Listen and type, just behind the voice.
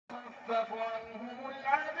يخفف عنهم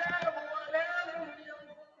العذاب ولا هم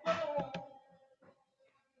ينظرون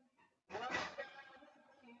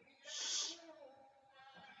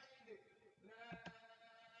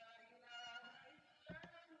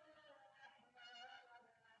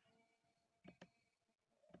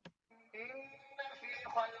إن في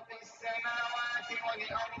خلق السماوات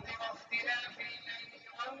والأرض واختلاف الليل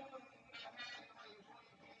والنهار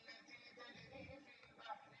والفلك التي تجري في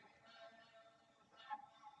البحر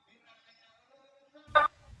بما ينزل الله من السماء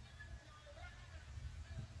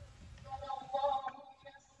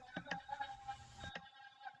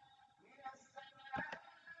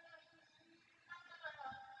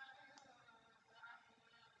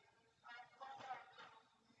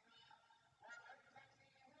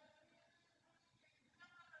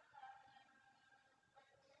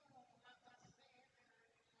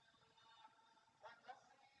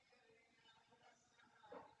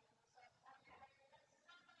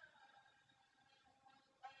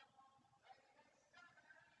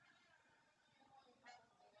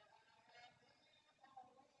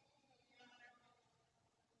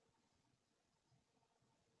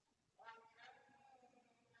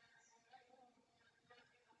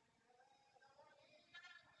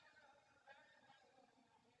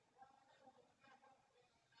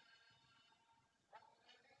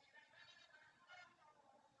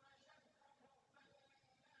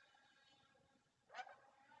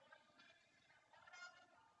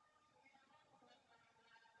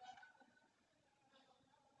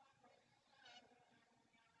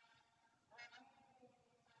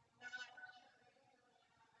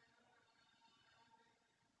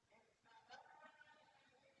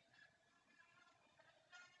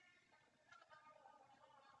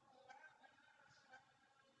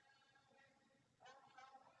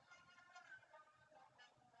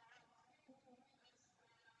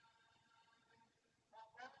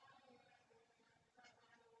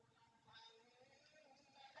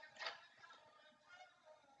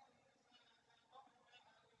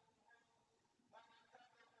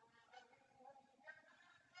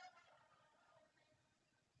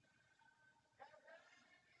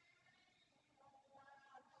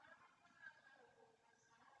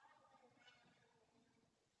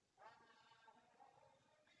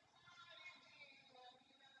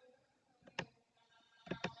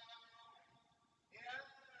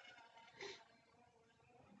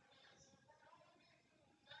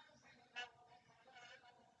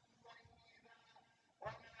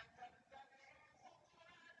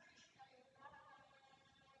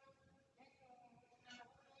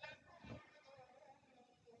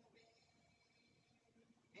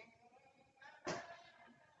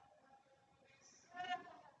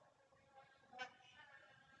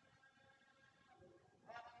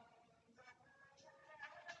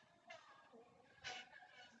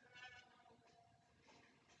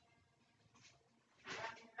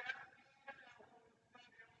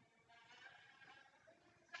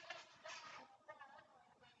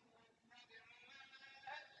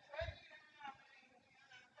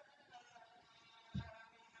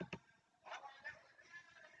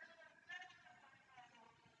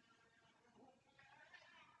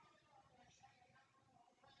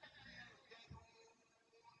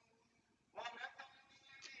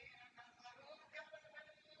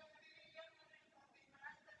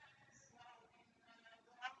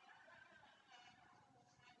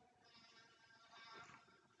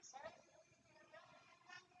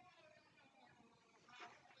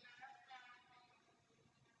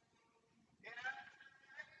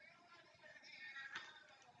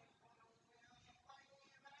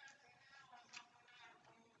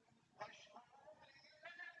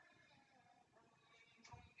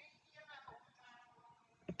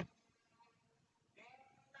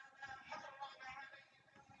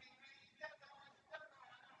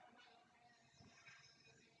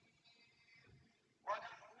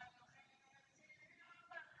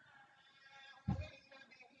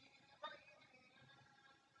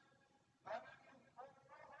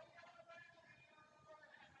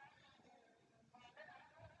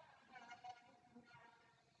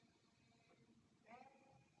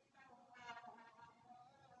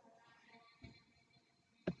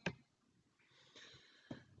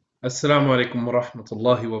السلام عليكم ورحمة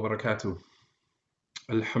الله وبركاته.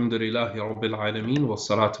 الحمد لله رب العالمين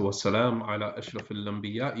والصلاة والسلام على أشرف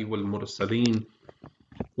الأنبياء والمرسلين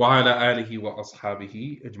وعلى آله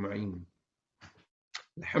وأصحابه أجمعين.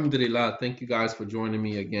 Alhamdulillah, thank you guys for joining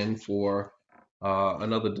me again for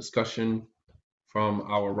another discussion from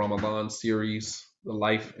our Ramadan series, The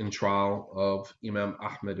Life and Trial of Imam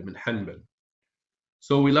Ahmad ibn Hanbal.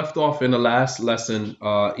 So we left off in the last lesson.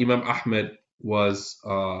 Imam Ahmad was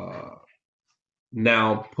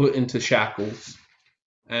now put into shackles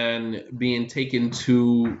and being taken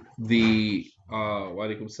to the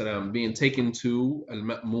walaikum salam, being taken to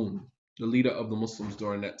al-Ma'mun, the leader of the Muslims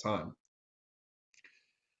during that time.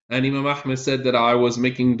 And Imam Ahmad said that I was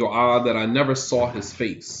making dua that I never saw his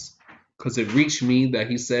face, because it reached me that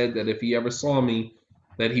he said that if he ever saw me,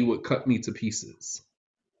 that he would cut me to pieces.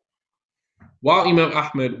 While Imam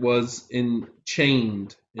Ahmad was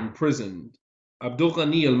chained, imprisoned, Abdul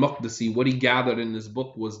Ghani al-Maqdisi, what he gathered in this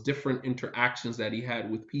book was different interactions that he had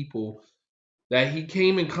with people that he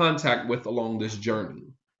came in contact with along this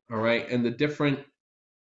journey. All right. And the different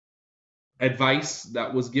advice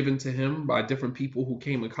that was given to him by different people who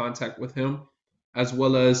came in contact with him, as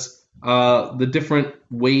well as the different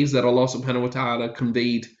ways that Allah subhanahu wa ta'ala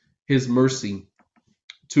conveyed his mercy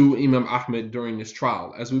to Imam Ahmad during this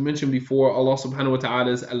trial. As we mentioned before, Allah subhanahu wa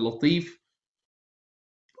ta'ala is al-Latif.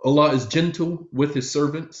 Allah is gentle with his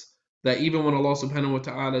servants, that even when Allah subhanahu wa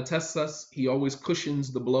ta'ala tests us, he always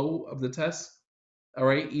cushions the blow of the test. All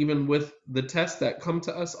right, even with the tests that come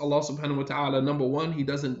to us, Allah subhanahu wa ta'ala, number one, he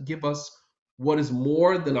doesn't give us what is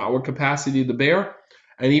more than our capacity to bear.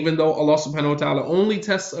 And even though Allah subhanahu wa ta'ala only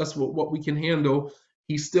tests us with what we can handle,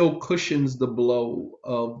 he still cushions the blow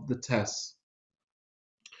of the test.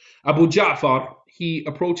 Abu Ja'far, he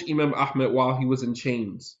approached Imam Ahmad while he was in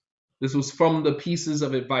chains. This was from the pieces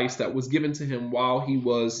of advice that was given to him while he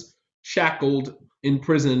was shackled in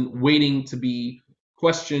prison, waiting to be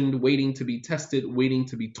questioned, waiting to be tested, waiting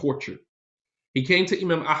to be tortured. He came to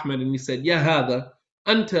Imam Ahmad and he said, Ya hada,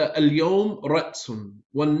 anta al-yawm ra'sun,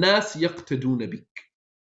 wal nas yaqtaduna bik.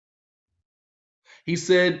 He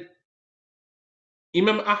said,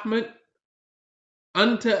 Imam Ahmad,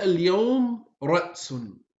 anta al-yawm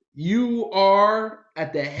ra'sun. You are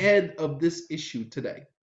at the head of this issue today.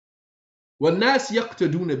 وَالنَّاسِ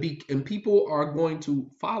يَقْتَدُونَ بِكَ, and people are going to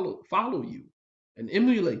follow you and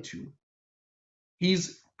emulate you.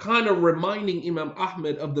 He's kind of reminding Imam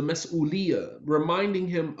Ahmad of the mas'uliyah, reminding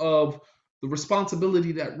him of the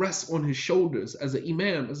responsibility that rests on his shoulders as an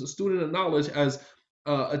imam, as a student of knowledge, as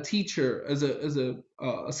a teacher, as a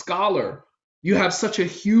scholar. You have such a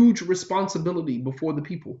huge responsibility before the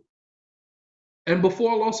people and before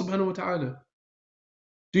Allah subhanahu wa ta'ala.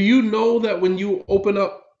 Do you know that when you open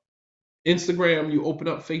up Instagram, you open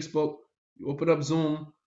up Facebook, you open up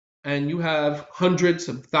Zoom, and you have hundreds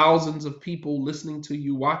of thousands of people listening to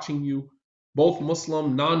you, watching you, both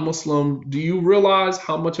Muslim, non-Muslim? Do you realize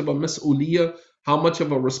how much of a mas'uliyah, how much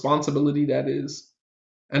of a responsibility that is?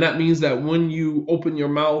 And that means that when you open your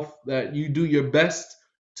mouth, that you do your best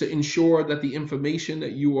to ensure that the information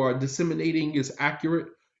that you are disseminating is accurate.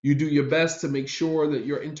 You do your best to make sure that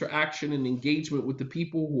your interaction and engagement with the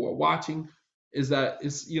people who are watching is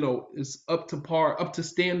up to par, up to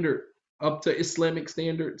standard, up to Islamic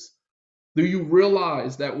standards. Do you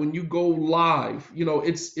realize that when you go live,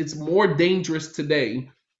 it's more dangerous today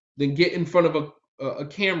than get in front of a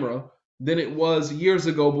camera than it was years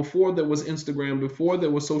ago, before there was Instagram, before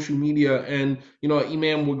there was social media, and an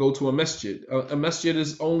imam would go to a masjid. A masjid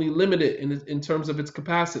is only limited in terms of its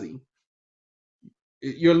capacity.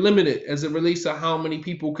 You're limited as it relates to how many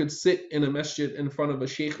people could sit in a masjid in front of a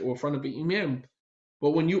sheikh or in front of an imam.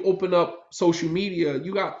 But when you open up social media,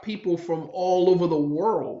 you got people from all over the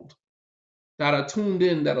world that are tuned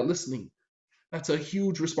in, that are listening. That's a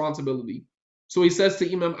huge responsibility. So he says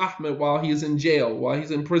to Imam Ahmad while he is in jail, while he's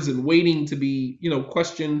in prison, waiting to be,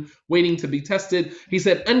 questioned, waiting to be tested, he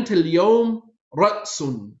said, Antil yom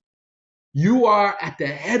ratsun. You are at the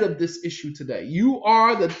head of this issue today. You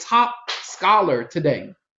are the top scholar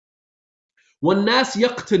today. وَالنَّاسِ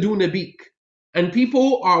يَقْتَدُونَ بِكَ, and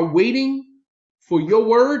people are waiting for your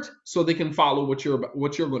word so they can follow what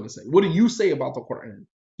you're going to say. What do you say about the Quran?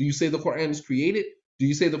 Do you say the Quran is created? Do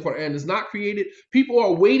you say the Quran is not created? People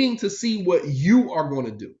are waiting to see what you are going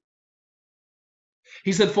to do.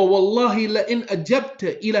 He said, فَوَاللَّهِ لَإِنْ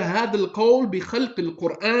أَجَبْتَ إِلَى هَذَا الْقَوْلِ بِخَلْقِ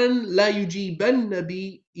الْقُرْآنِ لَا يُجِيبَنَّ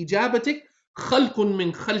بِإِجَابَتِكَ خَلْقٌ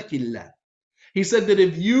مِّنْ خَلْقِ اللَّهِ. He said that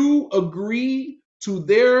if you agree to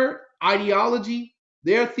their ideology,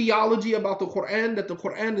 their theology about the Quran, that the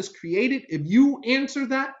Quran is created, if you answer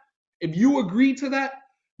that, if you agree to that,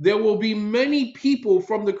 there will be many people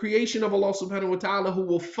from the creation of Allah subhanahu wa ta'ala who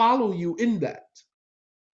will follow you in that.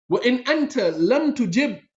 وَإِنْ أَنْتَ لَمْ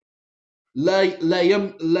تُجِبْ لَا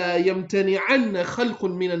يَمْتَنِعَنَّ خَلْقٌ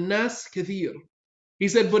مِّنَ النَّاسِ كَثِيرٌ. He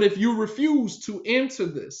said, but if you refuse to answer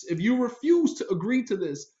this, if you refuse to agree to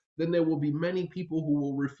this, then there will be many people who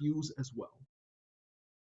will refuse as well.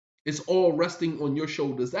 It's all resting on your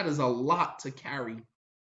shoulders. That is a lot to carry.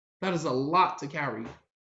 That is a lot to carry.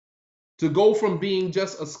 To go from being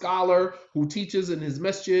just a scholar who teaches in his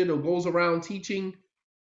masjid or goes around teaching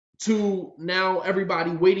to now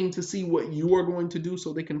everybody waiting to see what you are going to do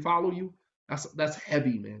so they can follow you. That's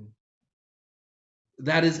heavy, man.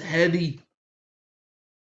 That is heavy.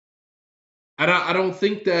 And I don't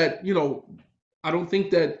think that, I don't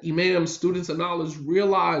think that Imam students of knowledge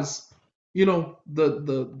realize, the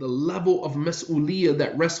level of mas'uliyah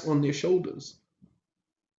that rests on their shoulders.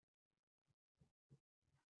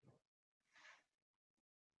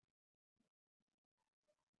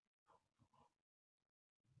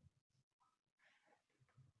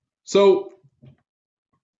 So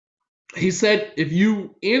he said, if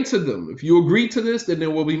you answer them, if you agree to this, then there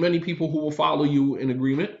will be many people who will follow you in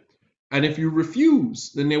agreement. And if you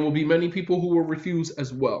refuse, then there will be many people who will refuse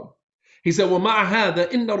as well. He said, وَمَعَ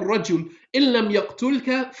هَذَا إِنَّ الرَّجُلِ إِن لَمْ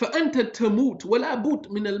يَقْتُلْكَ فَأَنْتَ تَمُوتُ وَلَا بُدْ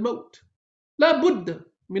مِنَ الْمَوْتِ لا بد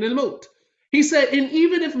من الموت. He said, and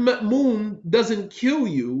even if Ma'mun doesn't kill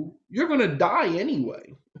you, you're going to die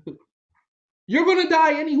anyway. You're going to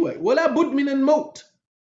die anyway. وَلَا بُدْ مِنَ الْمَوْتِ.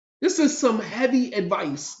 This is some heavy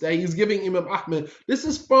advice that he's giving Imam Ahmad. This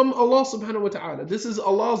is from Allah subhanahu wa ta'ala. This is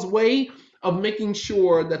Allah's way of making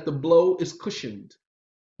sure that the blow is cushioned.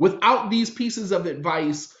 Without these pieces of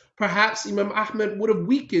advice, perhaps Imam Ahmad would have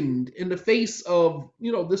weakened in the face of,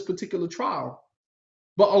 this particular trial.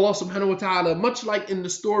 But Allah subhanahu wa ta'ala, much like in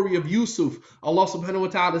the story of Yusuf, Allah subhanahu wa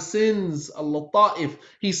ta'ala sends a lata'if.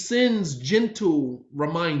 He sends gentle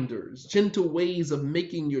reminders, gentle ways of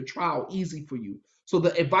making your trial easy for you. So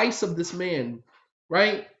the advice of this man,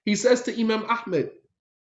 right? He says to Imam Ahmad,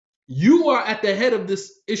 you are at the head of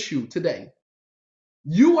this issue today.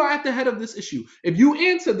 You are at the head of this issue. If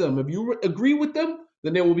you answer them, if you agree with them,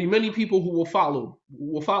 then there will be many people who will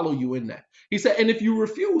follow you in that. He said, and if you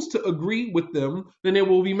refuse to agree with them, then there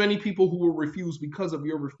will be many people who will refuse because of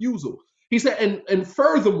your refusal. He said, and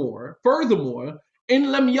furthermore, in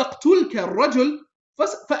lam yaqtulka الرجل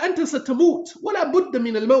فأنت ستموت ولا بد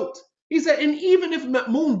من الموت. He said, and even if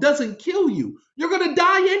Ma'mun doesn't kill you, you're going to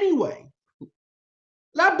die anyway.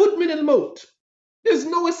 لا بد من الموت. There's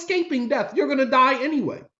no escaping death. You're going to die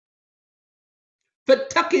anyway.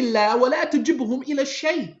 فَاتَّقِ اللَّهَ وَلَا تُجِبْهُمْ إِلَى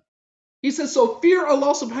الشَّيْءِ. He says, so fear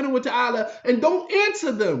Allah subhanahu wa ta'ala and don't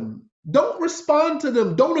answer them. Don't respond to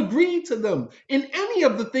them. Don't agree to them in any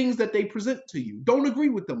of the things that they present to you. Don't agree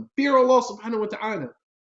with them. Fear Allah subhanahu wa ta'ala.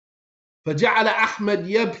 فَجَعَلَ أَحْمَدْ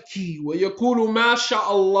يَبْكِي وَيَقُولُ مَا شَاءَ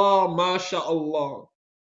اللَّهُ مَا شَاءَ اللَّهُ.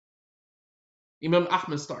 Imam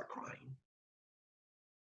Ahmad starts crying.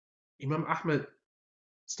 Imam Ahmad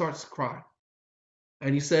starts to cry.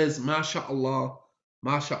 And he says, MashaAllah,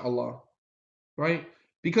 MashaAllah, right?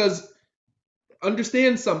 Because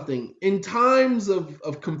understand something, in times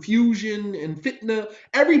of confusion and fitna,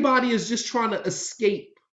 everybody is just trying to escape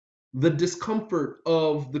the discomfort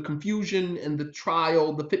of the confusion and the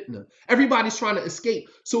trial, the fitna. Everybody's trying to escape.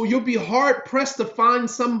 So you'll be hard pressed to find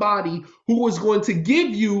somebody who is going to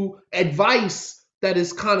give you advice that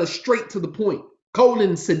is kind of straight to the point.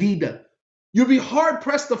 Colon Sadida. You'll be hard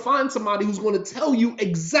pressed to find somebody who's going to tell you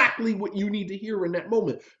exactly what you need to hear in that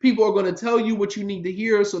moment. People are going to tell you what you need to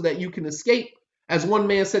hear so that you can escape. As one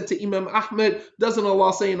man said to Imam Ahmad, doesn't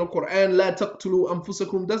Allah say in the Quran, La taqtulu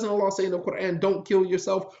anfusakum? Doesn't Allah say in the Quran, don't kill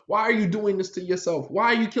yourself? Why are you doing this to yourself?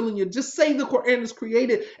 Why are you killing you? Just say the Quran is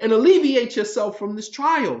created and alleviate yourself from this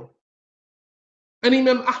trial. And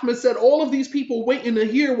Imam Ahmad said, all of these people waiting to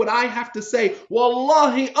hear what I have to say.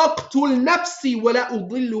 Wallahi aqtul nafsi wa la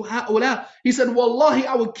udillu ha'ula. He said, Wallahi,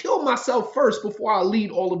 I would kill myself first before I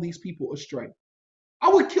lead all of these people astray. I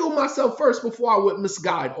would kill myself first before I would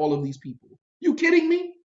misguide all of these people. You kidding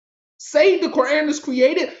me? Say the Quran is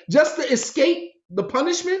created just to escape the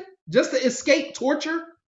punishment, just to escape torture.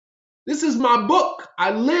 This is my book.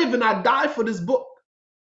 I live and I die for this book.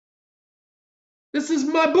 This is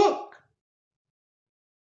my book.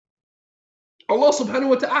 Allah subhanahu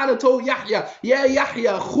wa ta'ala told Yahya, Ya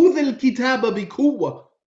Yahya, khudh al-kitaba bi quwwa.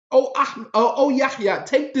 Oh Yahya,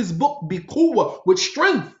 take this book bi quwwa, with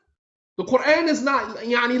strength. The Quran is not,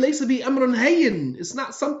 laysa bi amrun hayyin. It's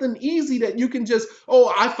not something easy that you can just,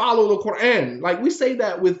 I follow the Quran. Like we say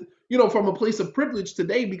that with, from a place of privilege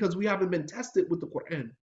today because we haven't been tested with the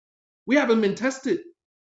Quran. We haven't been tested.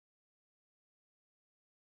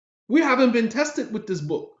 We haven't been tested with this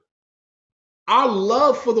book. Our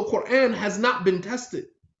love for the Quran has not been tested.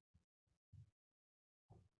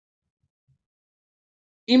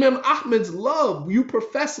 Imam Ahmad's love, you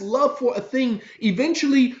profess love for a thing,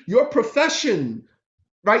 eventually your profession,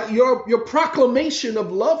 right, your proclamation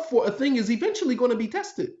of love for a thing is eventually going to be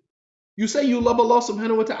tested. You say you love Allah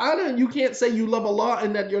subhanahu wa ta'ala, and you can't say you love Allah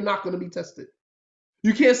and that you're not going to be tested.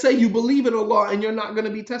 You can't say you believe in Allah and you're not going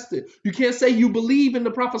to be tested. You can't say you believe in the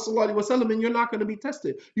Prophet ﷺ and you're not going to be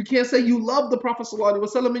tested. You can't say you love the Prophet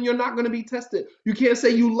ﷺ and you're not going to be tested. You can't say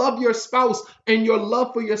you love your spouse and your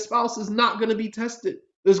love for your spouse is not going to be tested.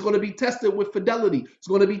 It's going to be tested with fidelity. It's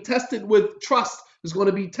going to be tested with trust. It's going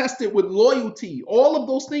to be tested with loyalty. All of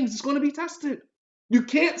those things is going to be tested. You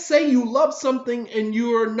can't say you love something and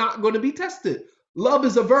you're not going to be tested. Love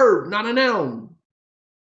is a verb, not a noun.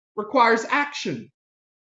 Requires action.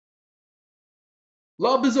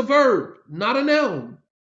 Love is a verb, not a noun.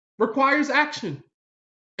 Requires action.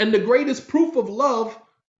 And the greatest proof of love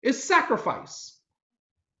is sacrifice.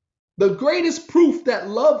 The greatest proof that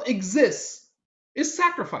love exists is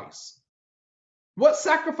sacrifice. What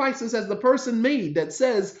sacrifices has the person made that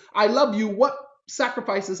says, I love you? What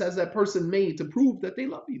sacrifices has that person made to prove that they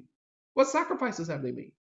love you? What sacrifices have they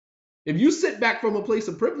made? If you sit back from a place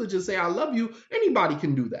of privilege and say, I love you, anybody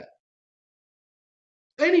can do that.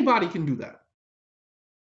 Anybody can do that.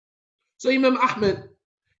 So Imam Ahmad,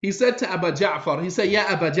 he said to Abu Ja'far, he said, Ya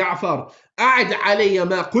Abu Ja'far, أعد علي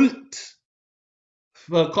ما قلت.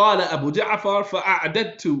 فقال أبو جعفر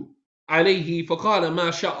فأعددت عليه فقال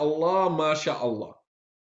ما شاء الله ما شاء الله.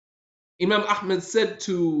 Imam Ahmad said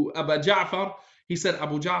to Abu Ja'far, he said,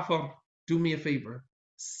 Abu Ja'far, do me a favor.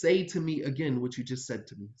 Say to me again what you just said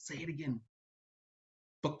to me. Say it again.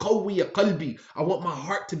 فَقَوِّيَ قَلْبِي. I want my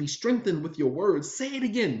heart to be strengthened with your words. Say it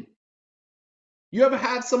again. You ever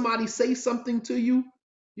had somebody say something to you?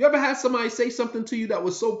 You ever had somebody say something to you that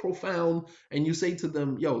was so profound and you say to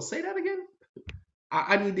them, yo, say that again?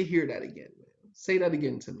 I need to hear that again. Man. Say that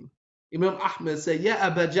again to me. Imam Ahmad said, Ya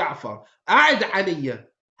Aba Ja'far, أعد علي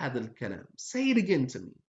هذا الكلام. Say it again to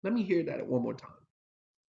me. Let me hear that one more time.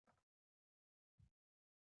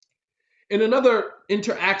 In another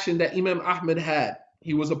interaction that Imam Ahmad had,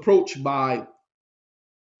 he was approached by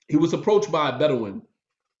a Bedouin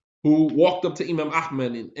who walked up to Imam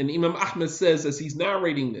Ahmad, and Imam Ahmad says, as he's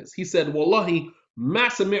narrating this, he said, Wallahi, ما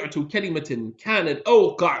سمعت كلمة كانت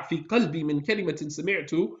أوقع في قلبي من كلمة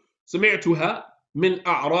سمعتها من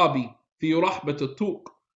أعرابي في رحبة الطوق.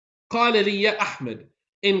 قال لي يا أحمد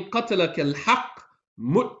إن قتلك الحق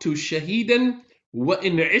مت شهيدا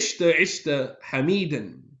وإن عشت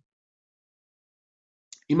حميدا.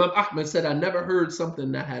 Imam Ahmad said, I never heard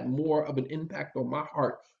something that had more of an impact on my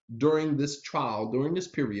heart during this trial, during this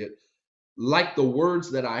period, like the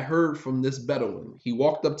words that I heard from this Bedouin. He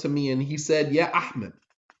walked up to me and he said, Ya Ahmad,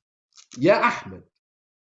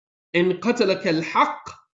 in qatalaka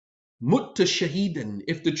al-haq, mutta shahidan.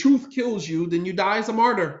 If the truth kills you, then you die as a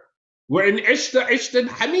martyr. Wa in ishta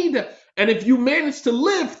hamida. And if you manage to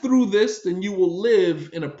live through this, then you will live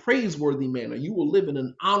in a praiseworthy manner. You will live in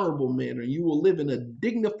an honorable manner. You will live in a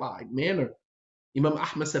dignified manner. Imam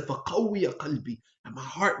Ahmad said, فَقَوِّيَ قَلْبِي. And my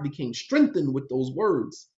heart became strengthened with those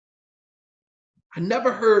words. I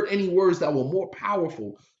never heard any words that were more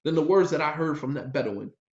powerful than the words that I heard from that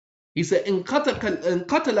Bedouin. He said, إِن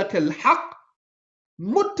قَتَلَكَ الْحَقِّ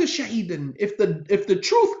مُتَّ شَهِيدًا. If the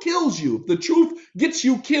truth kills you, if the truth gets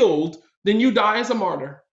you killed, then you die as a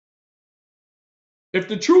martyr. If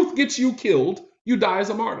the truth gets you killed, you die as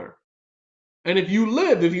a martyr. And if you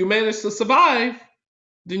live, if you manage to survive,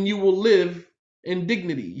 then you will live in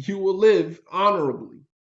dignity. You will live honorably.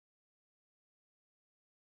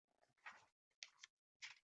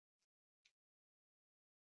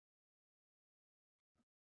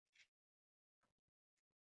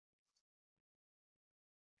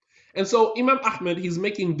 And so Imam Ahmad, he's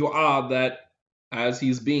making dua that as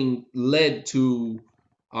he's being led to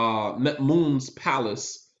Ma'mun's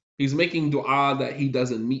palace, he's making dua that he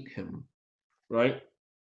doesn't meet him, right?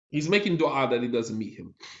 He's making dua that he doesn't meet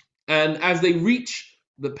him. And as they reach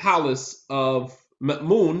the palace of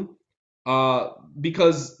Ma'mun,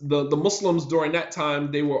 because the Muslims during that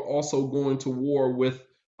time, they were also going to war with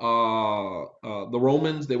the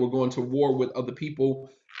Romans. They were going to war with other people.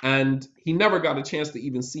 And he never got a chance to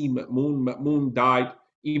even see Ma'mun. Ma'mun died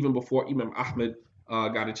even before Imam Ahmad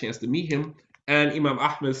got a chance to meet him. And Imam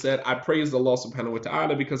Ahmad said, I praised Allah subhanahu wa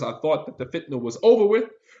ta'ala because I thought that the fitna was over with.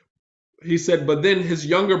 He said, but then his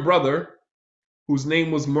younger brother, whose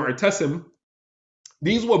name was Mu'tasim,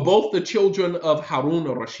 these were both the children of Harun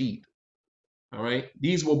al-Rashid. All right,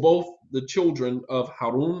 these were both the children of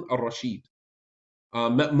Harun al-Rashid,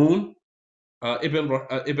 Ma'mun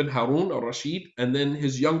ibn Harun al-Rashid, and then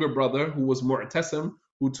his younger brother, who was Mu'tasim,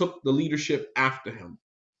 who took the leadership after him.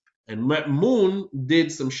 And Ma'mun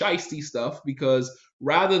did some shiesty stuff because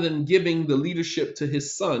rather than giving the leadership to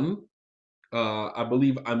his son, I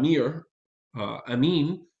believe Amin,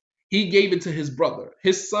 he gave it to his brother.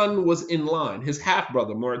 His son was in line. His half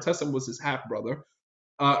brother, Mu'tasim was his half brother.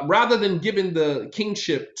 rather than giving the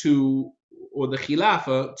kingship to or the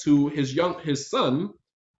khilafah to his son,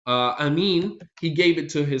 Amin, he gave it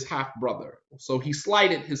to his half brother. So he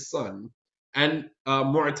slighted his son, and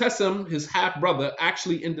Mu'tasim, his half brother,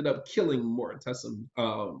 actually ended up killing Mu'tasim,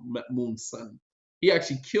 Ma'mun's son. He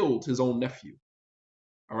actually killed his own nephew.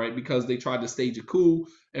 All right, because they tried to stage a coup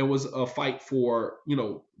and was a fight for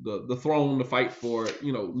the throne, the fight for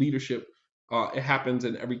leadership. It happens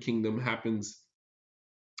in every kingdom, happens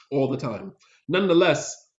all the time.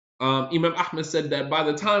 Nonetheless, Imam Ahmad said that by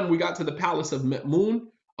the time we got to the palace of Ma'mun,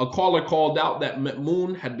 a caller called out that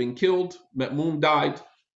Ma'mun had been killed. Ma'mun died.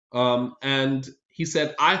 And he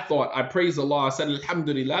said, I praised Allah. I said,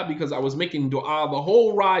 Alhamdulillah, because I was making dua the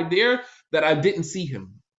whole ride there that I didn't see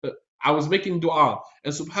him. I was making dua.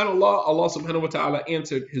 And subhanAllah, Allah subhanahu wa ta'ala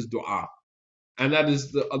answered his dua. And that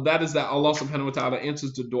is that Allah subhanahu wa ta'ala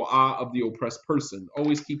answers the dua of the oppressed person.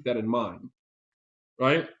 Always keep that in mind.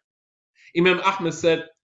 Right? Imam Ahmad said,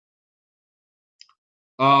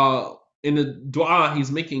 in the dua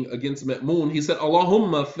he's making against Ma'mun, he said,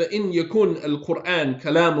 Allahumma fa'in yakun al-Quran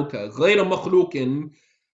kalamuka ghayra makhluqin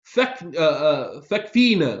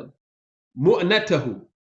fakfina mu'natahu.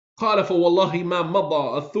 قال فوالله ما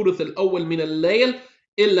مضى الثلث الأول من الليل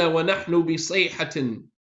إلا ونحن بصيحة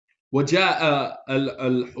وجاء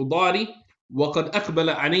الحضاري وقد أقبل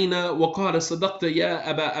علينا وقال صدقت يا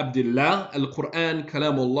أبا عبد الله القرآن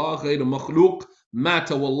كلام الله غير مخلوق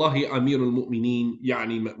مات والله أمير المؤمنين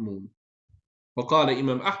يعني مأمون. فقال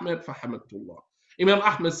Imam Ahmad فحمدت الله. Imam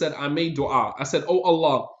Ahmad said, I made dua. I said, oh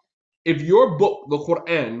Allah, if your book, the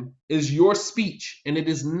Quran, is your speech and it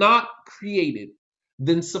is not created,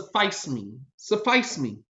 then suffice me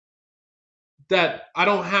that I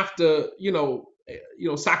don't have to,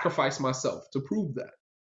 sacrifice myself to prove that.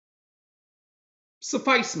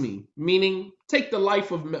 Suffice me, meaning take the life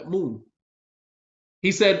of Ma'mun.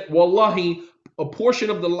 He said, Wallahi, a portion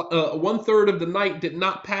of the 1/3 of the night did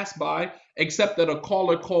not pass by except that a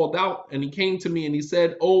caller called out and he came to me and he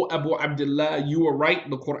said, oh Abu Abdullah, you are right.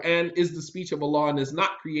 The Quran is the speech of Allah and is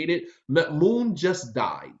not created. Ma'mun just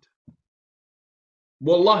died.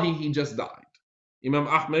 Wallahi, he just died. Imam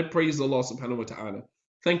Ahmad praised Allah subhanahu wa ta'ala.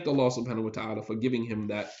 Thanked Allah subhanahu wa ta'ala for giving him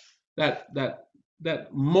that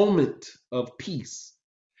moment of peace.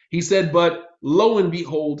 He said, but lo and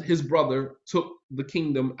behold, his brother took the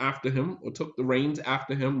kingdom after him, or took the reins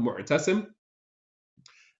after him, Mu'tasim,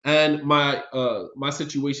 and my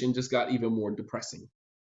situation just got even more depressing.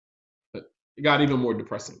 It got even more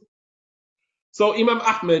depressing. So Imam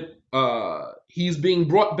Ahmad, he's being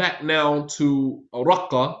brought back now to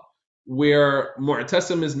Raqqa, where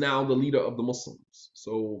Mu'tasim is now the leader of the Muslims.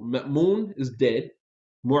 So Ma'mun is dead.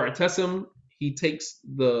 Mu'tasim, he takes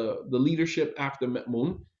the leadership after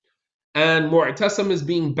Ma'mun. And Mu'tasim is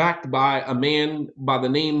being backed by a man by the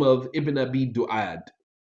name of Ibn Abi Du'ad.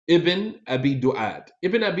 Ibn Abi Du'ad.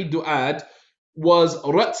 Ibn Abi Du'ad was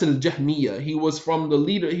Rats al-Jahmiyyah. He was from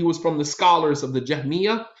the scholars of the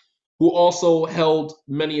Jahmiyyah, who also held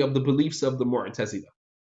many of the beliefs of the Mu'tazila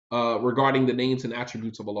regarding the names and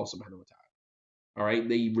attributes of Allah subhanahu wa ta'ala. All right,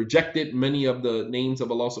 they rejected many of the names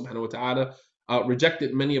of Allah subhanahu wa ta'ala,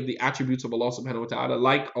 rejected many of the attributes of Allah subhanahu wa ta'ala,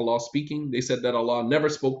 like Allah speaking. They said that Allah never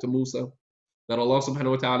spoke to Musa, that Allah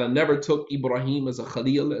subhanahu wa ta'ala never took Ibrahim as a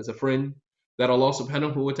Khalil, as a friend, that Allah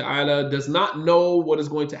subhanahu wa ta'ala does not know what is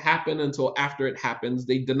going to happen until after it happens.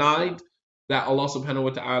 They denied that Allah subhanahu wa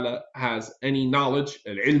ta'ala has any knowledge,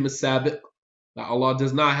 al-ilm al-sabiq, that Allah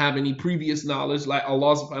does not have any previous knowledge, like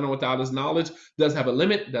Allah subhanahu wa ta'ala's knowledge does have a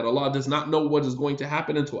limit, that Allah does not know what is going to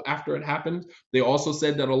happen until after it happens. They also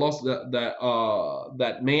said that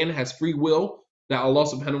that man has free will, that Allah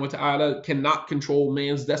subhanahu wa ta'ala cannot control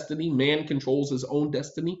man's destiny. Man controls his own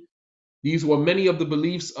destiny. These were many of the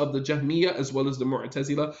beliefs of the Jahmiyyah as well as the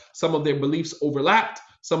Mu'tazila. Some of their beliefs overlapped,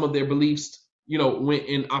 some of their beliefs, went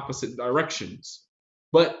in opposite directions.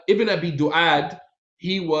 But Ibn Abi Du'ad,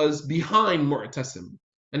 he was behind Mu'tasim.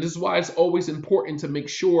 And this is why it's always important to make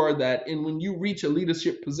sure that when you reach a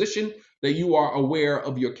leadership position, that you are aware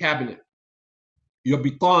of your cabinet, your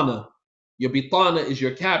bitana. Your bitana is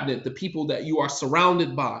your cabinet, the people that you are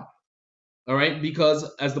surrounded by. All right, because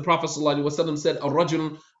as the Prophet ﷺ said,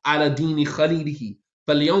 "Ar-rajul ala dini khalilihi,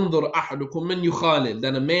 falyanzur ahadukum man yukhalil."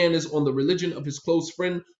 That a man is on the religion of his close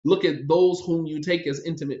friend. Look at those whom you take as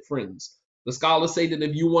intimate friends. The scholars say that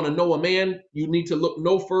if you want to know a man, you need to look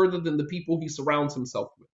no further than the people he surrounds himself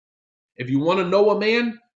with. If you want to know a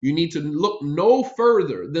man, you need to look no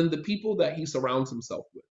further than the people that he surrounds himself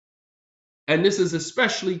with. And this is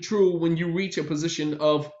especially true when you reach a position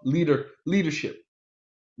of leadership.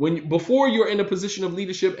 Before you're in a position of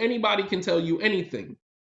leadership, anybody can tell you anything.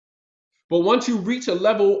 But once you reach a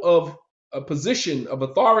level of a position of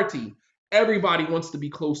authority, everybody wants to be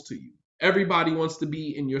close to you. Everybody wants to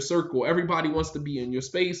be in your circle. Everybody wants to be in your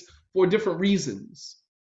space for different reasons.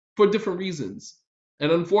 For different reasons.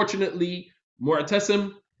 And unfortunately,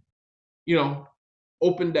 Mu'tasim, you know,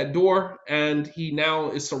 opened that door, and he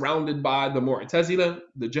now is surrounded by the Mu'tazila,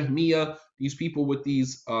 the Jahmiya, these people with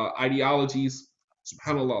these ideologies,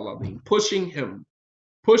 subhanAllah, pushing him,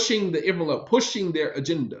 pushing the Ibn, pushing their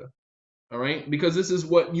agenda. All right, because this is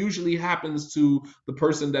what usually happens to the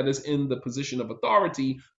person that is in the position of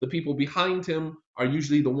authority. The people behind him are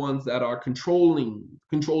usually the ones that are controlling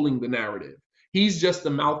the narrative. He's just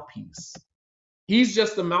the mouthpiece. He's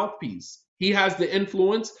just the mouthpiece. He has the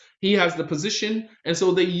influence, he has the position, and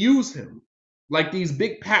so they use him like these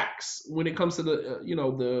big PACs when it comes to the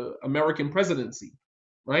the American presidency,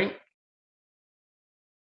 right?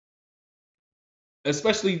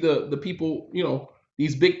 Especially the people,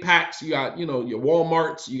 these big PACs. You got your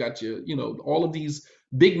Walmarts, you got your all of these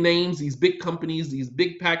big names, these big companies, these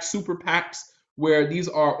big PACs, super PACs, where these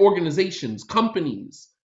are organizations, companies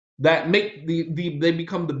that make they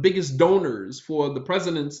become the biggest donors for the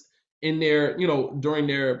presidents in their during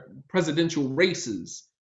their presidential races.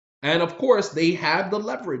 And of course they have the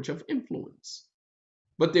leverage of influence,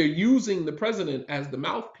 but they're using the president as the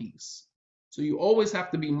mouthpiece. So you always have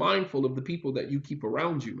to be mindful of the people that you keep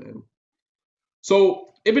around you, man. So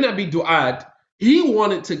Ibn Abi Du'ad, he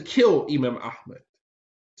wanted to kill Imam Ahmad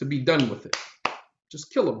to be done with it.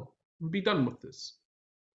 Just kill him and be done with this.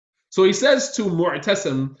 So he says to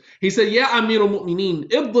Mu'tasim, he said, Ya Amir al-Mu'mineen,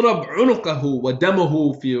 idrab unuqahu wa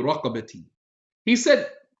damahu fi raqabati. He said,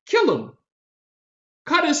 kill him,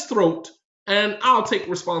 cut his throat, and I'll take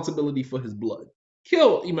responsibility for his blood.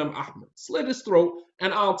 Kill Imam Ahmad, slit his throat,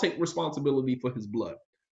 and I'll take responsibility for his blood.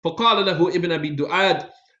 فقال له ابن أبي دؤاد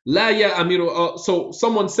لا يا أمير. So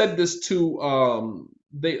someone said this to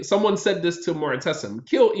Mu'tasim,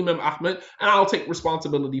 kill Imam Ahmad, and I'll take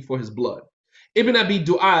responsibility for his blood. Ibn Abi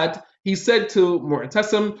Du'ad, he said to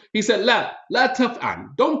Mu'tasim, he said, لا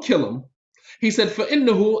تفعل, don't kill him. He said,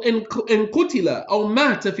 فإنه إن قتل أو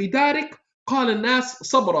مات في دارك قال الناس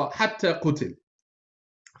صبر حتى قتل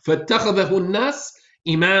فاتخذه الناس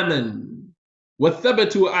إماما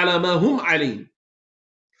وثبتوا على ما هم عليه.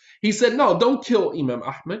 He said, no, don't kill Imam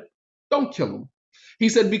Ahmad. Don't kill him. He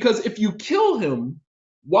said, because if you kill him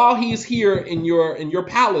while he's here in your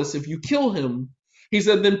palace, if you kill him, he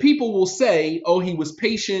said, then people will say, oh, he was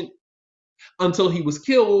patient until he was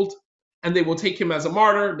killed, and they will take him as a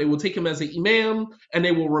martyr, they will take him as an imam, and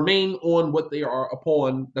they will remain on what they are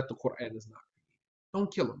upon, that the Quran is not.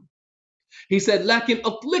 Don't kill him. He said, Lakin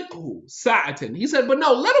atliqhu sa'atan. He said, but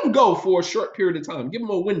no, let him go for a short period of time. Give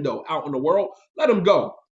him a window out in the world. Let him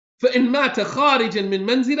go. فَإِن مَاتَ خَارِجًا مِن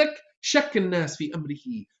مَنْزِلِكَ شَكَّ النَّاسِ فِي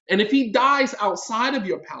أَمْرِهِ. And if he dies outside of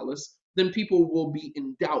your palace, then people will be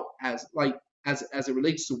in doubt as it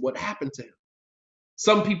relates to what happened to him.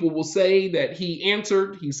 Some people will say that he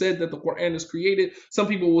answered. He said that the Quran is created. Some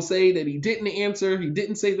people will say that he didn't answer. He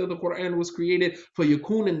didn't say that the Quran was created.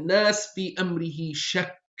 فَيَكُونَ النَّاسِ فِي أَمْرِهِ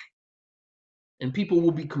شَكٌّ. And people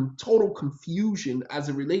will be total confusion as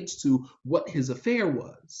it relates to what his affair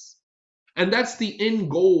was. And that's the end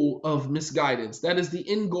goal of misguidance. That is the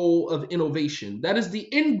end goal of innovation. That is the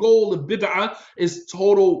end goal of bid'ah, is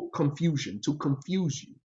total confusion, to confuse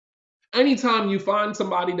you. Anytime you find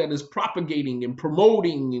somebody that is propagating and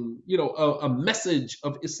promoting and a message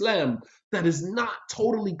of Islam that is not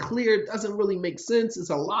totally clear, doesn't really make sense, it's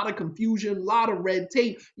a lot of confusion, a lot of red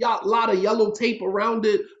tape, a lot of yellow tape around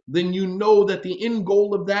it, then you know that the end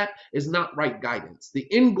goal of that is not right guidance. The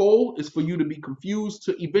end goal is for you to be confused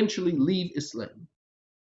to eventually leave Islam.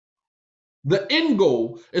 The end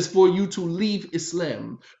goal is for you to leave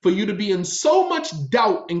Islam, for you to be in so much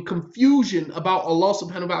doubt and confusion about Allah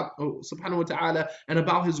subhanahu wa ta'ala and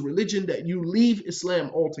about his religion that you leave Islam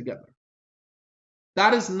altogether.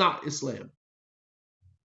 That is not Islam.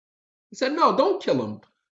 He said, no, don't kill him.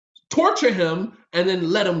 Torture him and then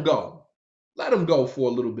let him go. Let him go for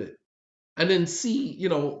a little bit. And then see,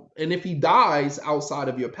 and if he dies outside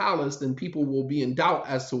of your palace, then people will be in doubt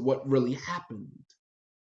as to what really happened.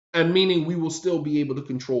 And meaning we will still be able to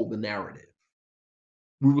control the narrative.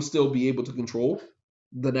 We will still be able to control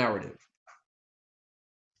the narrative.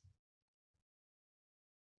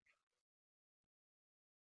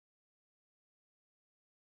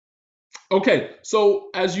 Okay, so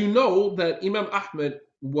as you know that Imam Ahmad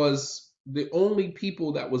was the only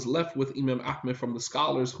people that was left with Imam Ahmad from the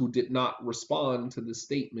scholars who did not respond to the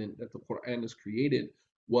statement that the Quran is created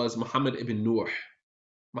was Muhammad ibn Nuh.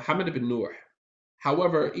 Muhammad ibn Nuh.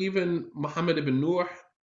 However, even Muhammad ibn Nuh,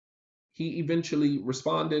 he eventually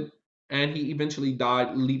responded and he eventually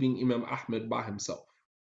died, leaving Imam Ahmad by himself.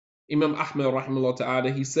 Imam Ahmad, rahimahullah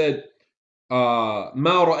ta'ala, he said,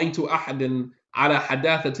 ما رأيت أحدا على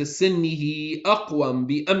حداثة سنه أقوم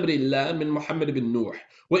بأمر الله من محمد بن نوح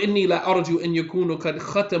وإني لا أرجو أن يكون قد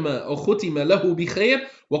ختم أو ختم له بخير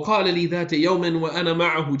وقال لي ذات يوم وأنا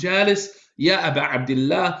معه جالس يا أبا عبد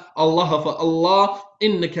الله الله فالله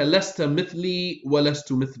إنك لست مثلي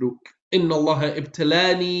ولست مثلك إن الله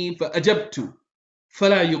ابتلاني فأجبت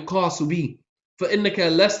فلا يقاس بي فإنك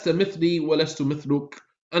لست مثلي ولست مثلك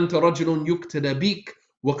أنت رجل يقتدى بك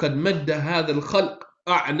وقد مد هذا الخلق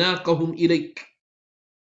أعناقهم إليك.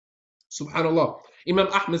 Subhanallah. Imam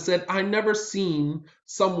Ahmad said, I never seen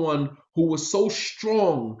someone who was so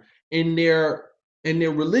strong in their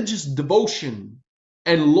religious devotion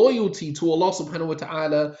and loyalty to Allah subhanahu wa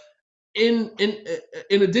ta'ala in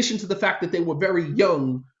addition to the fact that they were very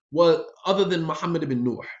young, was other than Muhammad ibn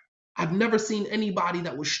Nuh. I've never seen anybody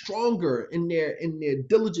that was stronger in their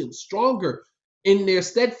diligence, stronger in their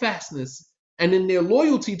steadfastness, and in their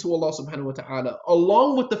loyalty to Allah subhanahu wa ta'ala,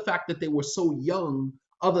 along with the fact that they were so young,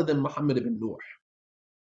 other than Muhammad ibn Nuh.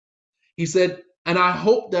 He said, and I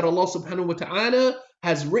hope that Allah subhanahu wa ta'ala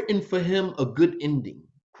has written for him a good ending.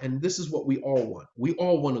 And this is what we all want. We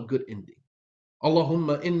all want a good ending.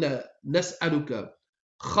 Allahumma inna nas'aluka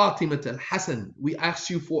khatimat al-hasan. We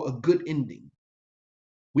ask you for a good ending.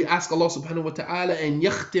 We ask Allah subhanahu wa ta'ala and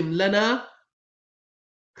yakhtim lana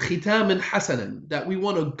khitaman hasanan, that we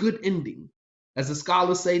want a good ending. As the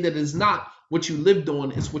scholars say, that is not what you lived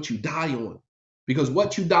on, it's what you die on. Because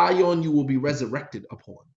what you die on, you will be resurrected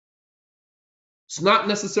upon. It's not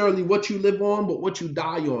necessarily what you live on, but what you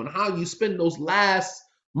die on, how you spend those last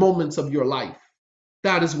moments of your life.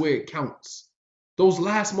 That is where it counts. Those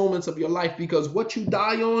last moments of your life, because what you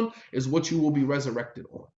die on is what you will be resurrected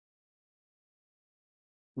on.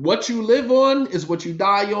 What you live on is what you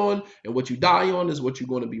die on, and what you die on is what you're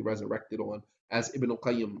going to be resurrected on, as Ibn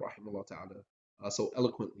al-Qayyim rahimahullah ta'ala so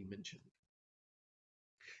eloquently mentioned.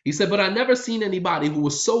 He said, but I never seen anybody who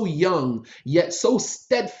was so young, yet so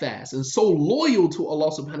steadfast and so loyal to Allah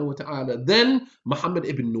subhanahu wa ta'ala than Muhammad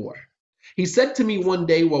ibn Nuh. He said to me one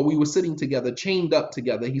day while we were sitting together, chained up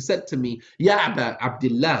together, he said to me, Ya Aba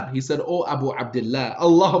Abdullah, he said, Oh Abu Abdullah,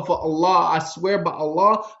 Allah for Allah, I swear by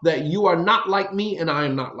Allah that you are not like me and I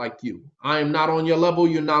am not like you. I am not on your level,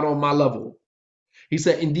 you're not on my level. He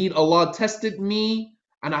said, indeed, Allah tested me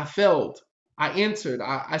and I failed. I answered,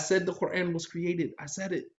 I said the Quran was created. I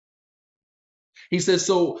said it. He says,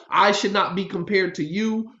 so I should not be compared to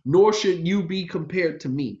you, nor should you be compared to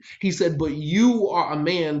me. He said, but you are a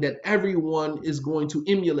man that everyone is going to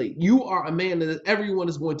emulate. You are a man that everyone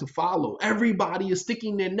is going to follow. Everybody is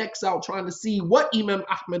sticking their necks out trying to see what Imam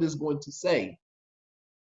Ahmad is going to say.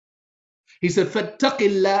 He said, فَاتَّقِ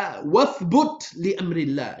اللَّهِ وَاثْبُتْ لِأَمْرِ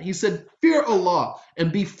اللَّهِ. He said, fear Allah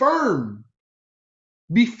and be firm.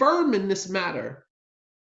 Be firm in this matter.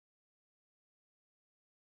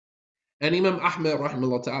 And Imam Ahmad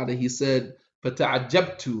rahimahullah ta'ala, he said,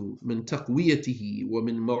 فَتَعَجَّبْتُ مِنْ تَقْوِيَتِهِ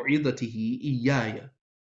وَمِنْ مَوْعِظَتِهِ إِيَّايَ.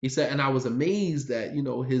 He said, and I was amazed at,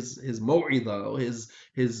 his maw'idah,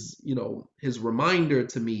 his reminder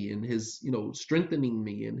to me, and his, strengthening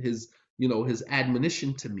me, and his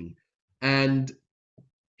admonition to me. And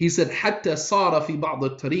he said, حَتَّى صَارَ فِي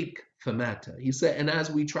بَعْضِ الطَّرِيقِ فَمَاتَ. He said, and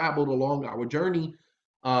as we traveled along our journey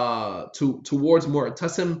towards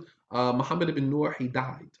Mu'tasim, Muhammad ibn Nuh, he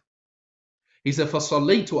died. He said,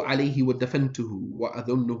 فَصَلَّيْتُ عَلَيْهِ وَدَفَنْتُهُ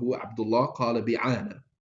وَأَظُنُّهُ عَبْدُ اللَّهِ قَالَ بِعَانَ.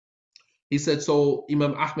 He said, so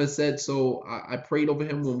Imam Ahmad said, so I prayed over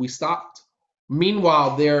him when we stopped.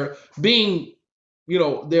 Meanwhile, they're being,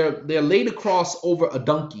 they're laid across over a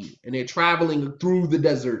donkey, and they're traveling through the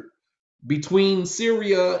desert between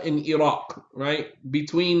Syria and Iraq, right?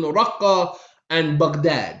 Between Raqqa and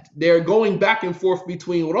Baghdad. They're going back and forth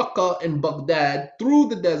between Raqqa and Baghdad through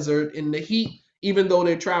the desert in the heat, even though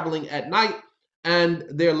they're traveling at night, and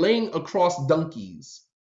they're laying across donkeys.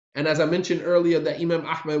 And as I mentioned earlier, that Imam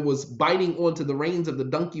Ahmad was biting onto the reins of the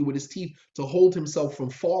donkey with his teeth to hold himself from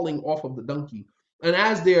falling off of the donkey. And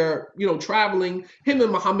as they're, traveling, him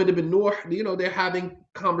and Muhammad ibn Nuh, they're having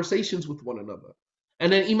conversations with one another.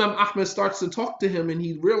 And then Imam Ahmad starts to talk to him, and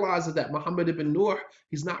he realizes that Muhammad ibn Nuh,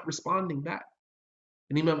 he's not responding back.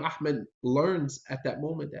 And Imam Ahmad learns at that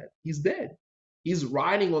moment that he's dead. He's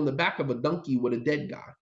riding on the back of a donkey with a dead guy,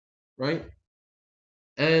 right?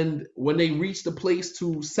 And when they reached the place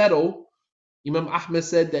to settle, Imam Ahmad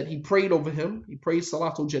said that he prayed over him. He prayed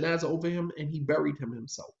Salatul Janazah over him, and he buried him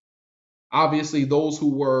himself. Obviously, those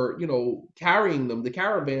who were, carrying them, the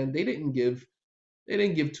caravan, they didn't give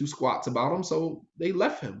two squats about him, so they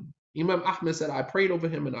left him. Imam Ahmad said, I prayed over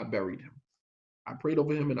him and I buried him. I prayed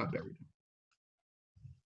over him and I buried him.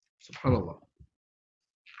 SubhanAllah.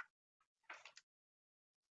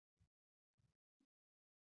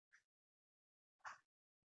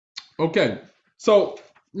 Okay, so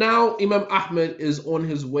now Imam Ahmad is on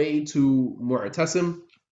his way to Mu'tasim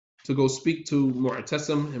to go speak to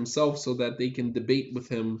Mu'tasim himself so that they can debate with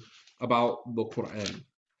him about the Quran.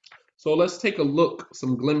 So let's take a look,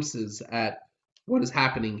 some glimpses at what is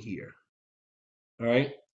happening here. All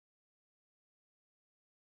right.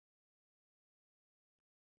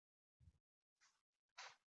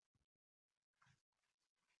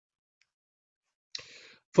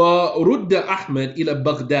 فرد أحمد إلى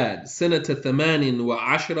بغداد سنة 18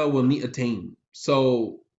 و200.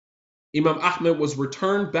 So Imam Ahmad was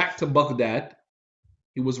returned back to Baghdad.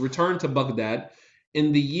 He was returned to Baghdad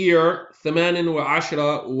in the year 18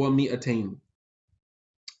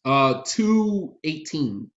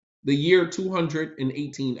 218, the year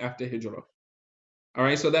 218 after Hijrah. All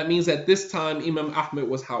right, so that means at this time Imam Ahmad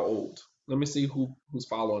was how old? Let me see who's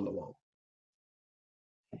following along.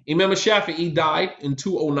 Imam Shafi'i died in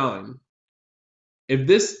 209. If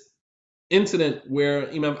this incident where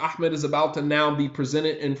Imam Ahmad is about to now be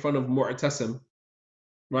presented in front of Mu'tasim,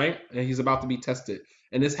 right? And he's about to be tested.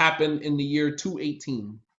 And this happened in the year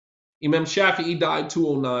 218. Imam Shafi'i died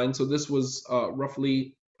 209, so this was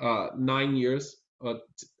roughly 9 years,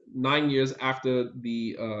 9 years after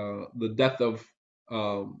the death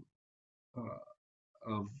um, uh,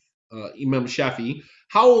 of Imam Shafi'i.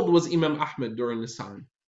 How old was Imam Ahmad during this time?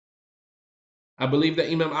 I believe that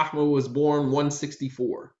Imam Ahmad was born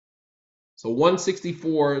 164. So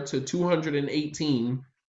 164 to 218.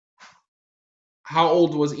 How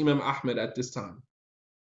old was Imam Ahmad at this time?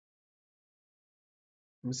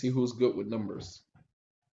 Let me see who's good with numbers.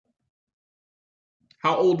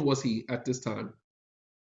 How old was he at this time?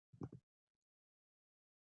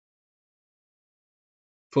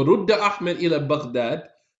 فرد أحمد إلى بغداد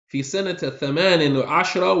في سنة 18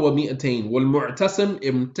 و200 والمعتصم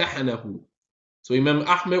امتحنه. So Imam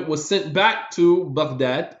Ahmad was sent back to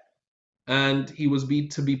Baghdad and he was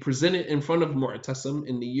to be presented in front of Mu'tasim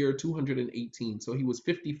in the year 218. So he was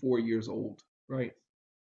 54 years old, right?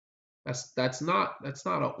 That's not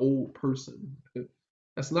an old person.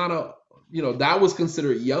 That's not a, that was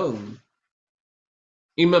considered young.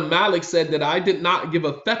 Imam Malik said that I did not give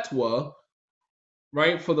a fatwa,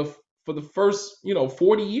 right, for the first,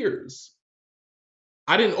 40 years.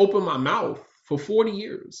 I didn't open my mouth for 40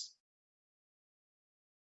 years.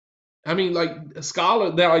 I mean, like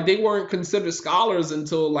scholar, they weren't considered scholars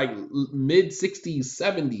until like mid 60s,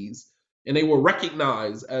 70s, and they were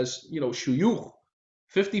recognized as, shuyukh.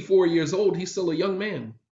 54 years old, he's still a young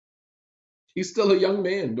man. He's still a young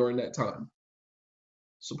man during that time.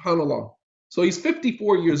 Subhanallah. So he's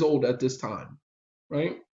 54 years old at this time,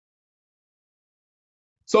 right?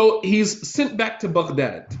 So he's sent back to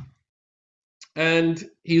Baghdad. And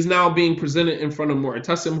he's now being presented in front of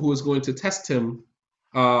Mu'tasim, who is going to test him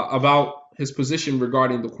about his position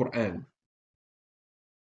regarding the Quran.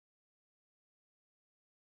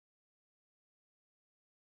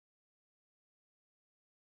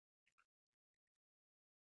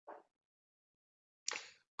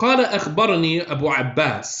 قال أخبرني أبو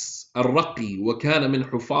عباس الرقي وكان من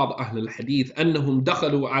حفاظ أهل الحديث أنهم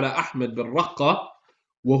دخلوا على أحمد بالرقة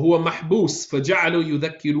وهو محبوس فجعلوا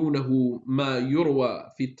يذكرونه ما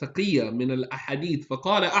يروى في التقية من الأحاديث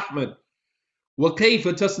فقال أحمد وكيف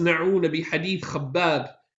تصنعون بحديث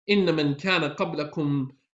خباب إن من كان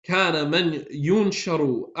قبلكم كان من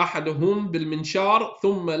ينشر أحدهم بالمنشار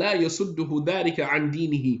ثم لا يسده ذلك عن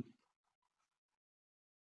دينه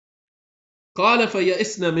قال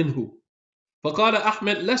فيئسنا منه فقال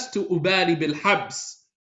أحمد لست أبالي بالحبس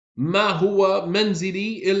ما هو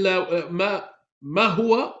منزلي إلا ما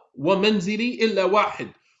هو ومنزلي إلا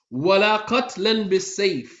واحد ولا قتلا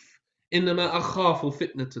بالسيف إنما أخاف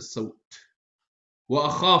فتنة الصوت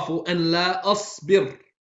وأخاف أن لا أصبر.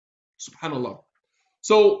 Subhanallah.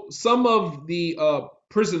 So some of the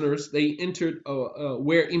prisoners, they entered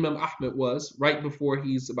where Imam Ahmad was right before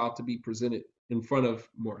he's about to be presented in front of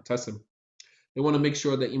Mu'tasim. They want to make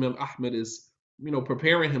sure that Imam Ahmad is,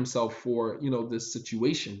 preparing himself for, this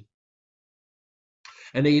situation.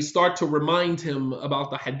 And they start to remind him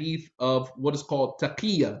about the hadith of what is called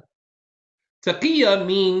taqiyya. Taqiyya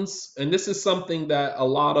means, and this is something that a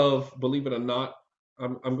lot of, believe it or not,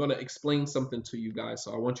 I'm going to explain something to you guys,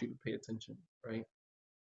 so I want you to pay attention, right?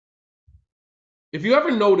 If you ever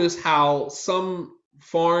notice how some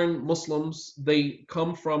foreign Muslims, they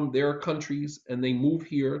come from their countries and they move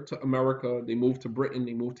here to America, they move to Britain,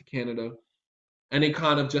 they move to Canada, and they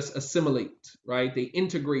kind of just assimilate, right? They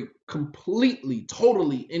integrate completely,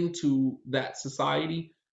 totally into that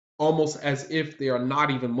society, almost as if they are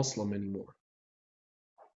not even Muslim anymore.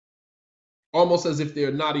 Almost as if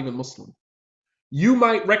they're not even Muslim. You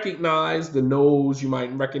might recognize the nose, you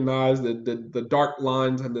might recognize the dark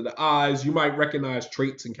lines under the eyes, you might recognize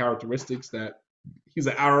traits and characteristics that he's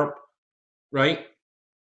an Arab, right?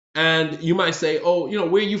 And you might say, oh,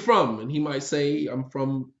 where are you from? And he might say, I'm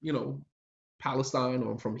from, Palestine,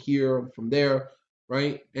 or I'm from here, I'm from there,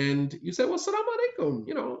 right? And you say, well, salam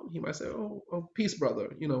alaikum, he might say, oh, peace,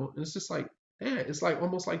 brother, and it's just like, man, it's like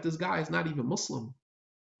almost like this guy is not even Muslim.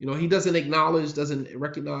 He doesn't acknowledge, doesn't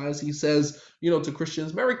recognize. He says, to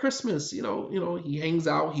Christians, Merry Christmas. He hangs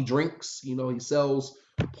out, he drinks, he sells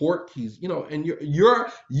pork. He's, and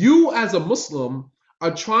you as a Muslim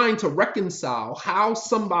are trying to reconcile how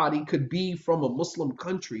somebody could be from a Muslim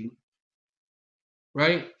country,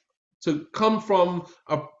 right? To come from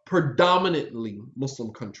a predominantly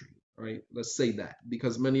Muslim country, right? Let's say that,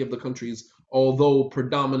 because many of the countries, although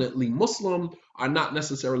predominantly Muslim, are not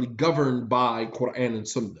necessarily governed by Quran and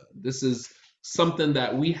Sunnah. This is something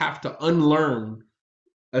that we have to unlearn,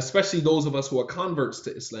 especially those of us who are converts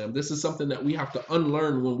to Islam. This is something that we have to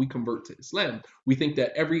unlearn when we convert to Islam. We think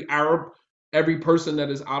that every Arab, every person that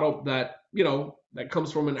is out of that, that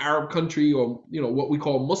comes from an Arab country, or, what we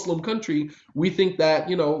call Muslim country, we think that,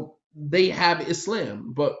 they have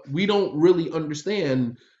Islam, but we don't really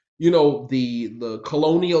understand, the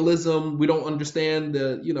colonialism. We don't understand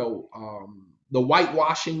the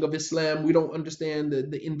whitewashing of Islam. We don't understand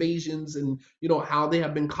the invasions and how they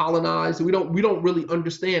have been colonized. We don't really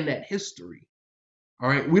understand that history. All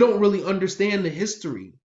right. We don't really understand the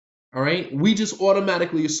history. All right. We just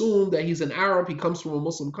automatically assume that he's an Arab. He comes from a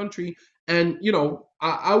Muslim country. And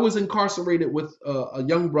I was incarcerated with a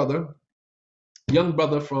young brother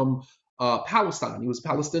from Palestine. He was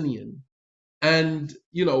Palestinian, and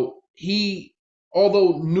he,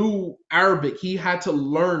 although knew Arabic, he had to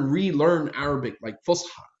relearn Arabic, like Fusha.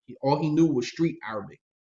 All he knew was street Arabic.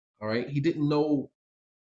 All right, he didn't know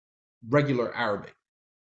regular Arabic,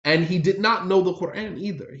 and he did not know the Quran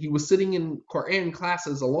either. He was sitting in Quran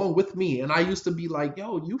classes along with me, and I used to be like,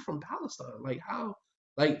 "Yo, you from Palestine? Like how?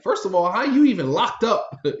 Like first of all, how you even locked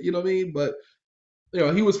up? You know what I mean?" But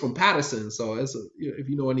he was from Patterson, so if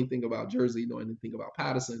you know anything about Jersey, you know anything about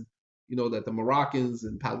Patterson, you know that the Moroccans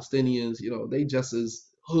and Palestinians, they just as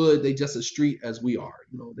hood, they just as street as we are.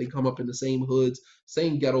 They come up in the same hoods,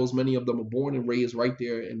 same ghettos. Many of them are born and raised right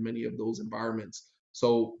there in many of those environments.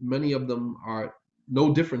 So many of them are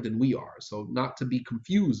no different than we are. So not to be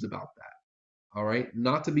confused about that. All right,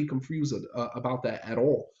 not to be confused about that at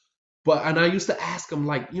all. And I used to ask him,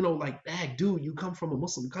 like, like, Dad, dude, you come from a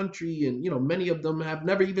Muslim country, and many of them have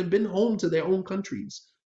never even been home to their own countries.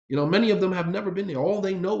 Many of them have never been there. All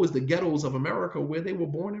they know is the ghettos of America where they were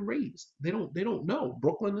born and raised. They don't know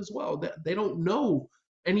Brooklyn as well. They don't know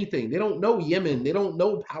anything. They don't know Yemen. They don't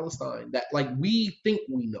know Palestine. That, like, we think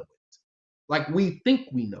we know it. Like we think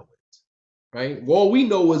we know it, right? All we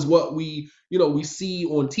know is what we see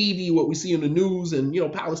on TV, what we see in the news, and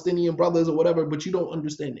Palestinian brothers or whatever. But you don't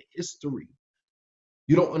understand the history.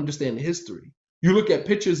 You don't understand the history. You look at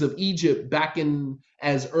pictures of Egypt back in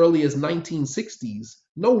as early as 1960s.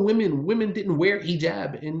 No, women didn't wear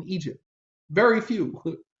hijab in Egypt. Very few.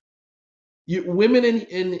 Women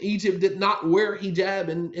in Egypt did not wear hijab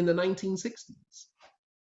in the 1960s.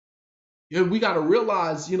 We got to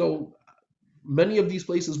realize, many of these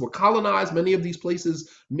places were colonized. Many of these places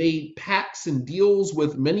made pacts and deals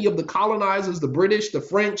with many of the colonizers, the British, the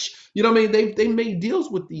French. You know what I mean? They made deals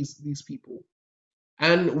with these people.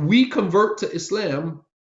 And we convert to Islam,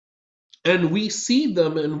 and we see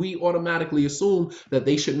them, and we automatically assume that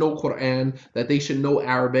they should know Quran, that they should know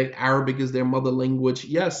Arabic. Arabic is their mother language.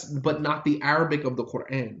 Yes, but not the Arabic of the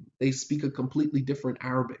Quran. They speak a completely different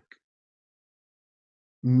Arabic.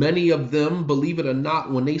 Many of them, believe it or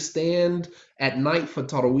not, when they stand at night for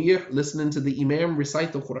Taraweeh, listening to the Imam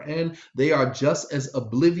recite the Quran, they are just as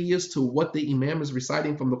oblivious to what the Imam is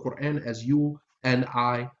reciting from the Quran as you and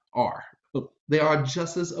I are. They are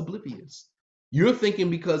just as oblivious. You're thinking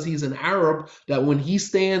because he's an Arab that when he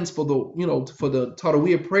stands for the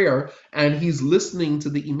Taraweeh prayer and he's listening to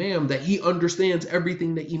the Imam, that he understands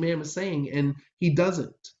everything the Imam is saying, and he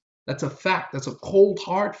doesn't. That's a fact. That's a cold,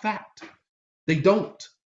 hard fact. They don't.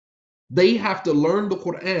 They have to learn the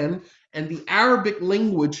Quran and the Arabic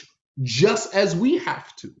language just as we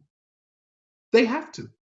have to. They have to.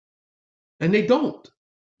 And they don't.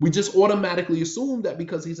 We just automatically assume that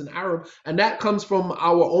because he's an Arab, and that comes from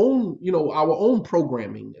our own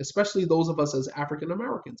programming, especially those of us as African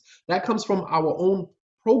Americans. That comes from our own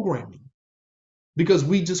programming. because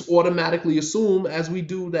we just automatically assume, as we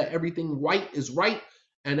do, that everything white is right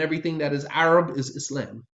and everything that is Arab is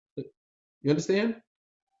Islam. You understand?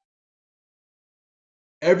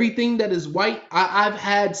 Everything that is white, I've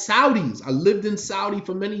had Saudis. I lived in Saudi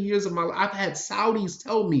for many years of my life. I've had Saudis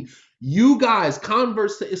tell me, you guys,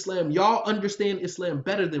 converts to Islam, y'all understand Islam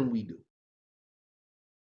better than we do.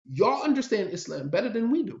 Y'all understand Islam better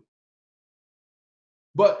than we do.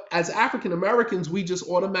 But as African Americans, we just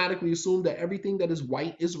automatically assume that everything that is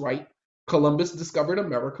white is right. Columbus discovered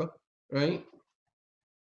America, right?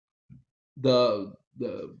 The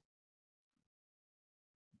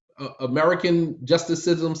American justice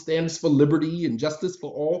system stands for liberty and justice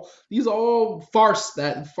for all. These are all farce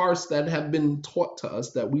that have been taught to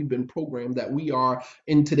us, that we've been programmed, that we are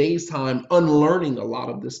in today's time unlearning a lot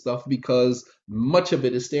of this stuff because much of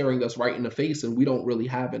it is staring us right in the face and we don't really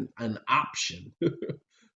have an option.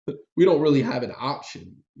 We don't really have an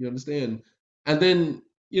option. You understand? And then,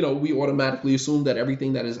 we automatically assume that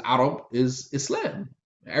everything that is Arab is Islam.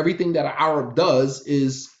 Everything that an Arab does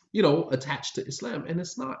is, attached to Islam, and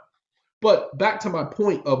it's not. But back to my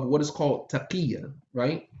point of what is called taqiyya,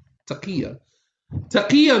 right? Taqiyya.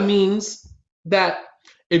 Taqiyya means that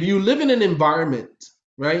if you live in an environment,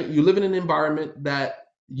 right? You live in an environment that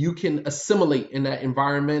you can assimilate in that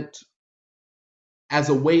environment as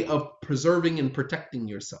a way of preserving and protecting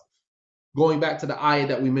yourself. Going back to the ayah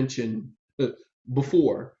that we mentioned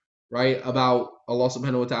before, right? About Allah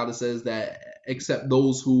subhanahu wa ta'ala says that except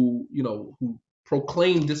those who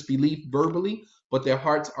proclaim disbelief verbally, but their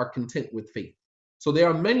hearts are content with faith. So there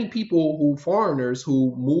are many people foreigners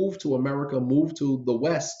who move to America, move to the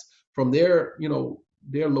West from their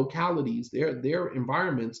localities, their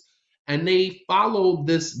environments, and they follow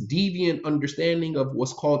this deviant understanding of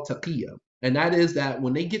what's called taqiyya. And that is that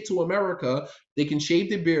when they get to America, they can shave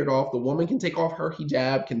their beard off. The woman can take off her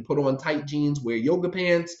hijab, can put on tight jeans, wear yoga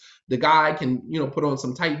pants. The guy can, put on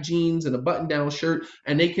some tight jeans and a button-down shirt,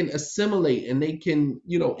 and they can assimilate and they can,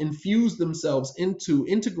 infuse themselves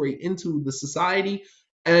integrate into the society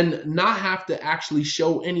and not have to actually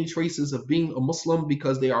show any traces of being a Muslim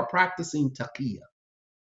because they are practicing taqiyya.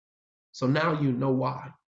 So now you know why.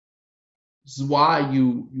 This is why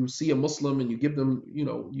you see a Muslim and you give them,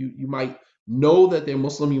 you might know that they're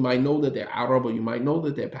Muslim, you might know that they're Arab, or you might know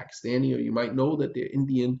that they're Pakistani, or you might know that they're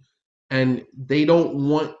Indian, and they don't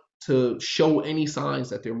want to show any signs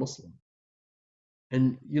that they're Muslim.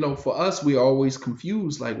 And for us, we're always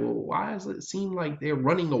confused, like, well, why does it seem like they're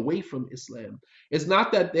running away from Islam? It's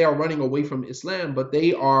not that they are running away from Islam, but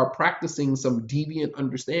they are practicing some deviant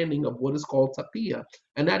understanding of what is called taqiyya.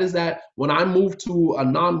 And that is that when I move to a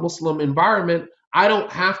non-Muslim environment, I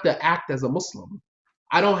don't have to act as a Muslim.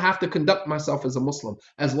 I don't have to conduct myself as a Muslim.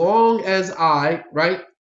 As long as I, right?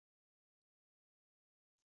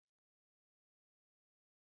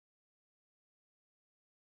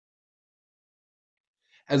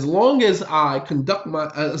 As long as I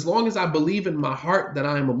believe in my heart that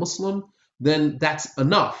I am a Muslim, then that's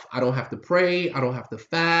enough. I don't have to pray, I don't have to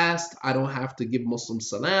fast, I don't have to give Muslim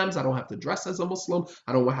salams, I don't have to dress as a Muslim,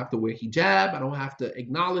 I don't have to wear hijab, I don't have to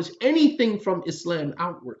acknowledge anything from Islam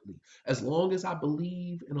outwardly, as long as I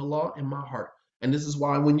believe in Allah in my heart. And this is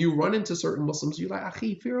why when you run into certain Muslims, you're like,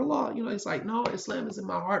 Akhi, fear Allah. It's like, no, Islam is in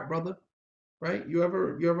my heart, brother. Right? You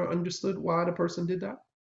ever understood why the person did that?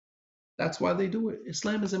 That's why they do it.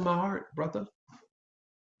 Islam is in my heart, brother,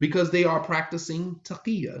 because they are practicing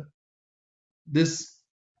taqiyya, this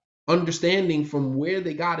understanding from where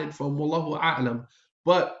they got it from, wallahu a'lam.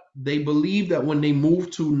 But they believe that when they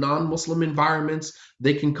move to non-Muslim environments,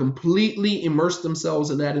 they can completely immerse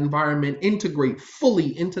themselves in that environment, integrate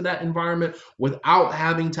fully into that environment without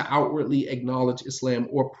having to outwardly acknowledge Islam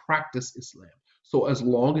or practice Islam. So as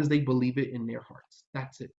long as they believe it in their hearts,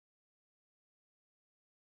 that's it.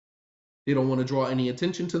 They don't want to draw any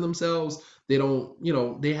attention to themselves. They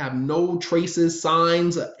don't, they have no traces,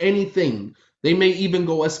 signs, anything. They may even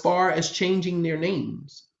go as far as changing their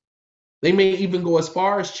names. They may even go as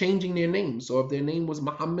far as changing their names. So if their name was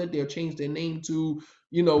Muhammad, they'll change their name to,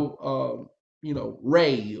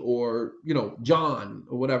 Ray, or John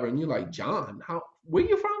or whatever. And you're like, John? How? Where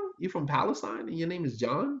you from? You're from Palestine, and your name is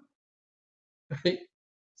John? Right?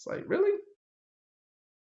 It's like, really?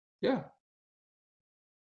 Yeah.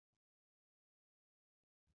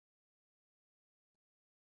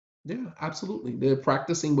 Yeah, absolutely. They're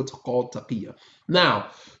practicing what's called taqiyya.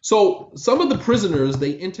 Now, so some of the prisoners,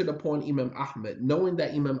 they entered upon Imam Ahmad, knowing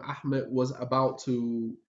that Imam Ahmad was about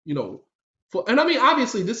to, and I mean,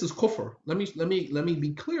 obviously, this is kufr. Let me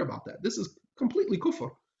be clear about that. This is completely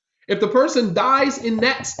kufr. If the person dies in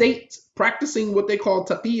that state, practicing what they call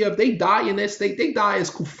taqiyya, if they die in that state, they die as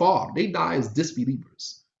kuffar. They die as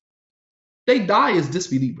disbelievers. They die as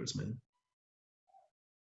disbelievers, man.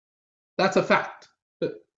 That's a fact.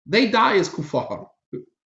 They die as kuffar.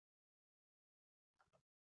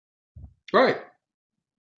 Right.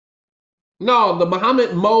 No, the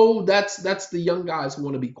Muhammad Mo, that's the young guys who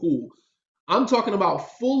want to be cool. I'm talking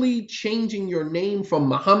about fully changing your name from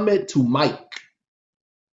Muhammad to Mike.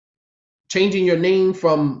 Changing your name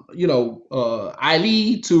from,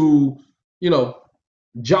 Ali to, you know,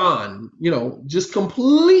 John, just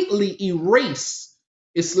completely erase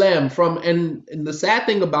Islam from, and the sad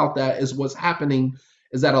thing about that is what's happening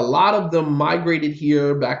is that a lot of them migrated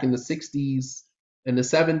here back in the 60s and the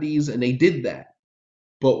 70s, and they did that.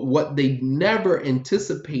 But what they never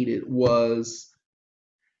anticipated was,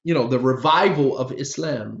 the revival of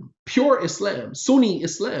Islam, pure Islam, Sunni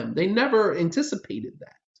Islam. They never anticipated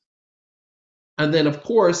that. And then, of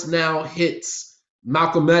course, now hits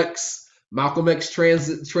Malcolm X. Malcolm X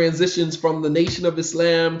transitions from the Nation of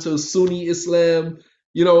Islam to Sunni Islam,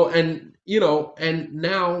 and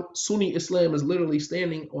now Sunni Islam is literally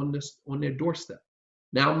standing on their doorstep.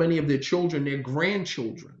 Now, many of their children, their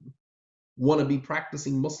grandchildren, want to be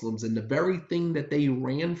practicing Muslims, and the very thing that they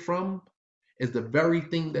ran from is the very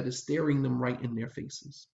thing that is staring them right in their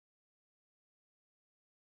faces.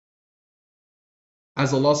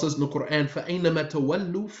 As Allah says in the Quran, فَأَيْنَمَا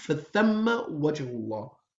تَوَلُّوا فَثَمَّ وَجْهُ اللَّهِ,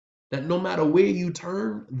 that no matter where you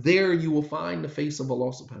turn, there you will find the face of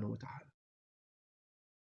Allah subhanahu wa ta'ala.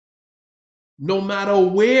 No matter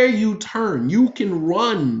where you turn, you can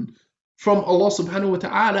run from Allah subhanahu wa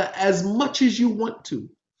ta'ala as much as you want to.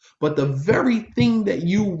 But the very thing that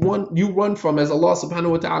you run from, as Allah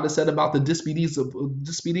subhanahu wa ta'ala said about the disbelievers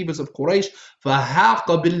of Quraysh, فَحَاقَ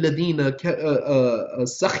بِالَّذِينَ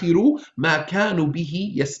سَخِرُوا مَا كَانُوا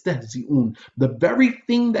بِهِ يَسْتَهْزِئُونَ. The very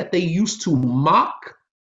thing that they used to mock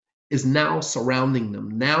is now surrounding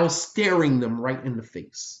them, now staring them right in the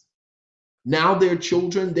face. Now their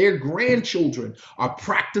children, their grandchildren are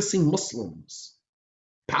practicing Muslims.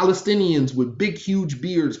 Palestinians with big, huge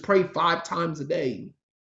beards pray 5 times a day.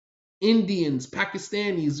 Indians,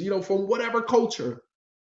 Pakistanis, from whatever culture,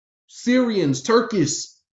 Syrians, Turkish,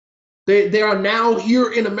 they are now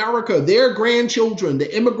here in America. Their grandchildren,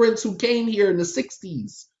 the immigrants who came here in the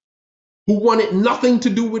 60s, who wanted nothing to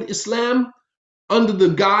do with Islam, under the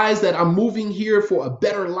guise that I'm moving here for a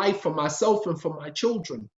better life for myself and for my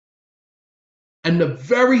children. And the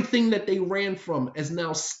very thing that they ran from is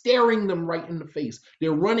now staring them right in the face.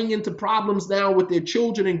 They're running into problems now with their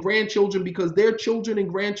children and grandchildren because their children and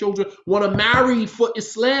grandchildren want to marry for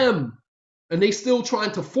Islam. And they still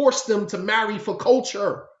trying to force them to marry for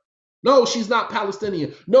culture. No, she's not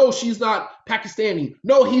Palestinian. No, she's not Pakistani.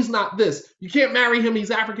 No, he's not this. You can't marry him. He's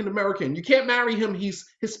African American. You can't marry him. He's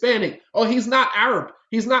Hispanic. Oh, he's not Arab.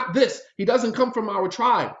 He's not this. He doesn't come from our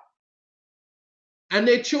tribe. And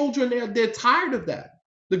their children, they're tired of that.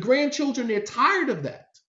 The grandchildren, they're tired of that.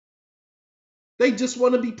 They just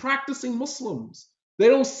want to be practicing Muslims. They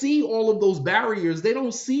don't see all of those barriers. They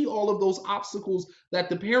don't see all of those obstacles that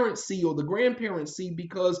the parents see or the grandparents see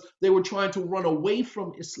because they were trying to run away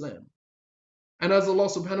from Islam. And as Allah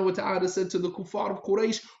subhanahu wa ta'ala said to the kuffar of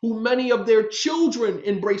Quraysh, who many of their children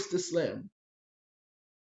embraced Islam.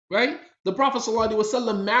 Right? The Prophet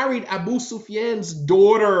ﷺ married Abu Sufyan's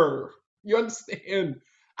daughter. You understand?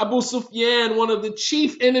 Abu Sufyan, one of the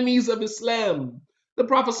chief enemies of Islam. The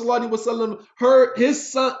Prophet ﷺ,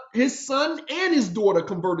 his son and his daughter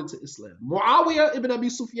converted to Islam. Muawiyah ibn Abi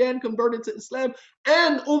Sufyan converted to Islam,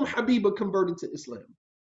 and Habiba converted to Islam.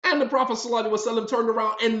 And the Prophet ﷺ turned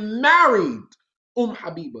around and married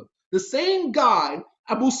Habiba. The same guy,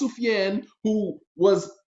 Abu Sufyan, who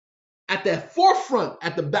was at the forefront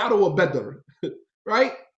at the Battle of Badr,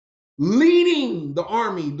 right? Leading the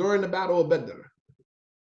army during the Battle of Badr.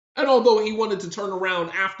 And although he wanted to turn around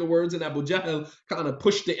afterwards and Abu Jahl kind of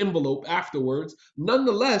pushed the envelope afterwards,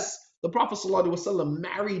 nonetheless, the Prophet ﷺ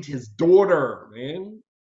married his daughter, man.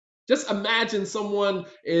 Just imagine someone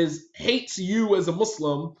hates you as a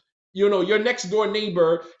Muslim. Your next door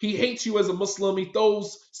neighbor, he hates you as a Muslim. He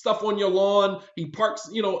throws stuff on your lawn. He parks,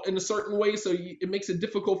 in a certain way, so it makes it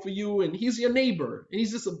difficult for you. And he's your neighbor, and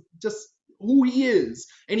he's just who he is.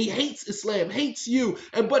 And he hates Islam, hates you.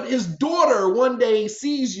 But his daughter one day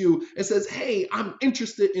sees you and says, "Hey, I'm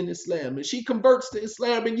interested in Islam." And she converts to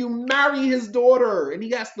Islam, and you marry his daughter, and he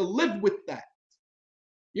has to live with that.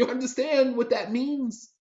 You understand what that means?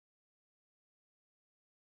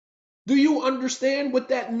 Do you understand what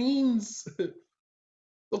that means?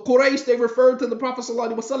 The Quraysh, they referred to the Prophet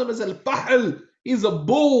ﷺ as al-Fahl. He's a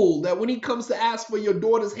bull that when he comes to ask for your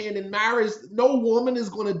daughter's hand in marriage, no woman is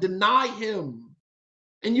going to deny him.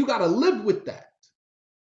 And you got to live with that.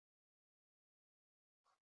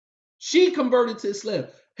 She converted to Islam.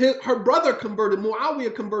 Her brother converted.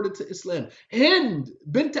 Muawiyah converted to Islam. Hind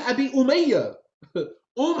bint Abi Umayyah,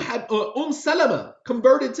 Salama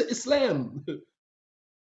converted to Islam.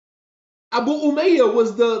 Abu Umayyah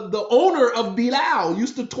was the owner of Bilal,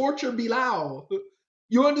 used to torture Bilal.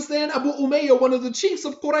 You understand? Abu Umayyah, one of the chiefs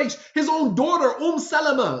of Quraysh, his own daughter,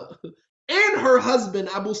 Salama, and her husband,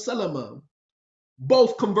 Abu Salama,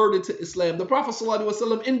 both converted to Islam. The Prophet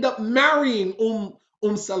ﷺ ended up marrying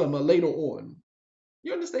Salama later on.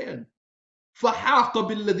 You understand? فَحَاقَ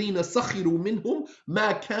بِالَّذِينَ سَخِرُوا مِنْهُمْ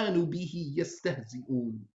مَا كَانُوا بِهِ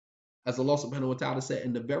يَسْتَهْزِئُونَ. As Allah subhanahu wa ta'ala said,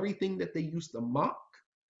 and the very thing that they used to mock,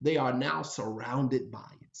 they are now surrounded by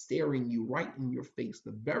it, staring you right in your face.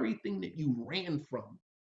 The very thing that you ran from,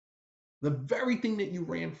 the very thing that you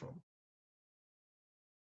ran from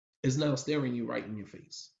is now staring you right in your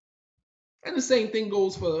face. And the same thing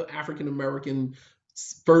goes for African American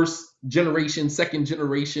first generation, second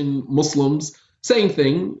generation Muslims. Same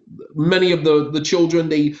thing. Many of the children,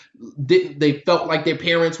 they felt like their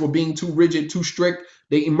parents were being too rigid, too strict.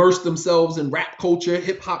 They immersed themselves in rap culture,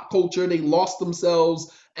 hip hop culture. They lost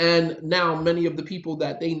themselves. And now many of the people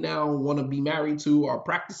that they now want to be married to are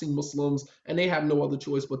practicing Muslims, and they have no other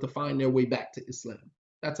choice but to find their way back to Islam.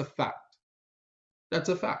 That's a fact. That's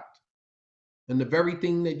a fact. And the very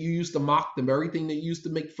thing that you used to mock, the very thing that you used to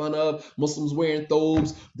make fun of, Muslims wearing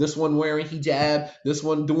thobes, this one wearing hijab, this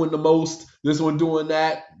one doing the most, this one doing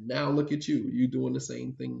that. Now look at you. You're doing the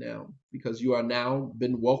same thing now because you are now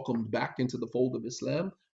been welcomed back into the fold of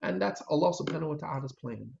Islam. And that's Allah subhanahu wa ta'ala's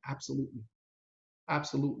plan. Absolutely.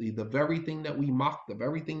 Absolutely. The very thing that we mock, the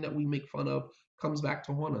very thing that we make fun of comes back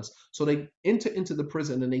to haunt us. So they enter into the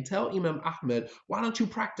prison and they tell Imam Ahmad, why don't you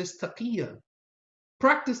practice taqiyya?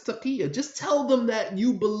 Practice taqiyya. Just tell them that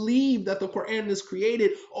you believe that the Quran is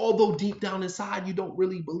created, although deep down inside you don't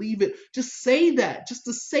really believe it. Just say that, just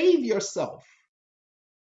to save yourself.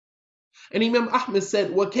 And Imam Ahmad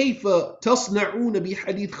said, وَكَيْفَ تَصْنَعُونَ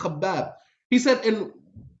بِحَدِيث خَبَّابٍ. He said, and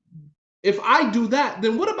if I do that,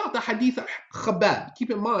 then what about the hadith of Khabbab? Keep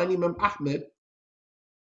in mind, Imam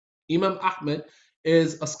Ahmad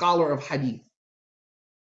is a scholar of hadith.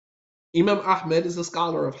 Imam Ahmad is a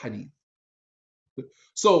scholar of hadith.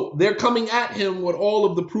 So they're coming at him with all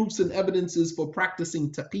of the proofs and evidences for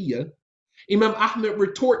practicing taqiyya. Imam Ahmad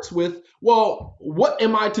retorts with, well, what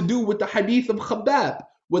am I to do with the hadith of Khabbab,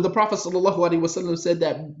 where the Prophet ﷺ said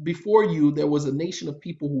that before you, there was a nation of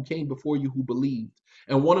people who came before you who believed,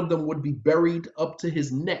 and one of them would be buried up to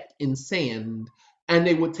his neck in sand, and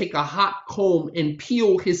they would take a hot comb and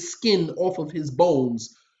peel his skin off of his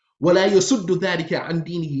bones. وَلَا يَسُدُّ ذَلِكَ عَنْ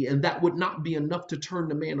دِينِهِ. And that would not be enough to turn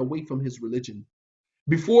the man away from his religion.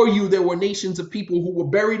 Before you, there were nations of people who were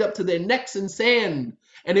buried up to their necks in sand,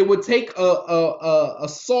 and it would take a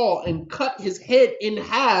saw and cut his head in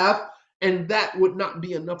half, and that would not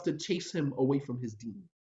be enough to chase him away from his deen.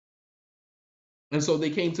 And so they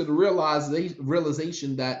came to the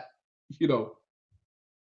realization that,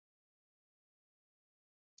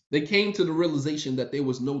 they came to the realization that there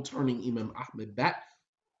was no turning Imam Ahmad back.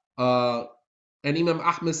 And Imam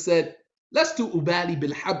Ahmad said, "Lastu ubali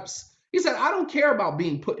bil habs." He said, I don't care about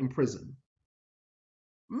being put in prison.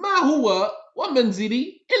 Ma huwa wa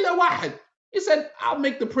manzili illa wahid. He said, I'll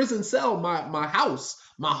make the prison cell my house,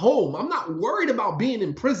 my home. I'm not worried about being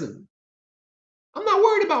in prison. I'm not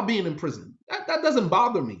worried about being in prison. That doesn't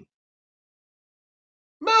bother me.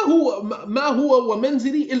 Ma huwa wa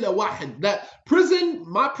manzili illa wahid. That prison,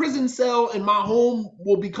 my prison cell and my home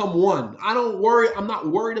will become one. I'm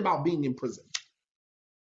not worried about being in prison.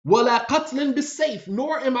 Wala qatlin bisayf,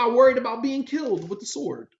 nor am I worried about being killed with the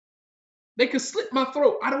sword. They could slit my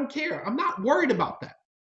throat. I don't care. I'm not worried about that.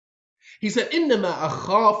 He said, إِنَّمَا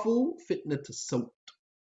أَخَافُ فِتْنَةَ السَّوْطِ.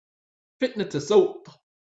 Fitnat sawt.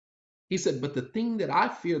 He said, but the thing that I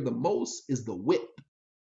fear the most is the whip.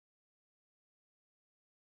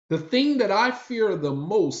 The thing that I fear the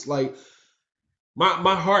most, like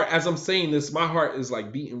my heart, as I'm saying this, my heart is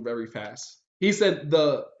like beating very fast. He said,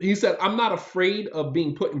 I'm not afraid of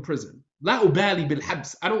being put in prison. La ubali bil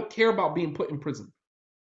habs. I don't care about being put in prison.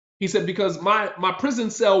 He said, because my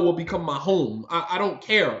prison cell will become my home. I don't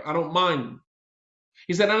care. I don't mind.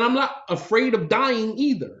 He said, and I'm not afraid of dying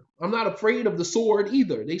either. I'm not afraid of the sword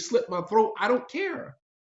either. They slit my throat. I don't care.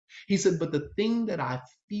 He said, but the thing that I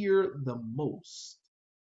fear the most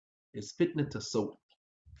is fitnat sawt,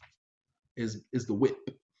 is the whip.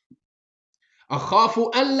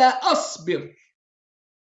 Akhafu alla asbir.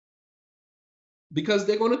 because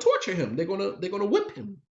they're going to torture him. They're going to whip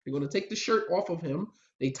him. They're going to take the shirt off of him.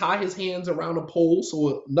 They tie his hands around a pole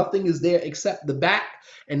so nothing is there except the back,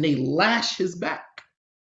 and they lash his back.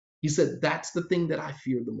 He said, that's the thing that I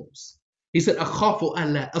fear the most. He said, "Akhafu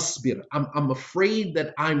alla asbir." I'm afraid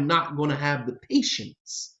that I'm not going to have the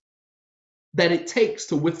patience that it takes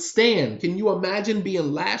to withstand. Can you imagine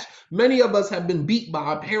being lashed? Many of us have been beat by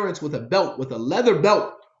our parents with a belt, with a leather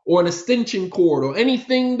belt, or an extension cord, or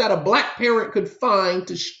anything that a black parent could find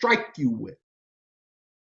to strike you with.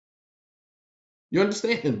 You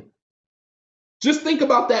understand? Just think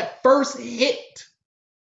about that first hit.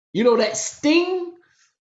 You know, that sting,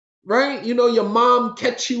 right? You know, your mom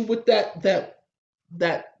catch you with that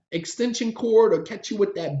extension cord, or catch you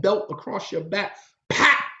with that belt across your back.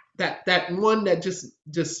 Pat! That one that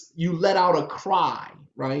just you let out a cry,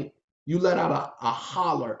 right? You let out a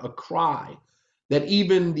holler, a cry, that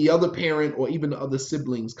even the other parent or even the other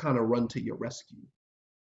siblings kind of run to your rescue.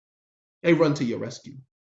 They run to your rescue.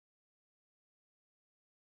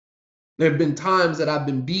 There have been times that I've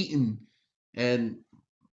been beaten, and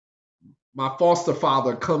my foster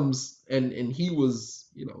father comes, and he was,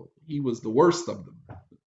 he was the worst of them.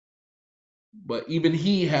 But even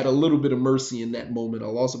he had a little bit of mercy in that moment.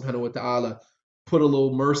 Allah subhanahu wa ta'ala put a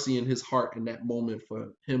little mercy in his heart in that moment for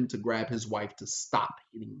him to grab his wife to stop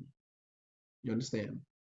hitting me. You understand?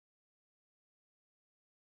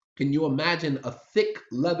 Can you imagine a thick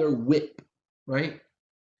leather whip, right?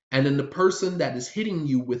 And then the person that is hitting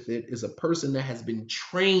you with it is a person that has been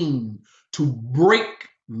trained to break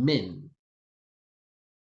men,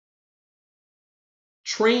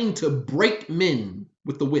 trained to break men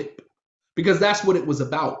with the whip, because that's what it was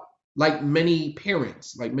about. Like many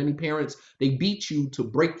parents, they beat you to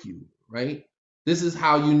break you, right? This is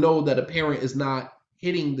how you know that a parent is not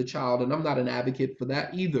hitting the child, and I'm not an advocate for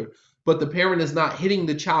that either. But the parent is not hitting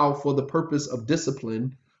the child for the purpose of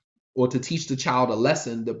discipline or to teach the child a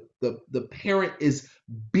lesson. The parent is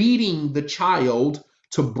beating the child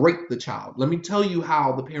to break the child. Let me tell you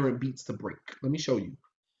how the parent beats to break. Let me show you.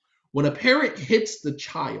 When a parent hits the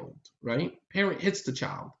child, right? Parent hits the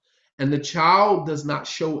child, and the child does not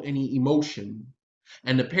show any emotion,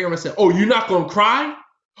 and the parent said, "Oh, you're not gonna cry?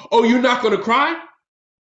 Oh, you're not gonna cry?"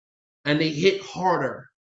 And they hit harder.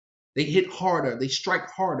 They hit harder. They strike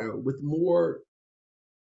harder with more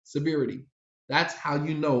severity. That's how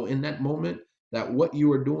you know in that moment that what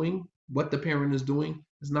you are doing, what the parent is doing,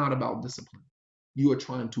 is not about discipline. You are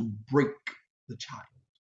trying to break the child.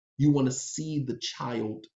 You want to see the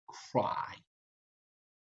child cry.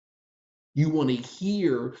 You want to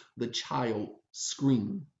hear the child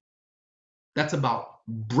scream. That's about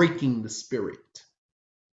breaking the spirit.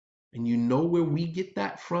 And you know where we get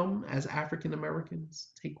that from as African Americans?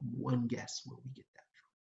 Take one guess where we get that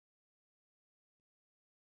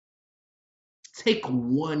from. Take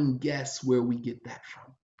one guess where we get that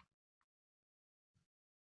from.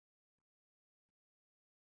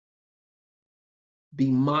 Be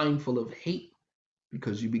mindful of hate,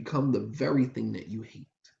 because you become the very thing that you hate.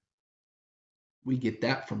 We get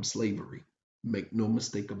that from slavery. Make no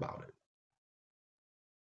mistake about it.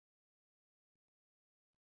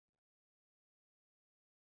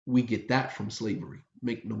 We get that from slavery.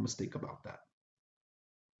 Make no mistake about that.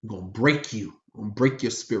 I'm going to break you. I'm going to break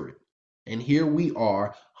your spirit. And here we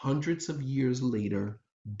are, hundreds of years later,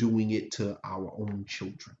 doing it to our own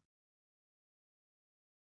children.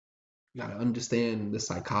 You got to understand the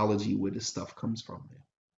psychology where this stuff comes from, man.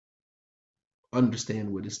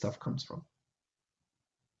 Understand where this stuff comes from.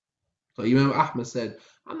 So Imam Ahmad said,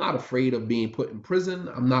 I'm not afraid of being put in prison.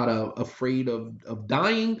 I'm not afraid of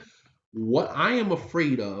dying. What I am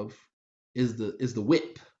afraid of is the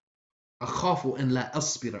whip. Akhafu an la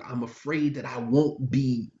asbira. I'm afraid that I won't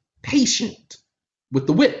be patient with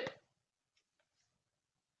the whip.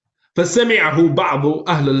 فسمعه بعض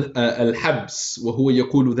أهل الحبس وهو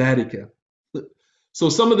يقول ذلك. So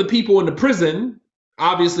some of the people in the prison,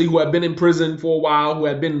 obviously who had been in prison for a while, who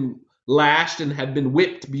had been lashed and had been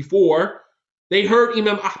whipped before, they heard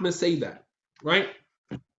Imam Ahmad say that, right?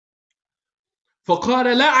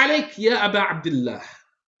 فقال لا عليك يا أبا عبد الله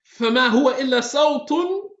فما هو إلا صوت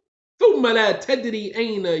ثم لا تدري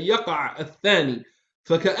أين يقع الثاني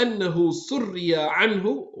فكأنه سري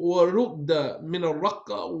عنه ورد من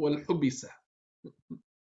الرقة والحبسة.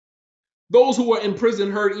 Those who were in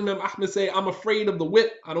prison heard Imam Ahmad say, I'm afraid of the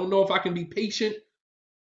whip. I don't know if I can be patient,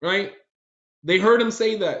 right? They heard him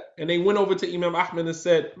say that, and they went over to Imam Ahmad and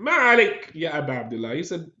said, Ma'alik, ya Abu Abdullah.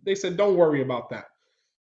 They said, don't worry about that.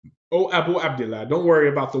 Oh, Abu Abdullah, don't worry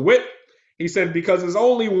about the whip. He said, because there's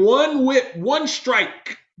only one whip, one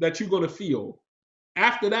strike that you're going to feel.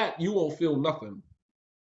 After that, you won't feel nothing.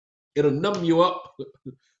 It'll numb you up.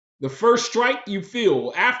 The first strike you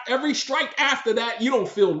feel. Every strike after that, you don't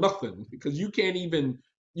feel nothing because you can't even.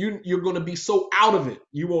 You're going to be so out of it,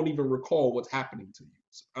 you won't even recall what's happening to you.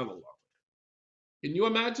 SubhanAllah. Can you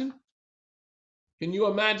imagine? Can you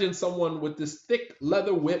imagine someone with this thick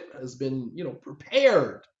leather whip has been,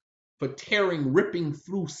 prepared for tearing, ripping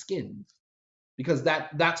through skin? Because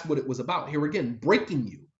that's what it was about. Here again, breaking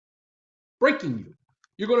you. Breaking you.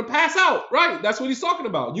 You're going to pass out, right? That's what he's talking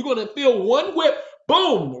about. You're going to feel one whip,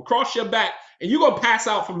 boom, across your back, and you're going to pass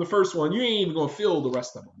out from the first one. You ain't even going to feel the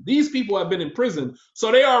rest of them. These people have been in prison,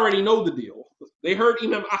 so they already know the deal. They heard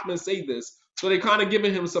Imam Ahmad say this, so they kind of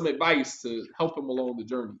giving him some advice to help him along the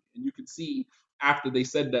journey. And you can see after they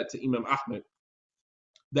said that to Imam Ahmad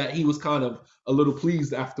that he was kind of a little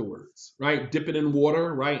pleased afterwards, right? Dip it in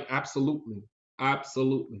water, right? Absolutely.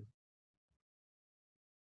 Absolutely.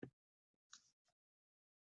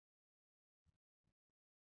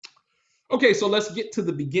 Okay, so let's get to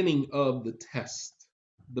the beginning of the test,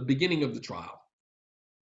 the beginning of the trial.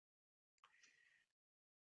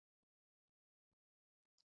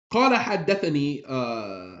 قال حدثني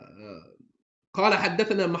قال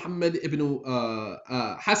حدثنا محمد بن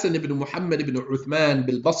حسن بن محمد بن عثمان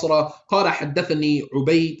بالبصرة قال حدثني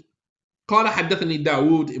عبيد قال حدثني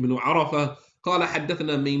داود بن عرفة قال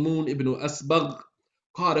حدثنا ميمون بن أسبغ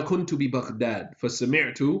قال كنت ببغداد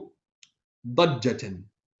فسمعت ضجة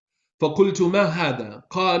فقلت ما هذا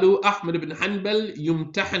قالوا أحمد بن حنبل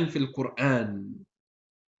يمتحن في القرآن.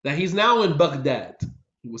 That he's now in Baghdad.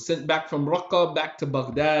 He was sent back from Raqqa back to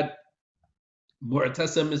Baghdad.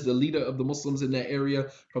 Mu'tasim is the leader of the Muslims in that area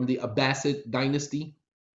from the Abbasid dynasty.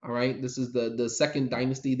 All right, this is the second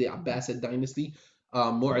dynasty, the Abbasid dynasty.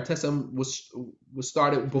 Mu'tasim was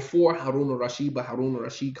started before Harun al-Rashid, but Harun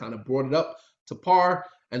al-Rashid kind of brought it up to par.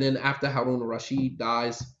 And then after Harun al-Rashid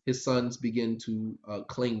dies, his sons begin to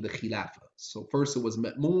claim the Khilafah. So first it was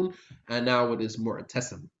Ma'mun, and now it is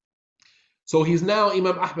Mu'tasim. So he's now,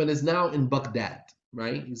 Imam Ahmad is now in Baghdad,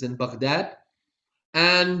 right? He's in Baghdad.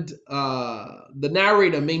 And the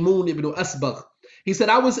narrator, Maymun ibn Asbagh, he said,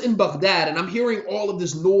 I was in Baghdad and I'm hearing all of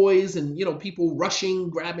this noise and, people rushing,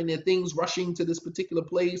 grabbing their things, rushing to this particular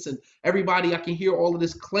place. And everybody, I can hear all of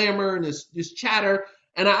this clamor and this chatter.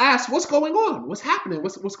 And I asked, what's going on? What's happening?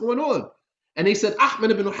 What's going on? And they said,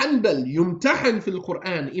 Ahmad ibn Hanbal, yumtahan fil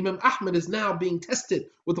Quran. Imam Ahmad is now being tested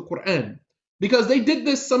with the Quran. Because they did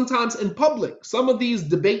this sometimes in public. Some of these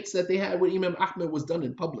debates that they had with Imam Ahmad was done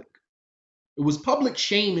in public. It was public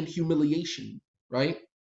shame and humiliation, right?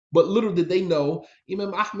 But little did they know,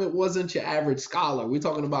 Imam Ahmad wasn't your average scholar. We're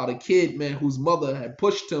talking about a kid, man, whose mother had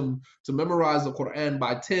pushed him to memorize the Quran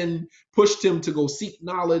by 10, pushed him to go seek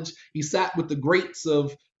knowledge. He sat with the greats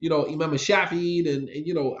of, Imam Shafi'i and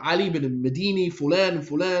Ali ibn Medini, Fulan and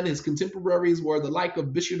Fulan. His contemporaries were the like of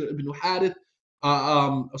Bishr ibn Harith,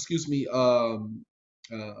 uh,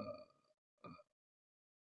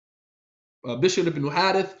 Bishr ibn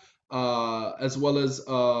Harith, as well as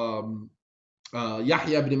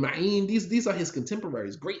Yahya ibn Ma'in. These are his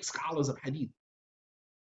contemporaries, great scholars of hadith.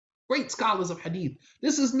 Great scholars of hadith.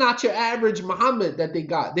 This is not your average Muhammad that they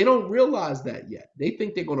got. They don't realize that yet. They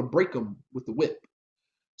think they're going to break him with the whip.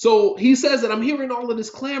 So he says that I'm hearing all of this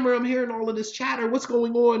clamor, I'm hearing all of this chatter. What's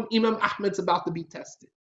going on? Imam Ahmad's about to be tested.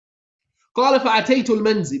 قال فأتيت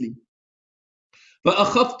المنزل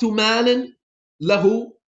فأخذت مالا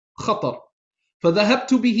له خطر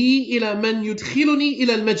فذهبت به إلى من يدخلني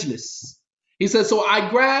إلى المجلس. He says, so I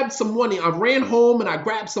grabbed some money. I ran home and I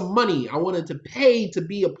grabbed some money. I wanted to pay to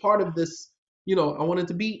be a part of this. I wanted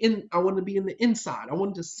to be in the inside. I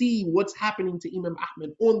wanted to see what's happening to Imam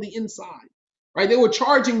Ahmad on the inside. Right? They were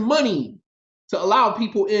charging money to allow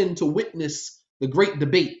people in to witness the great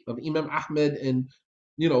debate of Imam Ahmad and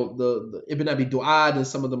the Ibn Abi Du'ad and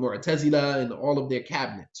some of the Mu'tazila and all of their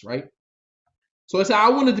cabinets, right? So I said I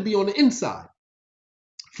wanted to be on the inside.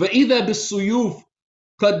 فإذا بالسيوف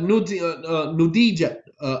قد نضجت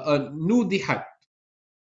نضحت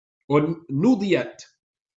ونضيت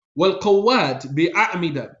والقوات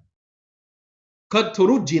بأعمدة قد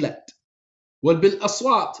ترجلت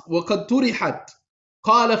وبالأصوات وقد طرحت.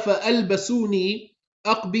 قال فألبسوني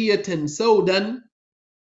أقبية سودا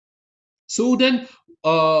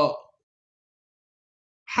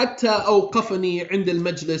حتى أوقفني عند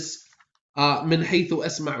المجلس من حيث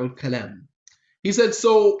أسمع الكلام. He said,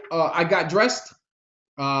 so I got dressed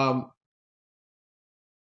and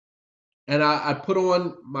I put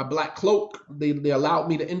on my black cloak. They allowed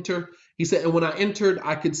me to enter. He said, and when I entered,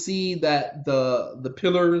 I could see that the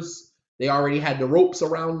pillars, they already had the ropes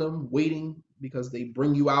around them waiting because they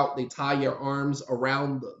bring you out. They tie your arms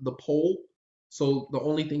around the pole. So the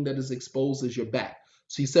only thing that is exposed is your back.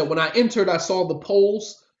 She said, when I entered, I saw the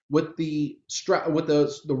poles with the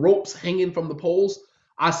ropes hanging from the poles.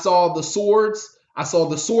 I saw the swords. I saw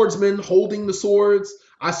the swordsmen holding the swords.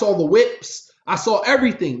 I saw the whips. I saw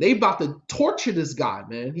everything. They about to torture this guy,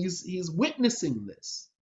 man. He's witnessing this.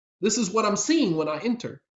 This is what I'm seeing when I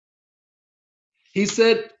enter. He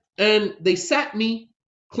said, and they sat me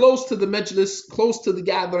close to the majlis, close to the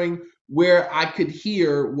gathering, where I could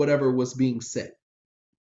hear whatever was being said.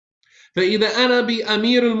 فإذا أنا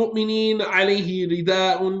بأمير المؤمنين عليه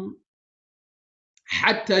رداء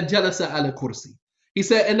حتى جلس على كرسي. He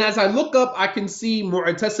said, and as I look up, I can see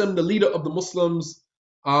Mu'tasim, the leader of the Muslims.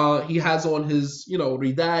 He has on his,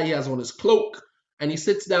 rida, he has on his cloak, and he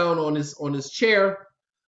sits down on his chair.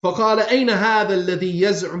 فقال أين هذا الذي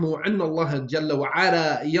يزعم أن الله جل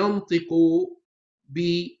وعلا ينطق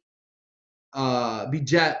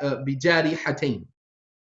بجارحتين.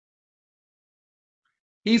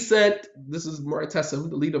 He said, this is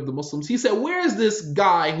Mu'tasim, the leader of the Muslims. He said, where is this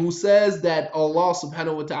guy who says that Allah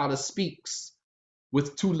subhanahu wa ta'ala speaks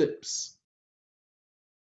with two lips?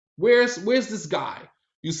 Where's this guy?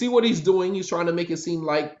 You see what he's doing? He's trying to make it seem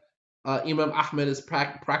like Imam Ahmad is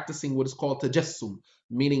practicing what is called tajassum,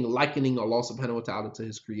 meaning likening Allah subhanahu wa ta'ala to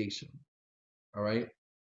his creation. All right?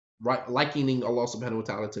 Right, likening Allah subhanahu wa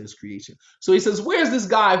ta'ala to his creation. So he says, where's this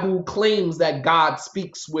guy who claims that God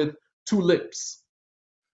speaks with two lips?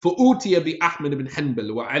 فأوتي بأحمد بن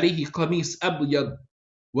حنبل وعليه قميص أبيض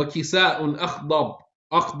وكساء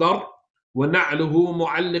أخضر ونعله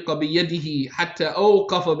معلق بيده حتى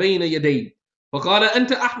أوقف بين يديه فقال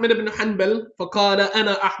أنت أحمد بن حنبل فقال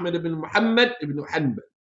أنا أحمد بن محمد بن حنبل.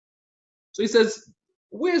 So he says,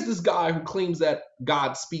 where's this guy who claims that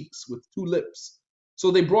God speaks with two lips? So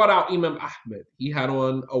they brought out Imam Ahmad. He had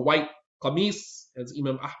on a white qamis, as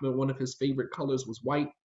Imam Ahmad, one of his favorite colors was white.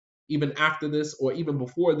 Even after this, or even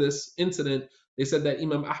before this incident, they said that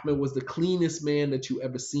Imam Ahmad was the cleanest man that you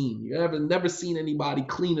ever seen. You never seen anybody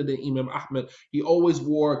cleaner than Imam Ahmad. He always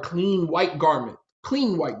wore a clean white garment.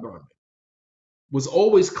 Was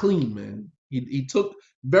always clean, man. He took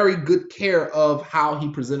very good care of how he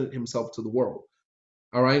presented himself to the world.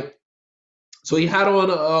 All right. So he had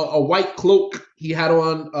on a white cloak. He had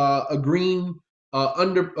on a green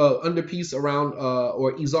underpiece around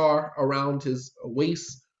or izar around his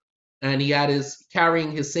waist. And he had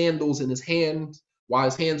carrying his sandals in his hand while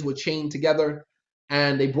his hands were chained together.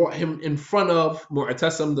 And they brought him in front of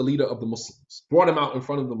Mu'tasim, the leader of the Muslims. Brought him out in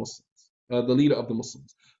front of the Muslims, the leader of the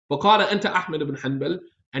Muslims. فَقَالَ أَنْتَ أَحْمَدْ ibn Hanbal.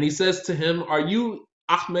 And he says to him, are you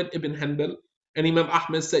Ahmad ibn Hanbal? And Imam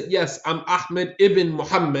Ahmad said, yes, I'm Ahmad ibn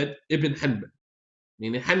Muhammad ibn Hanbal.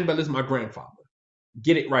 Meaning Hanbal is my grandfather.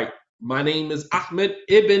 Get it right. My name is Ahmad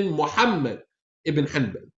ibn Muhammad ibn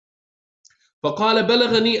Hanbal. فقال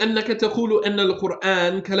بلغني أنك تقول أن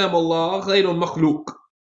القرآن كلام الله غير مخلوق.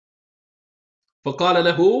 فقال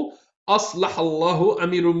له أصلح الله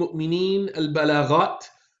أمير المؤمنين البلاغات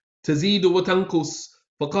تزيد وتنقص.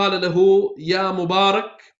 فقال له يا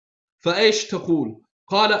مبارك فإيش تقول؟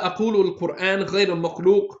 قال أقول القرآن غير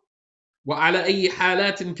مخلوق وعلى أي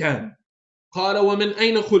حالات كان. قال ومن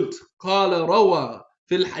أين قلت؟ قال روى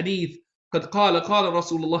في الحديث قد قال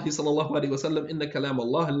رسول الله صلى الله عليه وسلم إن كلام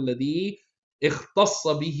الله الذي اختص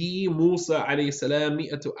به موسى عليه السلام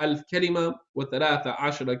 100,000 كلمة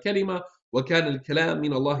و13 كلمة وكان الكلام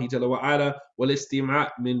من الله جل وعلا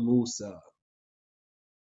والاستماع من موسى.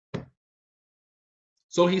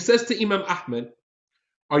 So he says to Imam Ahmad,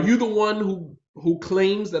 are you the one who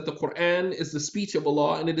claims that the Quran is the speech of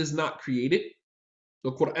Allah and it is not created?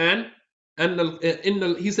 The Quran,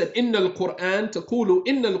 he said, إن القرآن تقول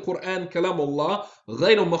إن القرآن كلام الله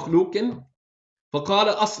غير مخلوق. فقال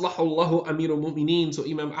أصلح الله أمير المؤمنين. So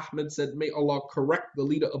Imam Ahmad said, may Allah correct the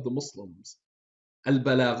leader of the Muslims.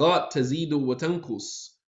 البلاغات تزيد وتنقص.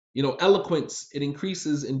 Eloquence, it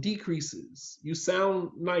increases and decreases. You sound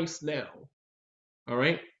nice now. All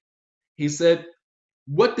right. He said,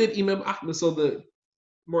 what did Imam Ahmad, so the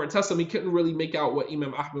Mu'tasim, he couldn't really make out what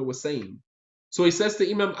Imam Ahmad was saying. So he says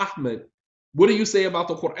to Imam Ahmad, what do you say about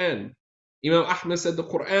the Quran? Imam Ahmad said the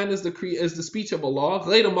Quran is the speech of Allah,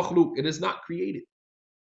 غير مخلوق. It is not created.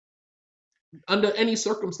 Under any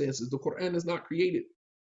circumstances, the Quran is not created.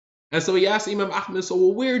 And so he asked Imam Ahmad, so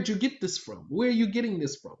where did you get this from? Where are you getting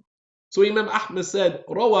this from? So Imam Ahmad said,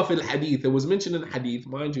 روى في الحديث. It was mentioned in hadith.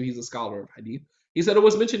 Mind you, he's a scholar of hadith. He said it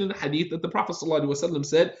was mentioned in the hadith that the Prophet ﷺ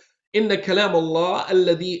said, إن كلام الله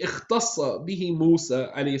الذي اختص به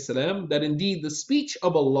موسى عليه السلام, that indeed the speech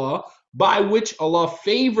of Allah by which Allah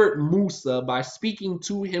favored Musa by speaking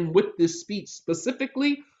to him with this speech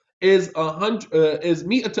specifically is 100,000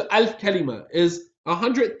 kalima, is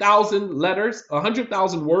 100,000 letters,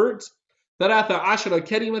 100,000 words. 13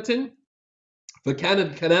 كلمة فكان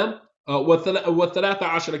الكلام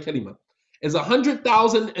و13 كلمة is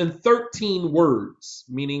 100,013 words,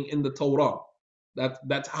 meaning in the Torah.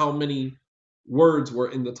 That's how many words were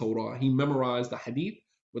in the Torah. He memorized the hadith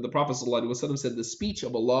where the Prophet ﷺ said the speech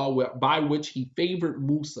of Allah by which he favored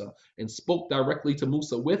Musa and spoke directly to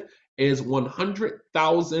Musa with is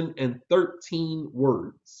 100,013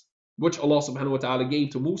 words, which Allah subhanahu wa ta'ala gave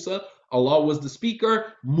to Musa. Allah was the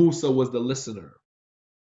speaker, Musa was the listener.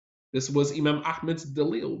 This was Imam Ahmad's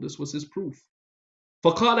dalil. This was his proof.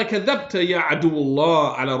 فقال كذبت يا عدو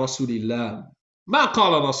الله على رسول الله ما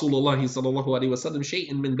قال رسول الله صلى الله عليه وسلم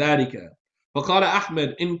شيئا من ذلك فقال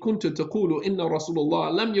أحمد إن كنت تقول إن رسول الله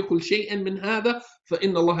لم يقل شيئا من هذا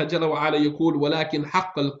فإن الله جل وعلا يقول ولكن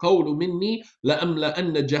حق القول مني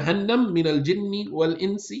لأملأن جهنم من الجن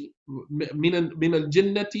والإنس من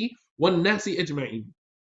الجنة والناس أجمعين.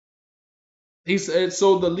 He said,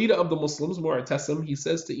 so the leader of the Muslims, Mu'tasim, he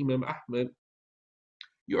says to Imam Ahmad,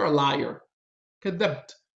 you're a liar.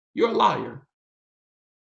 كذبت. You're a liar.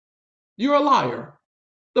 You're a liar.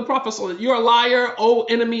 The Prophet, you're a liar, O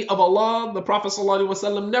enemy of Allah. The Prophet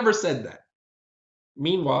ﷺ never said that.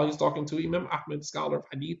 Meanwhile, he's talking to Imam Ahmad, scholar of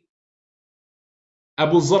Hadith.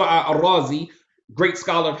 Abu Zur'a al-Razi, great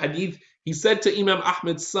scholar of Hadith, he said to Imam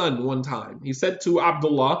Ahmad's son one time, he said to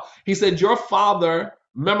Abdullah, he said, your father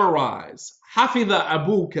memorized, حفظ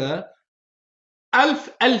أبوك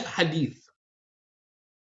ألف hadith.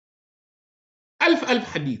 ألف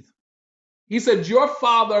hadith. He said, your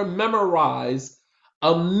father memorized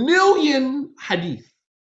 1,000,000 hadith.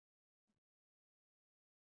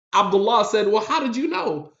 Abdullah said, well, how did you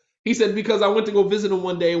know? He said, because I went to go visit him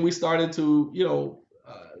one day and we started to,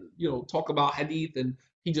 talk about hadith, and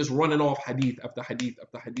he just running off hadith after hadith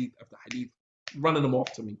after hadith after hadith, running them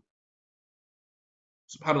off to me.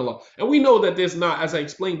 SubhanAllah. And we know that there's not, as I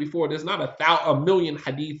explained before, there's not a million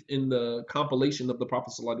hadith in the compilation of the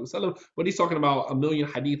Prophet ﷺ, but he's talking about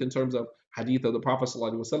 1,000,000 hadith in terms of hadith of the Prophet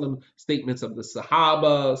ﷺ, statements of the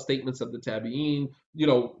Sahaba, statements of the Tabi'een,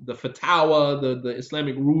 the Fatawa, the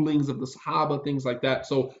Islamic rulings of the Sahaba, things like that.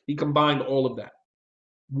 So he combined all of that.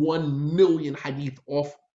 1,000,000 hadith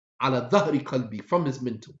off ala dhahri qalbi, from his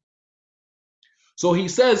mental. So he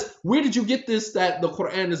says, where did you get this, that the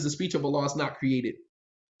Quran is the speech of Allah, is not created?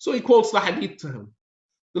 So he quotes the hadith to him.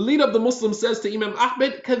 The leader of the Muslims says to Imam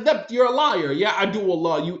Ahmad, Kadhabt, you're a liar. Ya adu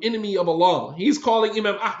Allah, you enemy of Allah. He's calling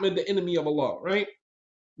Imam Ahmad the enemy of Allah, right?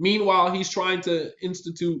 Meanwhile, he's trying to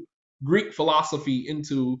institute Greek philosophy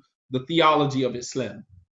into the theology of Islam.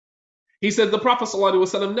 He said the Prophet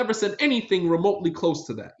ﷺ never said anything remotely close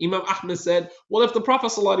to that. Imam Ahmad said, well, if the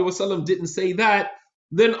Prophet ﷺ didn't say that,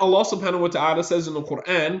 then Allah subhanahu wa ta'ala says in the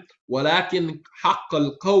Quran, وَلَكِنْ حَقَّ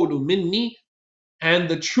الْقَوْلُ مِنِّي, and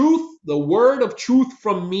the truth, the word of truth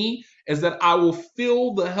from me is that I will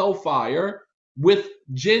fill the hellfire with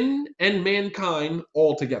jinn and mankind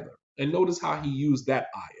altogether. And notice how he used that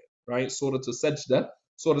ayat, right? Surah to Sajda,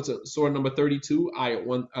 Surah number 32,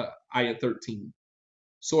 ayat 13.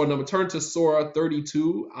 Turn to Surah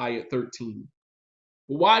 32, ayat 13.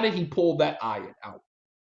 Why did he pull that ayat out?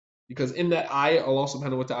 Because in that ayat, Allah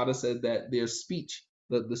subhanahu wa ta'ala said that there's speech,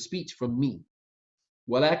 the speech from me.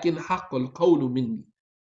 وَلَكِنْ حَقَّ الْقَوْلُ مِنِّي.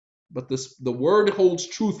 But the word holds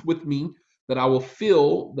truth with me that I will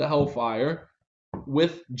fill the hellfire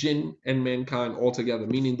with jinn and mankind altogether,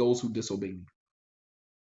 meaning those who disobey me.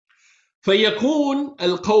 فَيَكُونَ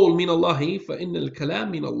الْقَوْلُ مِنَ اللَّهِ فَإِنَّ الْكَلَامَ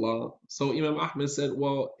مِنَ اللَّهِ. So Imam Ahmad said,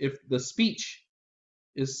 well, if the speech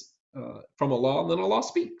is from Allah, then Allah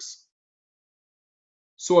speaks.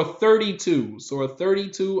 Surah 32,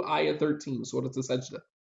 ayah 13, Surah to Sajda.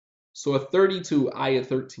 Surah 32, ayah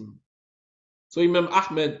 13. So Imam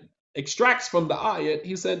Ahmad extracts from the ayat,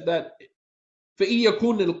 he said that فَإِن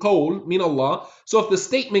يَكُونِ الْقَوْلُ مِنَ اللَّهِ. So if the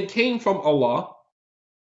statement came from Allah,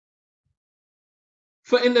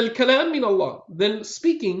 فَإِنَّ الْكَلَامَ مِنَ اللَّهِ, then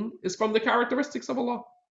speaking is from the characteristics of Allah.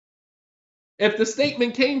 If the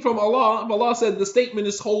statement came from Allah, if Allah said the statement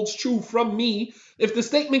holds true from me, if the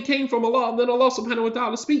statement came from Allah, then Allah subhanahu wa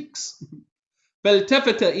ta'ala speaks.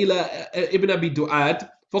 فَالْتَفَتَ إِلَى Ibn Abi Du'ad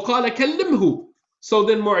فَقَالَ كَلِّمْهُ. So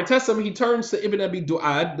then Mu'tasim, he turns to Ibn Abi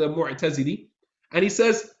Du'ad, the Mu'tazili, and he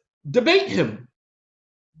says, debate him.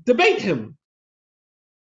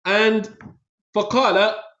 And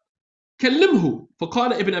فَقَالَ كَلِّمْهُ.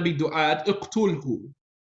 فَقَالَ Ibn Abi Du'ad اقْتُلْهُ.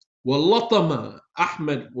 وَلَطَمَ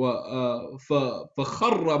أحمد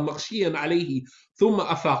فخر مغشيا عليه ثم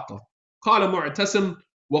أفاق. قال معتصم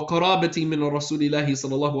وقرابتي من رسول الله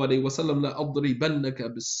صلى الله عليه وسلم لأضربنك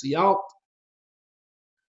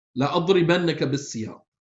بالسياط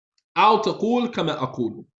أو تقول كما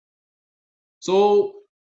أقول. So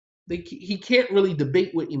he can't really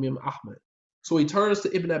debate with Imam Ahmad. So he turns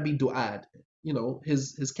to Ibn Abi Du'ad,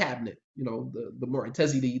 his cabinet, the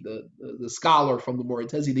Mu'tazili, the scholar from the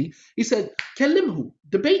Mu'tazili. He said, Kalimhu,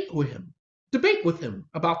 debate with him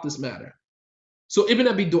about this matter. So Ibn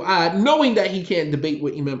Abi Du'ad, knowing that he can't debate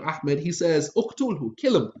with Imam Ahmad, he says, Uqtulhu,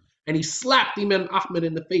 kill him. And he slapped Imam Ahmad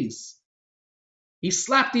in the face. He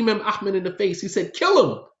slapped Imam Ahmad in the face. He said, kill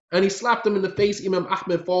him. And he slapped him in the face. Imam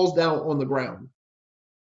Ahmad falls down on the ground.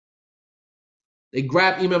 They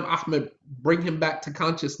grab Imam Ahmad, bring him back to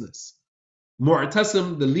consciousness.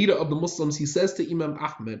 Mu'tasim, the leader of the Muslims, he says to Imam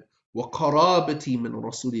Ahmad, وَقَرَابَتِي مِنْ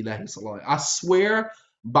رَسُولِ اللَّهِ صَلَّى اللَّهُ عَلَيْهِ وَسَلَّمَ. I swear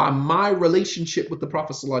by my relationship with the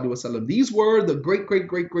Prophet sallallahu alaihi wasallam. These were the great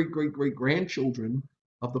grandchildren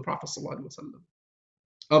of the Prophet sallallahu alaihi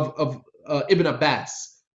wasallam, of Ibn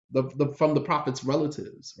Abbas, from the Prophet's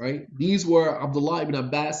relatives, right? These were Abdullah ibn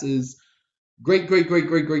Abbas's great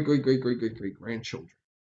grandchildren,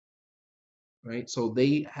 right? So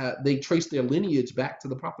they trace their lineage back to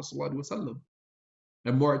the Prophet sallallahu alaihi wasallam.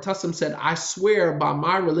 And Mu'tasim said, I swear by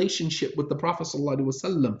my relationship with the Prophet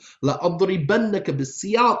ﷺ, لَأَضْرِبَنَّكَ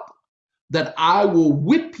بِالسِّيَاطِ, that I will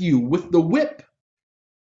whip you with the whip.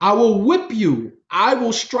 I will whip you. I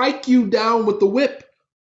will strike you down with the whip.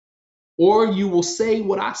 Or you will say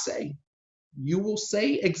what I say. You will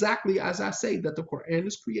say exactly as I say, that the Quran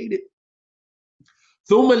is created.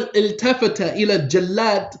 ثُمَّ الْتَفَتَ إِلَى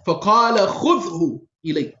الْجَلَّادِ فَقَالَ خُذْهُ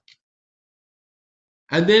إِلَيْكَ.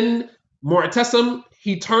 And then Mu'tasim,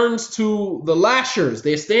 he turns to the lashers.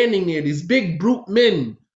 They're standing there, these big brute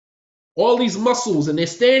men, all these muscles, and they're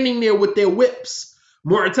standing there with their whips.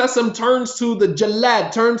 Mu'tasim turns to the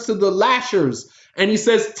Jallad, turns to the lashers, and he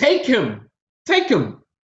says, take him, take him.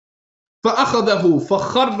 فَأَخَذَهُ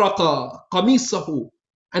فَخَرَّقَ قَمِيصَهُ.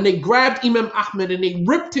 And they grabbed Imam Ahmad and they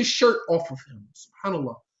ripped his shirt off of him.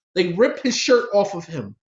 SubhanAllah. They ripped his shirt off of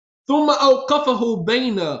him. ثُمَّ أَوْقَفَهُ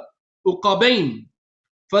بَيْنَ أُقَبَيْنِ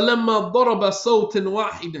فَلَمَّا ضَرَبَ صَوْتٍ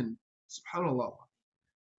وَاحِدٍ. SubhanAllah.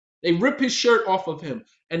 They rip his shirt off of him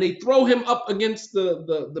and they throw him up against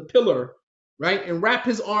the pillar, right? And wrap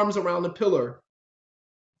his arms around the pillar.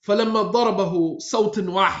 فَلَمَّا ضَرَبَهُ صَوْتٍ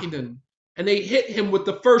وَاحِدٍ. And they hit him with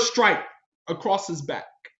the first strike across his back.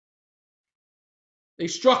 They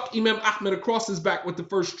struck Imam Ahmad across his back with the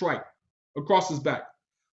first strike across his back.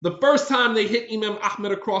 The first time they hit Imam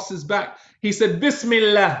Ahmad across his back, he said,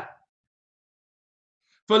 Bismillah.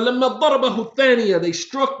 فَلَمَّا ضَرَبَهُ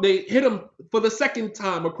الثَّانِيَةَ. They hit him for the second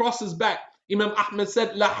time across his back. Imam Ahmad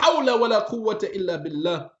said, لَا حَوْلَ وَلَا قُوَّةَ إِلَّا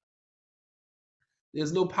بِاللَّهِ.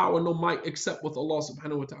 There's no power, no might except with Allah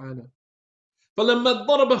subhanahu wa ta'ala. فَلَمَّا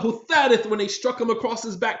ضَرَبَهُ الثَّالِث. When they struck him across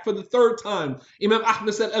his back for the third time, Imam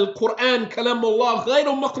Ahmad said, Al-Quran kalam Allah غَيْرُ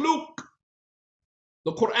مَخْلُوق.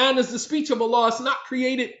 The Quran is the speech of Allah, it's not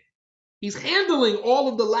created. He's handling all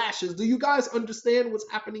of the lashes. Do you guys understand what's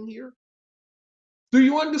happening here? Do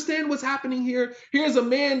you understand what's happening here? Here's a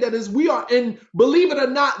man that is, and believe it or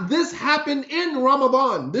not, this happened in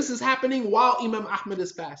Ramadan. This is happening while Imam Ahmad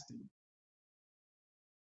is fasting.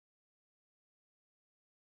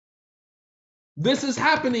 This is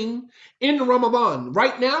happening in Ramadan.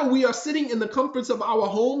 Right now, we are sitting in the comforts of our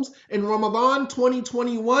homes in Ramadan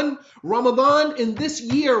 2021. Ramadan in this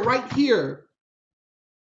year right here,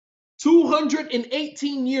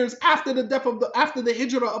 218 years after the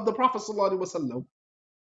hijrah of the Prophet sallallahu alaihi wasallam.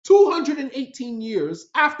 218 years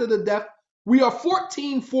after the death, we are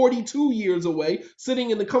 1442 years away, sitting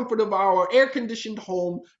in the comfort of our air-conditioned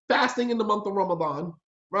home, fasting in the month of Ramadan,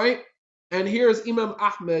 right? And here's Imam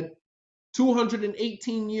Ahmad,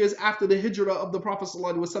 218 years after the hijrah of the Prophet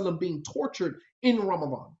ﷺ, being tortured in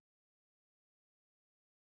Ramadan.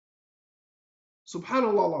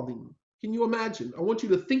 Subhanallah al-Azim. Can you imagine? I want you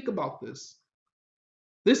to think about this.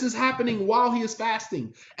 This is happening while he is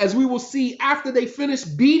fasting. As we will see, after they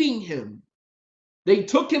finished beating him, they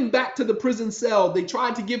took him back to the prison cell. They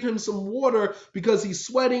tried to give him some water because he's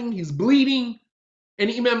sweating, he's bleeding.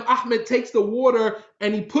 And Imam Ahmad takes the water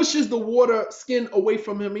and he pushes the water skin away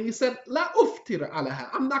from him. And he said, La uftira alaha.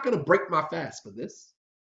 I'm not going to break my fast for this.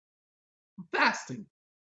 I'm fasting.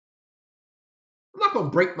 I'm not going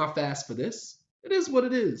to break my fast for this. It is what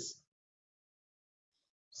it is.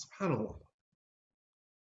 SubhanAllah.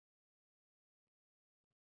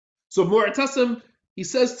 So Mu'tasim, he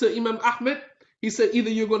says to Imam Ahmad, he said, either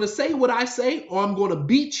you're going to say what I say or I'm going to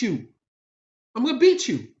beat you. I'm going to beat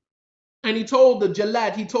you. And he told the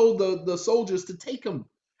Jalad, he told the soldiers to take him.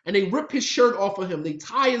 And they rip his shirt off of him. They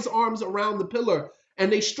tie his arms around the pillar.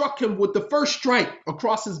 And they struck him with the first strike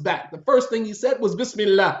across his back. The first thing he said was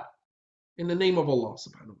Bismillah, in the name of Allah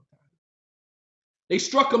subhanahu wa ta'ala. They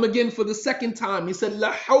struck him again for the second time. He said,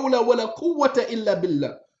 La hawla wa la quwwata illa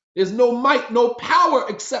billah. There's no might, no power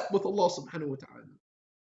except with Allah subhanahu wa ta'ala.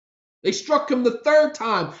 They struck him the third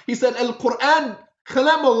time. He said, Al-Quran,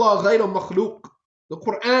 kalam Allah ghayra makhluq. The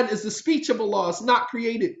Quran is the speech of Allah. It's not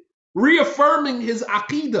created. Reaffirming his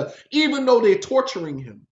aqidah, even though they're torturing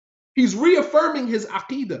him. He's reaffirming his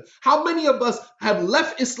aqidah. How many of us have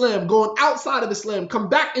left Islam, gone outside of Islam, come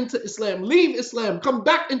back into Islam, leave Islam, come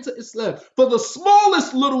back into Islam for the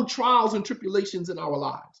smallest little trials and tribulations in our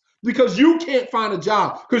lives? Because you can't find a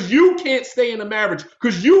job, because you can't stay in a marriage,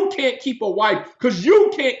 because you can't keep a wife, because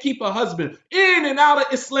you can't keep a husband. In and out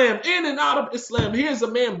of Islam, in and out of Islam. Here's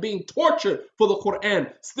a man being tortured for the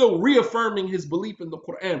Quran, still reaffirming his belief in the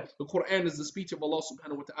Quran. The Quran is the speech of Allah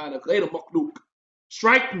subhanahu wa ta'ala. غير مخلوق.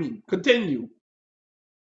 Strike me. Continue.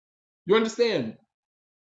 You understand?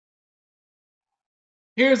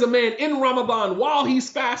 Here's a man in Ramadan while he's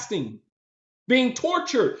fasting, being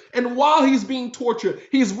tortured. And while he's being tortured,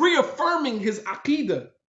 he's reaffirming his aqidah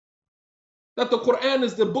that the Quran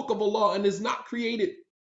is the book of Allah and is not created.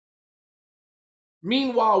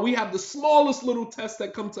 Meanwhile, we have the smallest little tests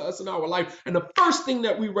that come to us in our life, and the first thing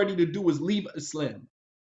that we're ready to do is leave Islam.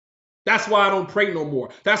 That's why I don't pray no more.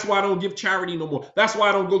 That's why I don't give charity no more. That's why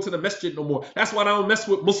I don't go to the masjid no more. That's why I don't mess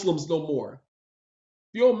with Muslims no more.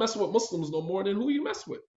 If you don't mess with Muslims no more, then who you mess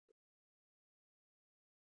with?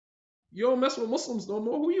 You don't mess with Muslims no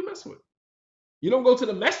more, who you mess with? You don't go to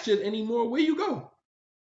the masjid anymore, where you go?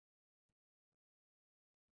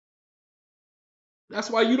 That's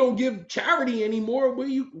why you don't give charity anymore, where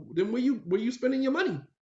you spending your money?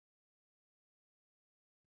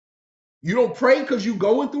 You don't pray because you're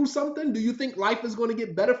going through something? Do you think life is going to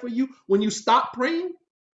get better for you when you stop praying?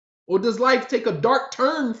 Or does life take a dark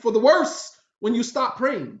turn for the worse when you stop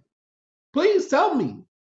praying? Please tell me.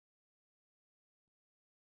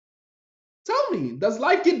 Tell me, does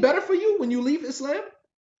life get better for you when you leave Islam?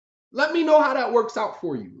 Let me know how that works out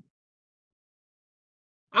for you.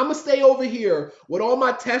 I'm going to stay over here with all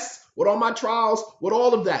my tests, with all my trials, with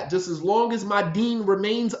all of that. Just as long as my deen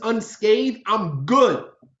remains unscathed, I'm good.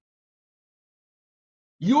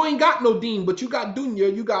 You ain't got no deen, but you got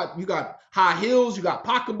dunya. You got high heels. You got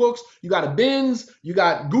pocketbooks. You got a Benz. You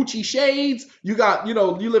got Gucci shades. You got,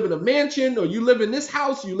 you live in a mansion, or you live in this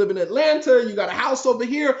house. You live in Atlanta. You got a house over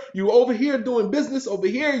here. You over here doing business over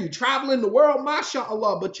here. You traveling the world,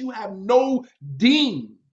 mashallah, but you have no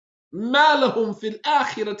deen. Ma lahum fil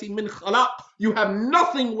akhirati min khalaq. You have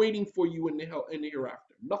nothing waiting for you in the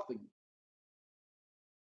hereafter. Nothing.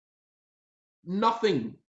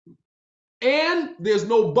 Nothing. And there's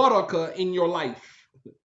no barakah in your life,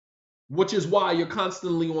 which is why you're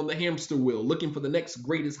constantly on the hamster wheel looking for the next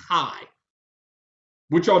greatest high.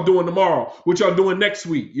 What y'all doing tomorrow? What y'all doing next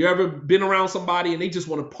week? You ever been around somebody and they just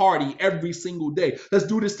want to party every single day? Let's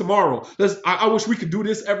do this tomorrow. I wish we could do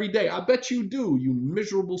this every day. I bet you do, you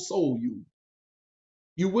miserable soul, you.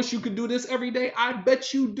 You wish you could do this every day? I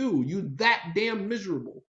bet you do. You that damn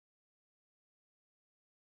miserable.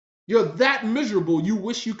 You're that miserable. You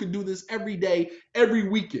wish you could do this every day, every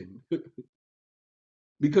weekend.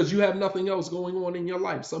 Because you have nothing else going on in your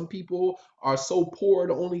life. Some people are so poor,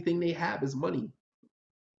 the only thing they have is money.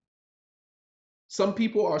 Some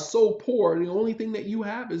people are so poor, the only thing that you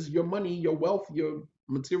have is your money, your wealth, your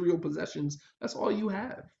material possessions. That's all you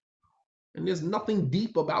have. And there's nothing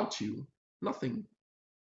deep about you. Nothing.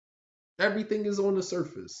 Everything is on the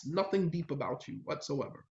surface. Nothing deep about you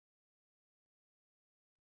whatsoever.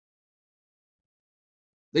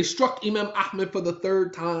 They struck Imam Ahmad for the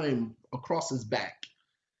third time across his back.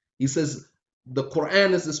 He says, the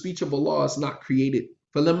Quran is the speech of Allah, it's not created.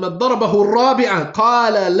 فَلَمَّا ضَرَبَهُ الرَّابِعَ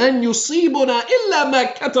قَالَ لَنْ يُصِيبُنَا إِلَّا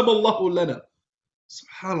مَا كَتَبَ اللَّهُ لَنَا.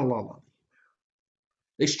 SubhanAllah.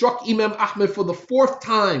 They struck Imam Ahmad for the fourth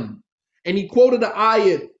time, and he quoted an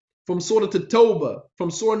ayat from Surah At-Tawbah, from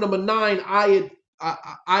Surah number 9, ayat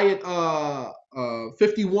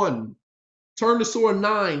 51. Turn to Surah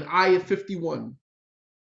 9, ayat 51.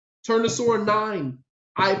 Turn to Surah 9,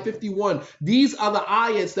 ayat 51. These are the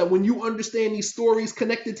ayats that when you understand these stories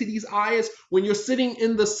connected to these ayats, when you're sitting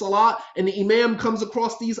in the salat and the imam comes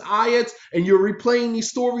across these ayats and you're replaying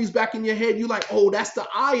these stories back in your head, you're like, oh, that's the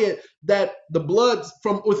ayat that the blood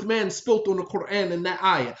from Uthman spilt on the Quran in that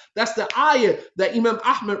ayat. That's the ayat that Imam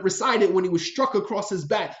Ahmad recited when he was struck across his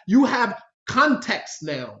back. You have context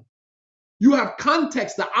now. You have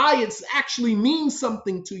context. The ayats actually mean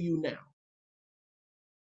something to you now.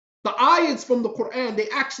 The ayats from the Quran, they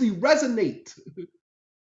actually resonate.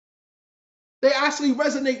 They actually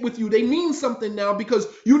resonate with you. They mean something now because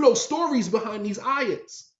you know stories behind these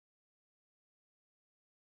ayats.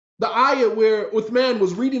 The ayat where Uthman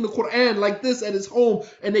was reading the Quran like this at his home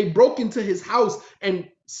and they broke into his house and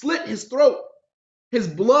slit his throat. His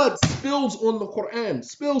blood spills on the Quran,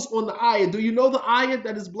 spills on the ayah. Do you know the ayah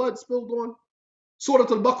that his blood spilled on? Surah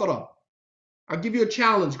Al-Baqarah. I'll give you a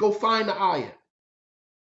challenge. Go find the ayah.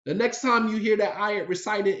 The next time you hear that ayah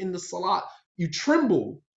recited in the salat, you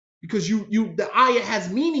tremble because the ayah has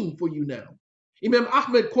meaning for you now. Imam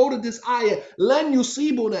Ahmad quoted this ayah, "Lan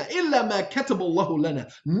yusibuna illa ma kataballahu lana."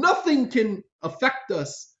 Nothing can affect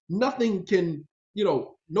us. Nothing can,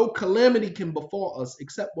 no calamity can befall us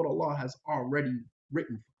except what Allah has already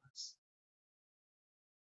written for us.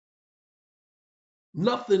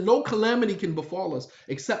 Nothing, no calamity can befall us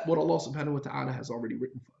except what Allah subhanahu wa ta'ala has already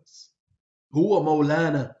written for us. Huwa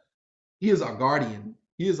maulana. He is our guardian.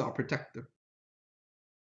 He is our protector.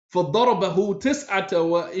 فَضَرَبَهُ تِسْعَةَ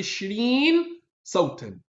وَعِشْرِينَ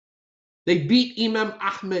صَوْتًا. They beat Imam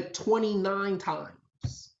Ahmad 29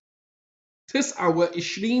 times. تِسْعَةَ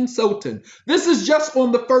وَعِشْرِينَ صَوْتًا. This is just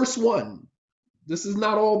on the first one. This is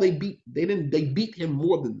not all they beat. They beat him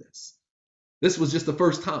more than this. This was just the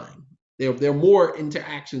first time. There are more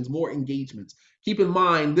interactions, more engagements. Keep in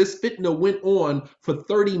mind, this fitna went on for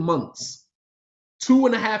 30 months.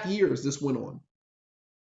 2.5 years this went on.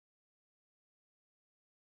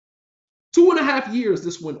 2.5 years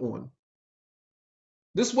this went on.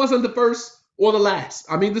 This wasn't the first or the last.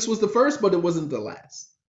 I mean, this was the first, but it wasn't the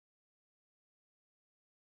last.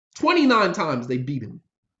 29 times they beat him.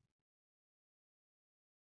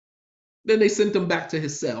 Then they sent him back to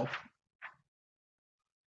his cell.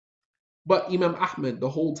 But Imam Ahmad, the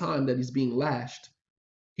whole time that he's being lashed,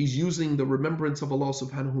 he's using the remembrance of Allah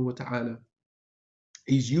subhanahu wa ta'ala.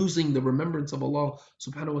 He's using the remembrance of Allah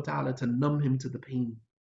subhanahu wa ta'ala to numb him to the pain.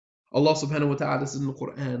 Allah subhanahu wa ta'ala says in the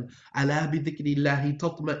Quran, "Ala bi dhikrillahi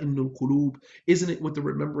tatma'innul qulub." Isn't it with the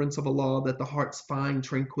remembrance of Allah that the hearts find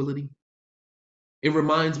tranquility? It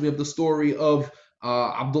reminds me of the story of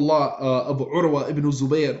of Urwa ibn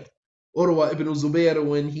Zubayr. Urwa ibn Zubayr,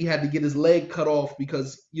 when he had to get his leg cut off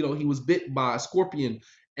because he was bit by a scorpion,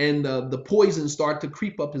 and the poison started to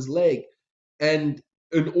creep up his leg. And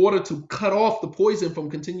in order to cut off the poison from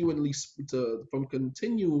continuing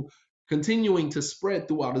to spread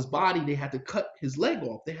throughout his body, they had to cut his leg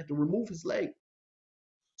off. They had to remove his leg.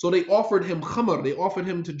 So they offered him khamr. They offered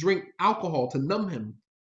him to drink alcohol to numb him.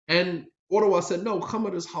 And Urwa said, "No,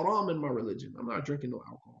 khamr is haram in my religion. I'm not drinking no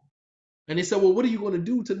alcohol." And he said, "Well, what are you going to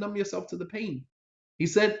do to numb yourself to the pain?" He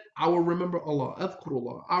said, "I will remember Allah.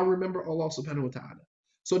 Adhkurullah. I'll remember Allah subhanahu wa ta'ala."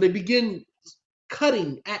 So they begin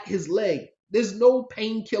cutting at his leg. There's no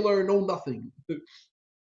painkiller, no nothing.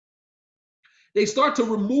 They start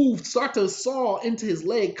to saw into his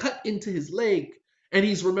leg, cut into his leg, and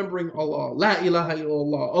he's remembering Allah. La ilaha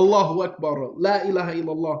illallah, Allahu Akbar, la ilaha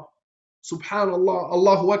illallah, Subhanallah,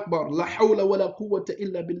 Allahu Akbar, la hawla wa la quwwata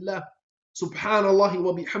illa billah, Subhanallah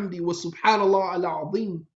wa bihamdi wa Subhanallah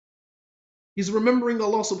al-azim. He's remembering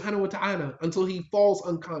Allah subhanahu wa ta'ala until he falls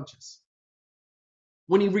unconscious.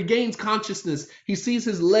 When he regains consciousness, he sees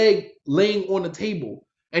his leg laying on the table.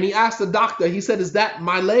 And he asked the doctor, he said, "Is that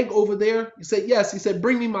my leg over there?" He said, "Yes." He said,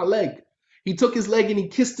 "Bring me my leg." He took his leg and he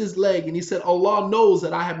kissed his leg. And he said, "Allah knows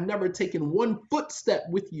that I have never taken one footstep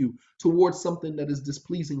with you towards something that is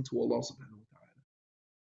displeasing to Allah subhanahu wa ta'ala."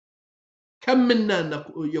 كم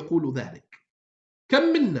منا يقول ذلك.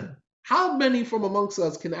 كم منا. How many from amongst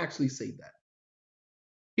us can actually say that?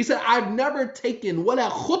 He said, "I've never taken wala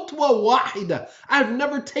khutwa wahida. I've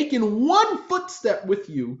never taken one footstep with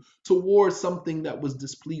you towards something that was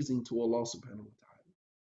displeasing to Allah subhanahu wa ta'ala."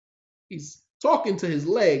 He's talking to his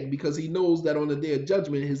leg because he knows that on the day of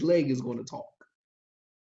judgment, his leg is going to talk.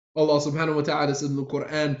 Allah subhanahu wa ta'ala says in the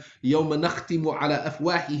Quran, يَوْمَ نَخْتِمُ عَلَى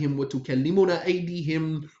أَفْوَاهِهِمْ وَتُكَلِّمُنَا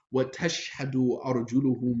أَيْدِيهِمْ وَتَشْهَدُ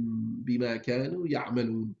أَرْجُلُهُم بِمَا كَانُوا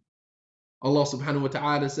يَعْمَلُونَ. Allah subhanahu wa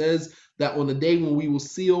ta'ala says that on the day when we will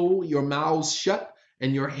seal your mouths shut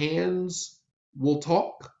and your hands will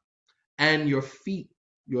talk and your feet,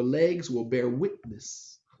 your legs will bear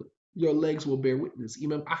witness. Your legs will bear witness.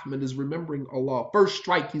 Imam Ahmad is remembering Allah. First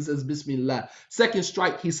strike, he says Bismillah. Second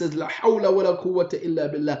strike, he says La hawla wa la quwwata illa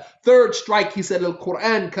billah. Third strike, he said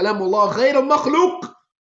Al-Quran kalamullah ghayra makhluq.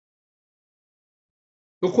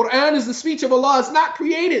 The Quran is the speech of Allah. It's not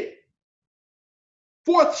created.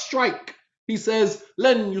 Fourth strike, he says,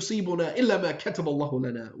 "Lan yusibuna illa ma kataballahu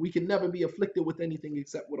lana." We can never be afflicted with anything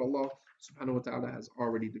except what Allah subhanahu wa ta'ala has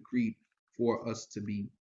already decreed for us to be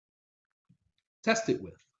tested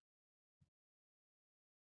with.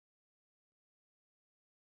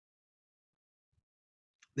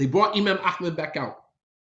 They brought Imam Ahmad back out,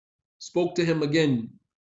 spoke to him again.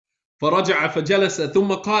 فرجع فجلس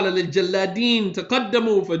ثم قال للجلادين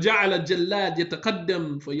تقدموا فجعل الجلاد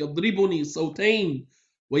يتقدم فيضربني صوتين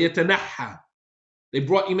ويتنحى. They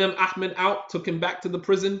brought Imam Ahmad out, took him back to the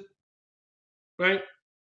prison, right?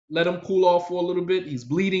 Let him cool off for a little bit. He's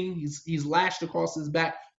bleeding. He's lashed across his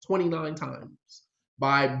back 29 times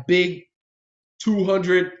by big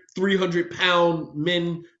 200, 300-pound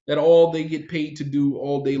men that all they get paid to do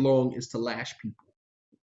all day long is to lash people.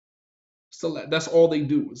 So that's all they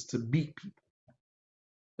do is to beat people.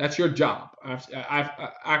 That's your job.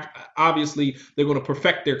 Obviously, they're going to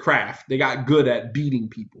perfect their craft. They got good at beating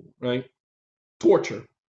people, right? Torture.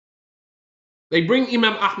 They bring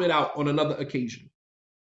Imam Ahmad out on another occasion.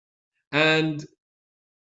 And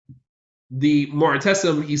the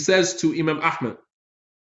Mu'tasim, he says to Imam Ahmad,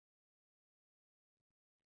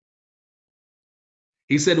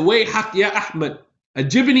 he said, ويحك يا أحمد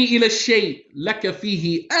أجبني إلى الشيء لك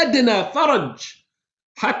فيه أدنى فرج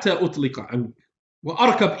حتى أطلق عنك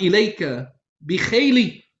وأركب إليك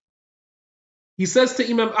بخيلي. He says to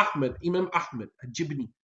Imam Ahmad, أجبني,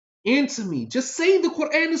 answer me. Just say the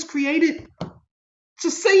Quran is created.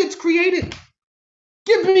 Just say it's created.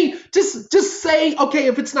 Give me, just say, okay,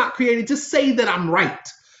 if it's not created, just say that I'm right.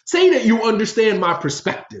 Say that you understand my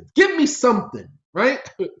perspective. Give me something, right?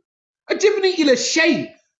 Ajibni ila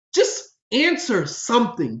shay. Just answer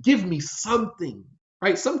something. Give me something,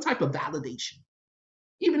 right? Some type of validation.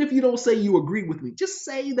 Even if you don't say you agree with me, just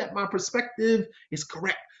say that my perspective is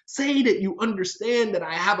correct. Say that you understand that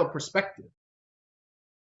I have a perspective.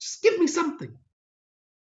 Just give me something.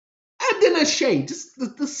 Adina shay, just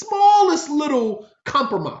the smallest little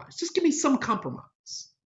compromise. Just give me some compromise.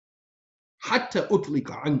 Hatta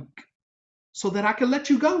utlika ank, so that I can let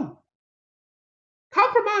you go.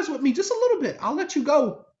 Compromise with me just a little bit. I'll let you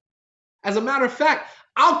go. As a matter of fact,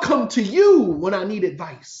 I'll come to you when I need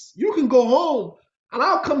advice. You can go home and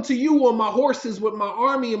I'll come to you on my horses with my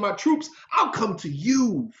army and my troops. I'll come to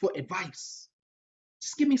you for advice.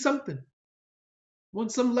 Just give me something.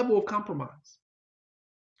 Want some level of compromise.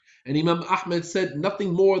 And Imam Ahmad said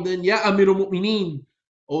nothing more than, Ya Amir al-Mu'mineen,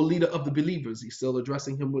 O leader of the believers. He's still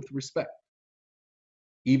addressing him with respect.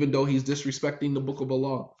 Even though he's disrespecting the book of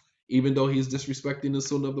Allah, even though he's disrespecting the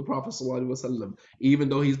sunnah of the Prophet ﷺ, even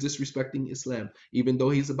though he's disrespecting Islam, even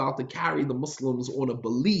though he's about to carry the Muslims on a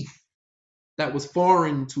belief that was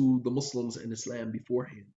foreign to the Muslims and Islam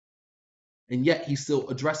beforehand. And yet he still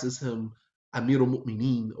addresses him, Amir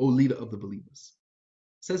al-Mu'mineen, O leader of the believers.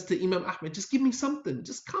 Says to Imam Ahmad, just give me something,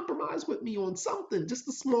 just compromise with me on something, just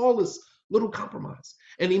the smallest little compromise.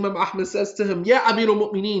 And Imam Ahmad says to him, Ya Amir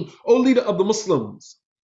al-Mu'mineen, O leader of the Muslims,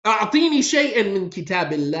 أعطيني شيئا من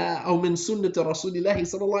كتاب الله أو من سنة رسول الله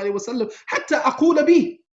صلى الله عليه وسلم حتى أقول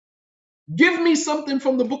به. Give me something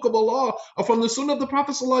from the book of Allah or from the sunnah of the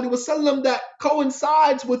Prophet صلى الله عليه وسلم that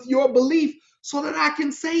coincides with your belief so that I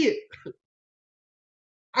can say it.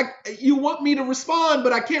 You want me to respond,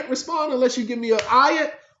 but I can't respond unless you give me an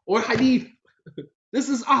ayat or hadith. This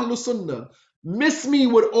is Ahlul Sunnah. Miss me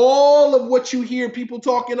with all of what you hear people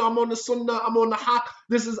talking. I'm on the Sunnah, I'm on the Haqq.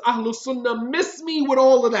 This is Ahlul Sunnah. Miss me with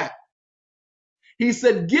all of that. He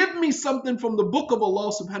said, give me something from the book of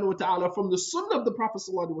Allah subhanahu wa ta'ala, from the Sunnah of the Prophet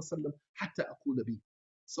sallallahu alaihi wasallam, hatta aqula bi,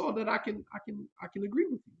 so that I can agree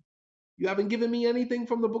with you. You haven't given me anything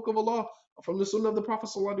from the book of Allah, from the Sunnah of the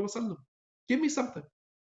Prophet sallallahu alaihi wasallam. Give me something.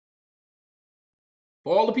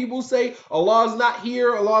 For all the people who say Allah's not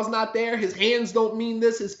here, Allah's not there, his hands don't mean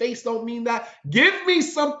this, his face don't mean that. Give me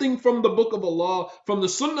something from the book of Allah, from the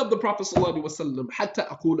Sunnah of the Prophet sallallahu alaihi wasallam, hatta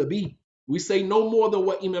aqula bi. We say no more than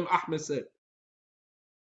what Imam Ahmad said.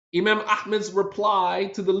 Imam Ahmad's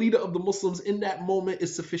reply to the leader of the Muslims in that moment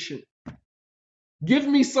is sufficient. Give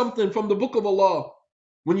me something from the book of Allah.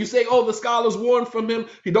 When you say, oh, the scholars warned from him,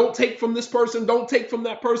 he don't take from this person, don't take from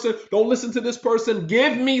that person, don't listen to this person.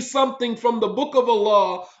 Give me something from the book of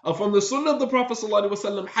Allah or from the Sunnah of the Prophet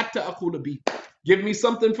ﷺ, hatta aqula bi. Give me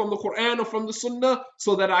something from the Quran or from the Sunnah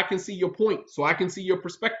so that I can see your point, so I can see your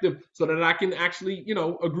perspective, so that I can actually,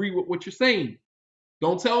 agree with what you're saying.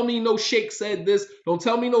 Don't tell me no sheikh said this. Don't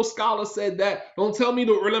tell me no scholar said that. Don't tell me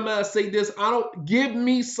the ulama say this. Give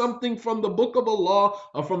me something from the book of Allah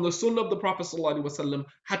or from the sunnah of the Prophet sallallahu alaihi wasallam,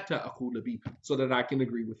 hatta aqula bi, so that I can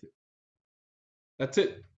agree with it. That's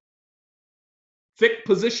it. Fiqh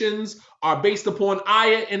positions are based upon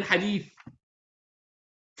ayah and hadith.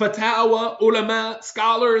 Fatawa, ulama,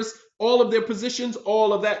 scholars, all of their positions,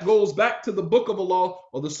 all of that goes back to the book of Allah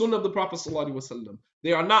or the sunnah of the Prophet sallallahu alaihi wasallam.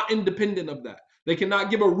 They are not independent of that. They cannot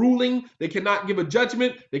give a ruling. They cannot give a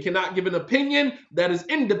judgment. They cannot give an opinion that is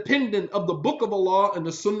independent of the book of Allah and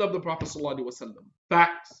the sunnah of the Prophet sallallahu alaihi wasallam.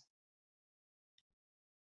 Facts.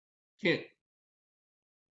 Can't.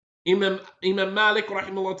 Imam Malik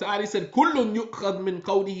rahimahullah ta'ala said, كل يؤخذ من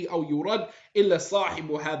قوله أو يرد إلا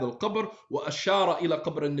صاحب هذا القبر وأشار إلى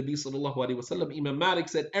قبر النبي صلى الله عليه وسلم. Imam Malik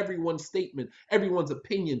said everyone's statement, everyone's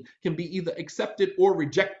opinion can be either accepted or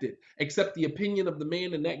rejected, except the opinion of the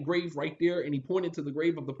man in that grave right there, and he pointed to the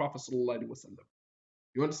grave of the Prophet sallallahu alaihi wasallam.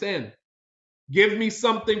 You understand? Give me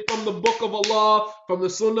something from the book of Allah, from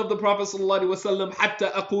the sunnah of the Prophet sallallahu alaihi wasallam,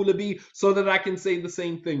 حتى أقول بي, so that I can say the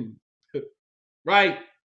same thing. Right?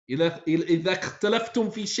 إذا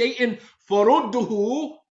اختلفتم في شيء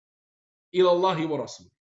فرده إلى الله ورسوله.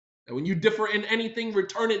 And when you differ in anything,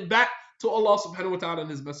 return it back to Allah subhanahu wa ta'ala and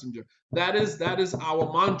His Messenger. That is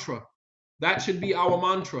our mantra. That should be our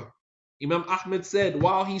mantra. Imam Ahmad said,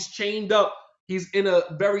 while he's chained up, he's in a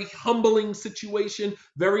very humbling situation,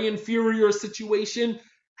 very inferior situation.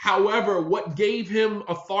 However, what gave him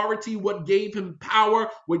authority, what gave him power,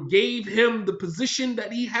 what gave him the position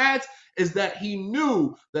that he has is that he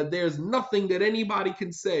knew that there's nothing that anybody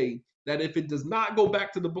can say that if it does not go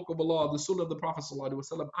back to the book of Allah, the sunnah of the Prophet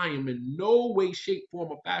ﷺ, I am in no way, shape,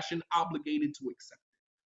 form, or fashion obligated to accept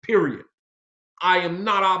it. Period. I am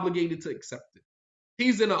not obligated to accept it.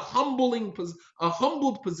 He's in a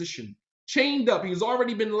humbled position, chained up. He's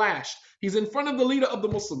already been lashed. He's in front of the leader of the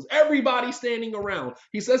Muslims. Everybody standing around.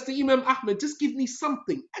 He says to Imam Ahmad, just give me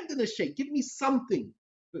something. Adna Shaykh, give me something.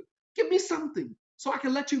 Give me something so I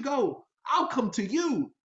can let you go. I'll come to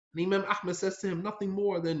you. And Imam Ahmad says to him, nothing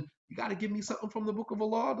more than, you got to give me something from the book of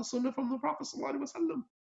Allah, the sunnah from the Prophet sallallahu alaihi wasallam.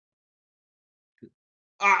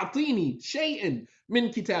 أعطيني شيئا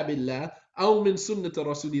من كتاب الله أو من سنة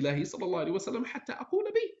رسول الله صلى الله عليه وسلم حتى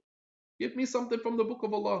أقول به. Give me something from the book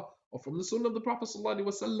of Allah or from the sunnah of the Prophet sallallahu alaihi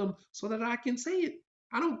wasallam so that I can say it.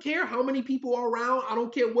 I don't care how many people are around. I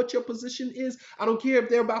don't care what your position is. I don't care if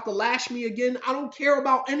they're about to lash me again. I don't care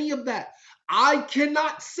about any of that. I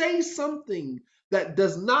cannot say something that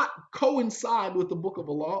does not coincide with the book of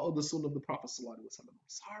Allah or the sunnah of the Prophet sallallahu alaihi wasallam. I'm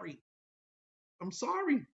sorry. I'm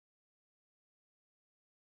sorry.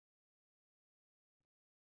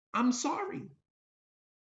 I'm sorry.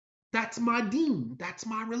 That's my deen. That's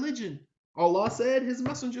my religion. Allah said, His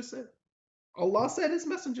messenger said. Allah said, His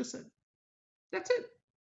messenger said. That's it.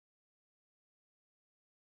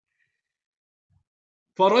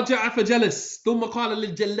 فرجع فجلس ثم قال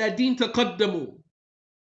للجلادين تقدموا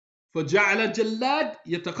فجعل الجلاد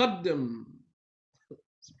يتقدم.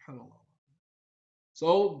 Subhanallah.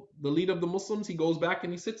 So the leader of the Muslims, he goes back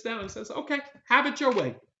and he sits down and says, okay, have it your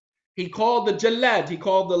way. He called the jallad, he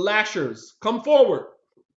called the lashers, come forward.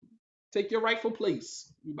 Take your rightful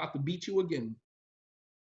place. We're about to beat you again.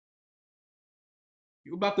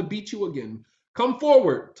 You're about to beat you again. Come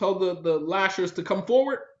forward. Tell the lashers to come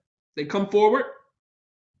forward. They come forward.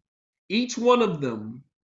 Each one of them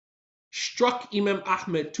struck Imam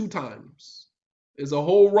Ahmad 2 times. There's a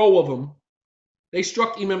whole row of them. They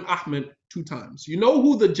struck Imam Ahmad 2 times. You know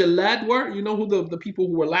who the Jalad were? You know who the people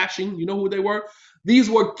who were lashing? You know who they were? These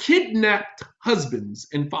were kidnapped husbands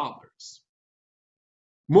and fathers.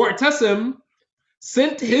 Mu'tasim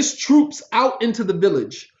sent his troops out into the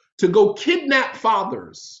village to go kidnap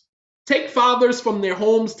fathers. Take fathers from their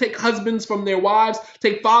homes, take husbands from their wives,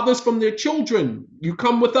 take fathers from their children. You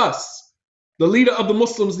come with us. The leader of the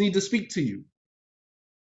Muslims need to speak to you.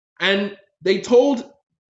 And they told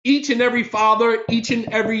each and every father, each and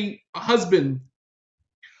every husband,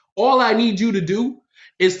 all I need you to do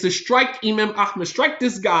is to strike Imam Ahmad, strike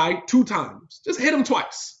this guy 2 times. Just hit him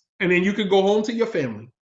twice. And then you can go home to your family.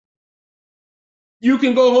 You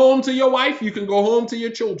can go home to your wife. You can go home to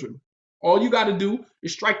your children. All you got to do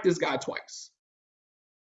is strike this guy twice.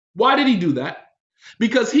 Why did he do that?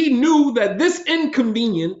 Because he knew that this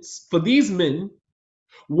inconvenience for these men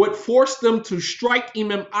would force them to strike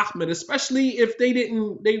Imam Ahmad, especially if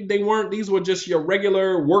they weren't, these were just your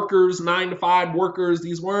regular workers, 9-to-5 workers.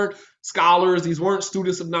 These weren't scholars. These weren't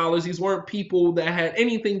students of knowledge. These weren't people that had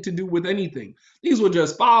anything to do with anything. These were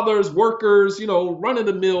just fathers, workers,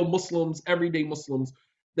 run-of-the-mill Muslims, everyday Muslims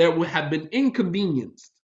that would have been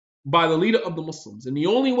inconvenienced by the leader of the Muslims. And the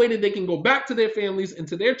only way that they can go back to their families and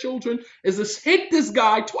to their children is to hit this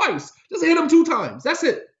guy twice. Just hit him 2 times. That's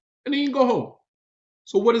it. And then you can go home.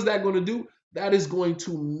 So what is that going to do? That is going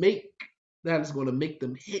to make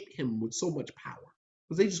them hit him with so much power.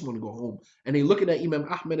 Because they just want to go home. And they're looking at Imam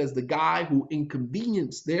Ahmad as the guy who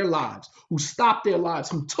inconvenienced their lives, who stopped their lives,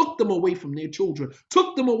 who took them away from their children,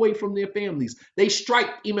 took them away from their families. They strike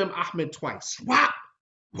Imam Ahmad twice. Whap,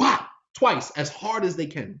 whap, twice, as hard as they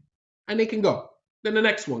can. And they can go. Then the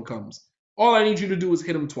next one comes. All I need you to do is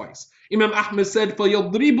hit him twice. Imam Ahmad said,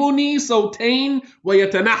 فَيَضْرِبُنِي صَوْتَيْن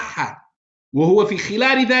وَيَتَنَحَّى وهو في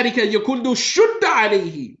خلال ذلك يقول شد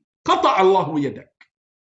عليه قطع الله يدك.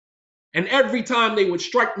 And every time they would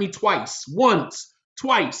strike me twice, once,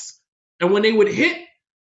 twice. And when they would hit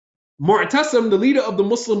Mu'tasim, the leader of the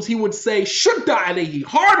Muslims, he would say, Shudda alayhi,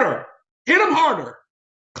 harder, hit him harder.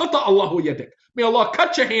 Qata Allahu yadik. May Allah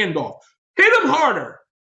cut your hand off. Hit him harder.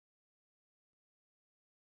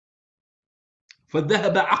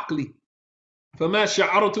 فذهب عقلي فما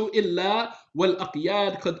شعرت إلا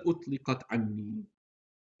والأقياد قد أطلقت عني.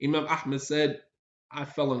 Imam Ahmad said, I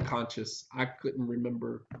fell unconscious. I couldn't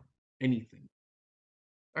remember anything.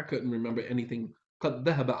 I couldn't remember anything. قد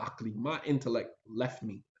ذهب عقلي. My intellect left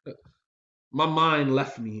me. My mind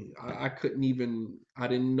left me. I couldn't even, I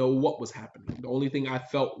didn't know what was happening. The only thing I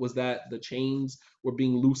felt was that the chains were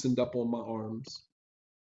being loosened up on my arms.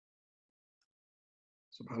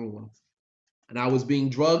 SubhanAllah. And I was being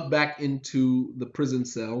drugged back into the prison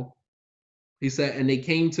cell. He said, and they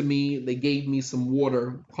came to me, they gave me some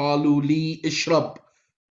water. قالوا لي اشرب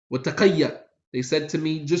وتقيأ. They said to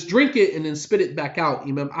me, just drink it and then spit it back out.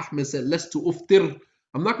 Imam Ahmad said, لست أفطر.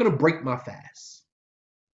 I'm not going to break my fast.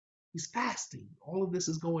 He's fasting. All of this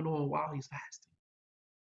is going on while he's fasting.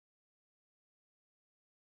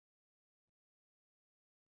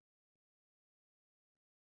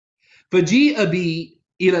 فجيء بي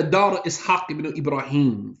إلى دار إسحاق بن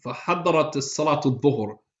إبراهيم فحضرت الصلاة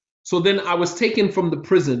الظهر. So then I was taken from the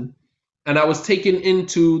prison and I was taken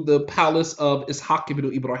into the palace of Ishaq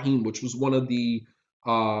ibn Ibrahim, which was one of the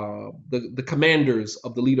commanders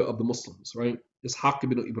of the leader of the Muslims, right? Ishaq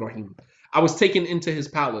ibn Ibrahim. I was taken into his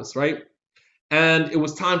palace, right? And it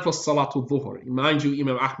was time for Salatul Dhuhr. Mind you,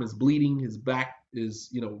 Imam Ahmad's bleeding. His back is,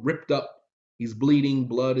 ripped up. He's bleeding.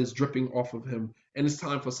 Blood is dripping off of him. And it's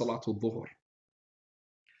time for Salatul Dhuhr.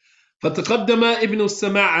 فتقدم ابن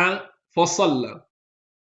السماعة فصلى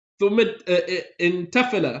ثم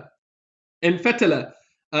انفتل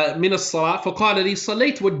من الصلاة فقال لي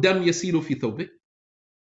صليت والدم يسيل في ثوبك.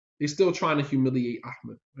 They're still trying to humiliate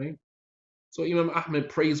Ahmad, right? So Imam Ahmad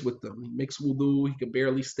prays with them. He makes wudu. He can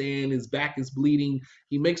barely stand. His back is bleeding.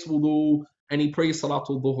 He makes wudu and he prays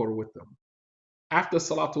Salatul Dhuhr with them. After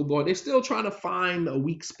Salatul Dhuhr, they're still trying to find a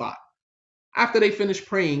weak spot. After they finish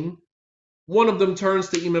praying, one of them turns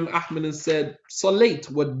to Imam Ahmad and said,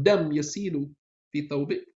 Salat wa dam yasilu fi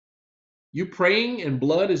thawbik. You praying and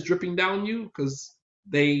blood is dripping down you? Because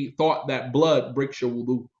they thought that blood breaks your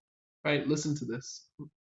wudu. Right? Listen to this.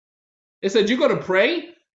 It said, you're going to pray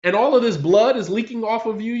and all of this blood is leaking off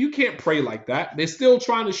of you. You can't pray like that. They're still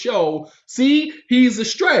trying to show, see, he's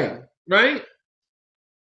astray, right?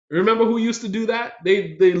 Remember who used to do that?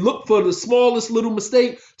 They look for the smallest little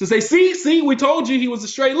mistake to say, see, we told you he was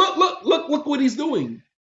astray. Look what he's doing.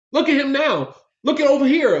 Look at him now. Look at over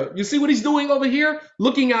here. You see what he's doing over here?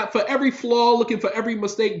 Looking out for every flaw, looking for every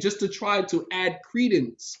mistake, just to try to add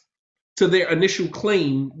credence to their initial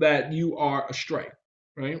claim that you are astray,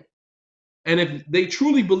 right? And if they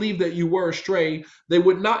truly believe that you were astray, they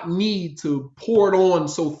would not need to pour it on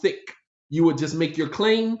so thick. You would just make your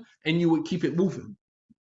claim and you would keep it moving.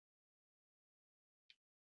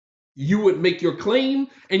 You would make your claim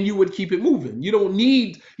and you would keep it moving. You don't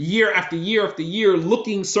need year after year after year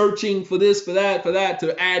looking, searching for this, for that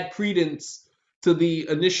to add credence to the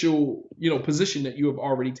initial, position that you have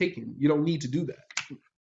already taken. You don't need to do that.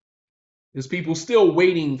 There's people still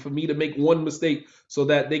waiting for me to make one mistake so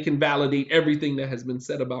that they can validate everything that has been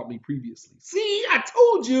said about me previously. See, I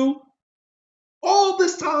told you all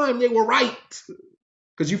this time they were right.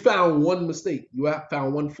 Because you found one mistake. You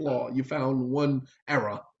found one flaw. You found one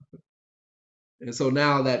error. And so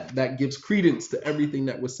now that gives credence to everything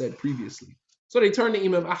that was said previously. So they turned to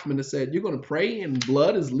Imam Ahmad and said, you're going to pray and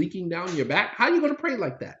blood is leaking down your back? How are you going to pray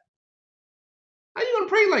like that? How are you going to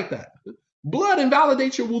pray like that? Blood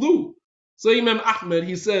invalidates your wudu. So Imam Ahmad,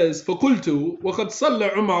 he says, فَقُلْتُ وَقَدْ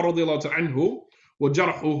صَلَّ عُمَرَ رضي الله عنه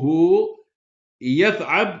وَجَرْحُهُ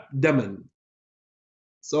يَثْعَبْ دَمًا.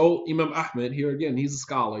 So Imam Ahmad, here again, he's a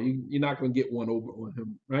scholar. You're not going to get one over on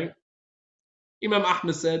him, right? Imam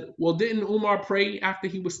Ahmad said, well, didn't Umar pray after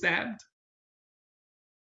he was stabbed?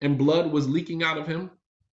 And blood was leaking out of him?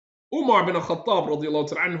 Umar bin al-Khattab radiallahu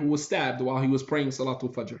anhu was stabbed while he was praying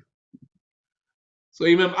Salatul Fajr. So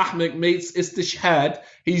Imam Ahmad makes istishhad.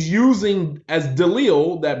 He's using as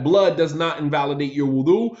dalil that blood does not invalidate your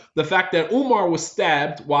wudu. The fact that Umar was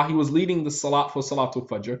stabbed while he was leading the salat for Salatul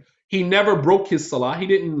Fajr. He never broke his salah. He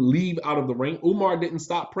didn't leave out of the ring. Umar didn't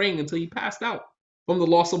stop praying until he passed out from the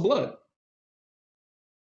loss of blood.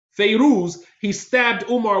 Fayruz, he stabbed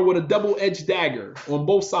Umar with a double-edged dagger on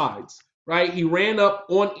both sides, right? He ran up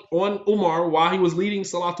on Umar while he was leading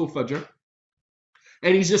Salatul Fajr,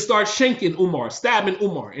 and he just starts shanking Umar, stabbing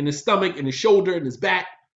Umar in his stomach, in his shoulder, in his back,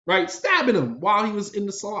 right? Stabbing him while he was in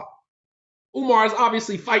the salat. Umar is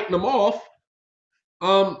obviously fighting them off.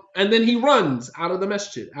 And then he runs out of the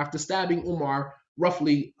masjid after stabbing Umar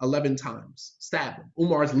roughly 11 times. Stab him.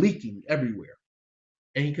 Umar is leaking everywhere.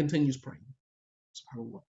 And he continues praying.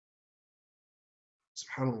 SubhanAllah.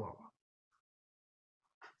 SubhanAllah.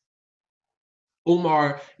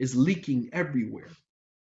 Umar is leaking everywhere.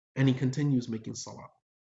 And he continues making salah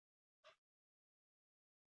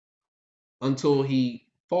until he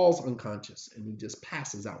falls unconscious and he just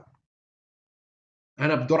passes out.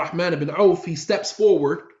 And Abdurrahman ibn Auf, he steps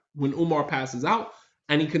forward when Umar passes out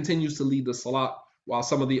and he continues to lead the salat while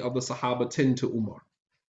some of the other Sahaba tend to Umar.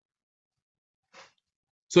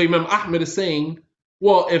 So Imam Ahmad is saying,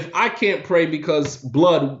 well, if I can't pray because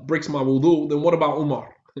blood breaks my wudu, then what about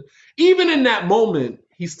Umar? Even in that moment,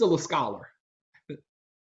 he's still a scholar.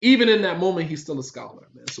 Even in that moment, he's still a scholar,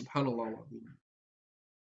 man. SubhanAllah.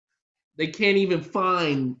 They can't even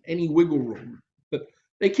find any wiggle room.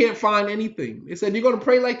 They can't find anything. They said, you're going to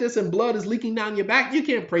pray like this and blood is leaking down your back? You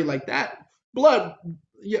can't pray like that. Blood,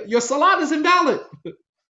 your salat is invalid.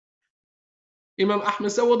 Imam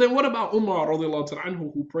Ahmad said, well, then what about Umar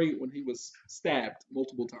anhu, who prayed when he was stabbed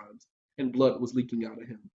multiple times and blood was leaking out of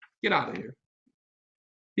him? Get out of here.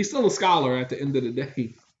 He's still a scholar at the end of the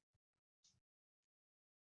day.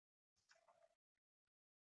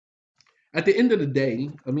 At the end of the day,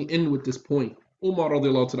 let me end with this point. Umar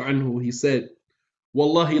anhu, he said,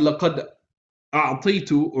 Wallahi laqad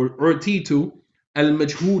a'titu or urtitu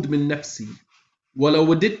al-majhud min nafsi. ولو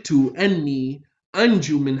وددت أني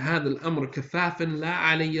أنجو من هذا الأمر كفافا لا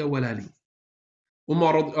علي ولا لي.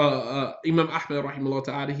 Imam Ahmad rahimahullah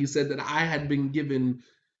ta'ala, he said that I had been given,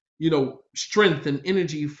 strength and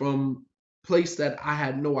energy from a place that I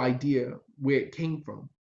had no idea where it came from.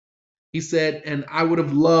 He said, and I would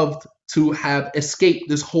have loved to have escaped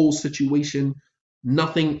this whole situation.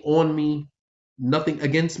 Nothing on me, nothing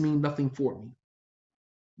against me, nothing for me.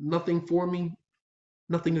 Nothing for me,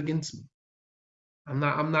 nothing against me.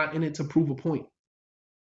 I'm not in it to prove a point.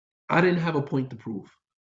 I didn't have a point to prove.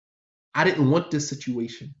 I didn't want this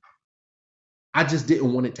situation. I just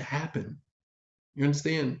didn't want it to happen. You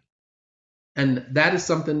understand? And that is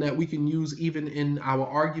something that we can use even in our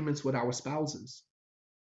arguments with our spouses.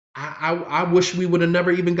 I wish we would have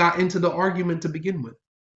never even got into the argument to begin with.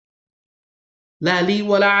 La li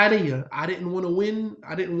wa la alayya. I didn't want to win.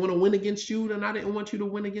 I didn't want to win against you, and I didn't want you to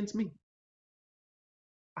win against me.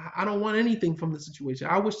 I don't want anything from the situation.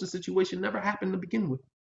 I wish the situation never happened to begin with.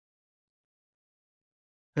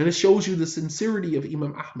 And it shows you the sincerity of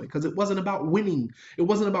Imam Ahmad, because it wasn't about winning. It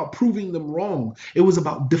wasn't about proving them wrong. It was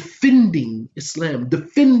about defending Islam,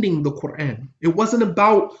 defending the Quran. It wasn't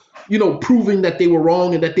about, proving that they were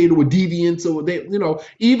wrong and that they were deviants or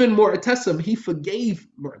even Mu'tasim, he forgave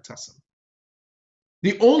Mu'tasim.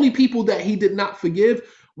 The only people that he did not forgive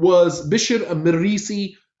was Bishr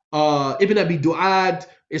al-Mirrisi, Ibn Abi Du'ad,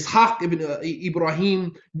 Ishaq ibn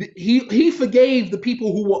Ibrahim. He forgave the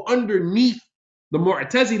people who were underneath the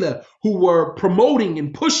Mu'tazila, who were promoting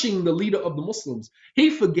and pushing the leader of the Muslims. He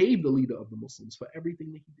forgave the leader of the Muslims for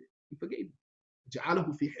everything that he did. He forgave him.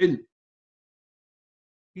 جعله في حل.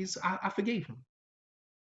 I forgave him.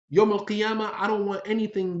 Yawm al-Qiyamah, I don't want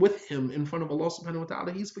anything with him in front of Allah subhanahu wa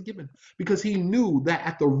ta'ala. He's forgiven. Because he knew that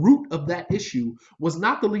at the root of that issue was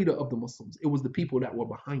not the leader of the Muslims. It was the people that were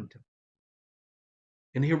behind him.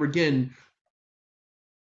 And here again,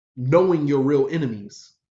 knowing your real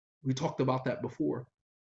enemies. We talked about that before.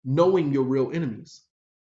 Knowing your real enemies.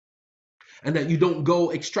 And that you don't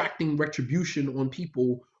go extracting retribution on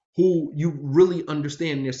people who you really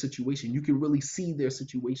understand their situation. You can really see their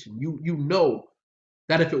situation. You know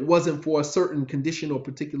that if it wasn't for a certain condition or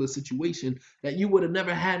particular situation, that you would have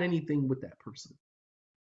never had anything with that person.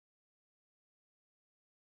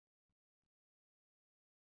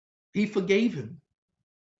 He forgave him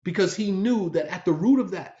because he knew that at the root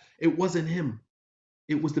of that, it wasn't him.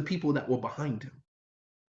 It was the people that were behind him.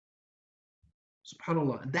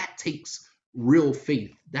 SubhanAllah. That takes real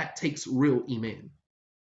faith. That takes real iman.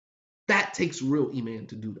 That takes real iman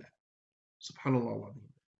to do that. SubhanAllah.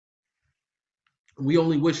 We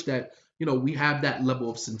only wish that, we have that level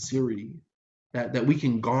of sincerity that we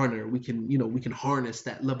can garner. We can harness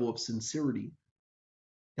that level of sincerity.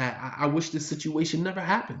 That I wish this situation never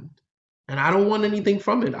happened. And I don't want anything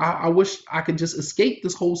from it. I wish I could just escape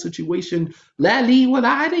this whole situation. La li wa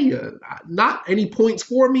la alayya. Not any points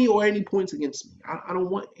for me or any points against me. I don't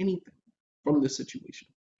want anything from this situation.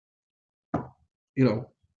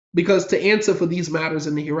 Because to answer for these matters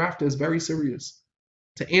in the hereafter is very serious.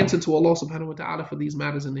 to answer to Allah subhanahu wa ta'ala for these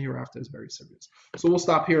matters in the hereafter is very serious. So we'll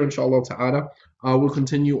stop here, inshallah ta'ala. We'll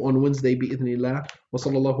continue on Wednesday, bi'idhnillah. Wa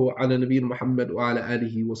sallallahu ala nabiyyina Muhammad wa ala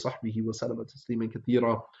alihi wa sahbihi wa sallam tasliman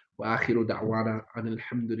kathira. Wa akhiru da'wana an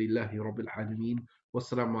alhamdulillahi rabbil alameen.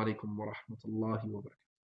 Wassalamu alaikum wa rahmatullahi wa barakatuh.